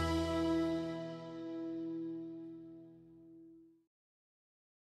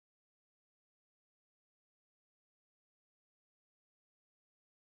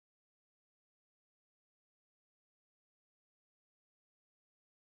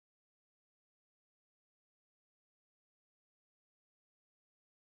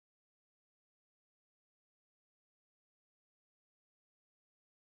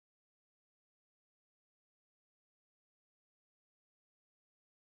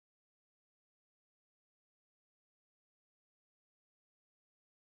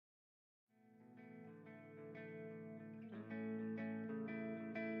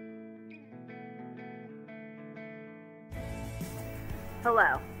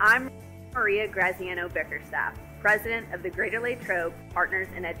 Hello, I'm Maria Graziano Bickerstaff, President of the Greater Latrobe Partners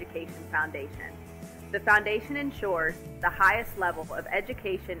in Education Foundation. The foundation ensures the highest level of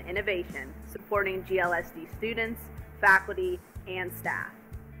education innovation supporting GLSD students, faculty, and staff.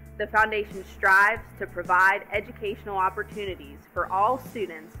 The foundation strives to provide educational opportunities for all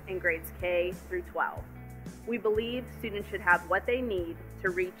students in grades K through 12. We believe students should have what they need to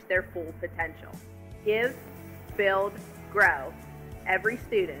reach their full potential. Give, build, grow. Every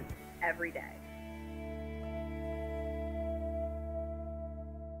student, every day.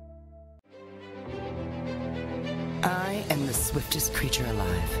 I am the swiftest creature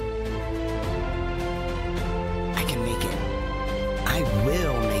alive. I can make it. I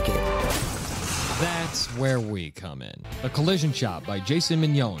will make it. That's where we come in. The Collision Shop by Jason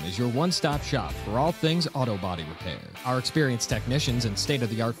Mignon is your one-stop shop for all things auto body repair. Our experienced technicians and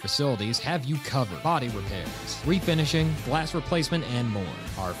state-of-the-art facilities have you covered. Body repairs, refinishing, glass replacement, and more.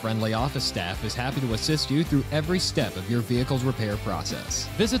 Our friendly office staff is happy to assist you through every step of your vehicle's repair process.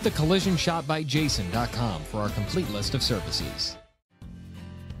 Visit thecollisionshopbyjason.com for our complete list of services.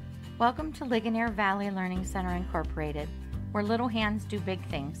 Welcome to Ligonier Valley Learning Center Incorporated, where little hands do big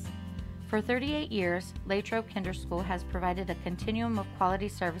things. For 38 years, Latrobe Kinder School has provided a continuum of quality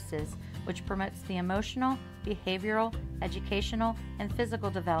services which promotes the emotional, behavioral, educational, and physical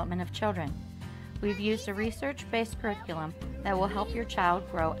development of children. We've used a research-based curriculum that will help your child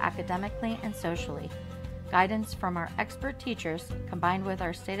grow academically and socially. Guidance from our expert teachers, combined with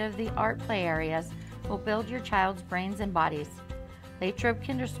our state-of-the-art play areas, will build your child's brains and bodies. Latrobe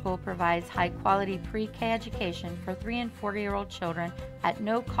Kinder School provides high-quality pre-K education for 3- and 4-year-old children at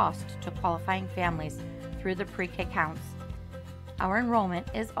no cost to qualifying families through the pre-K counts. Our enrollment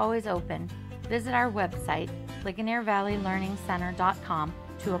is always open. Visit our website, LigonierValleyLearningCenter.com,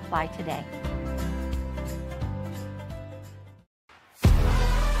 to apply today.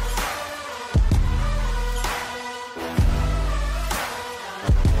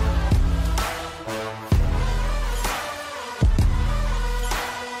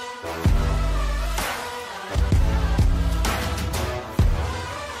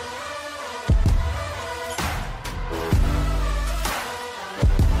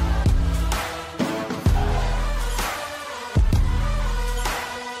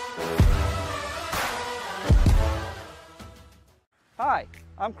 Hi,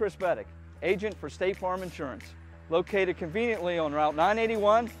 I'm Chris Beddick, agent for State Farm Insurance, located conveniently on Route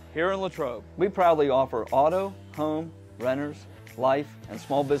 981 here in Latrobe. We proudly offer auto, home, renters, life, and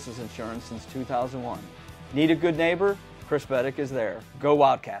small business insurance since 2001. Need a good neighbor? Chris Beddick is there. Go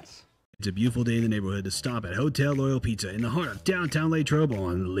Wildcats! It's a beautiful day in the neighborhood to stop at Hotel Loyal Pizza in the heart of downtown Latrobe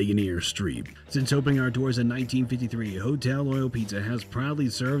on Ligonier Street. Since opening our doors in 1953, Hotel Loyal Pizza has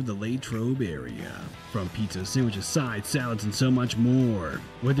proudly served the Latrobe area. From pizza, sandwiches, sides, salads, and so much more.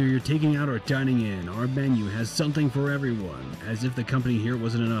 Whether you're taking out or dining in, our menu has something for everyone. As if the company here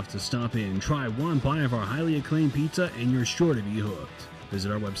wasn't enough, to stop in, try one bite of our highly acclaimed pizza, and you're sure to be hooked. Visit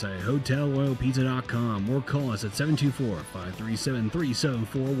our website at hotelloyalpizza.com or call us at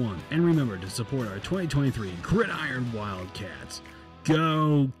 724-537-3741. And remember to support our 2023 Gridiron Wildcats.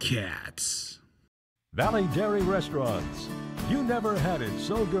 Go Cats! Valley Dairy Restaurants. You never had it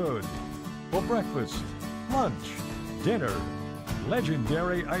so good. For breakfast, lunch, dinner,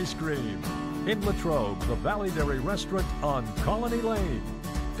 legendary ice cream. In Latrobe, the Valley Dairy Restaurant on Colony Lane.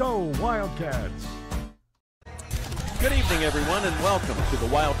 Go Wildcats! Good evening, everyone, and welcome to the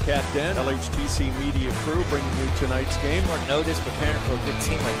Wildcat Den. LHTC Media Crew bringing you tonight's game. Short notice, preparing for a good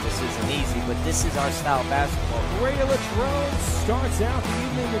team like this isn't easy, but this is our style of basketball. Radio Latrobe starts out the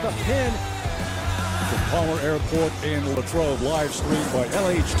evening with a pin from Palmer Airport in Latrobe, live streamed by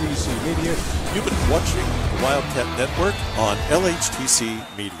LHTC Media. You've been watching the Wildcat Network on LHTC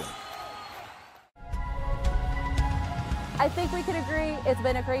Media. I think we can agree it's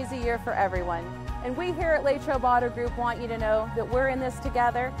been a crazy year for everyone. And we here at Latrobe Auto Group want you to know that we're in this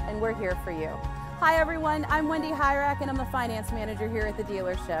together and we're here for you. Hi everyone, I'm Wendy Hyrak and I'm the finance manager here at the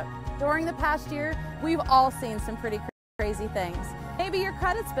dealership. During the past year, we've all seen some pretty crazy things. Maybe your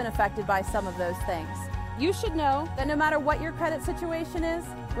credit's been affected by some of those things. You should know that no matter what your credit situation is,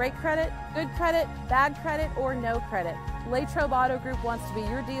 great credit, good credit, bad credit, or no credit, Latrobe Auto Group wants to be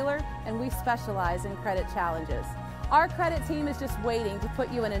your dealer and we specialize in credit challenges. Our credit team is just waiting to put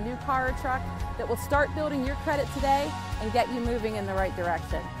you in a new car or truck that will start building your credit today and get you moving in the right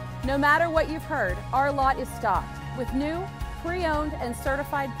direction. No matter what you've heard, our lot is stocked with new, pre-owned, and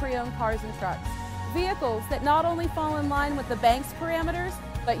certified pre-owned cars and trucks. Vehicles that not only fall in line with the bank's parameters,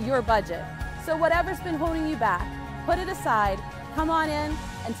 but your budget. So whatever's been holding you back, put it aside, come on in,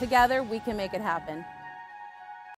 and together we can make it happen.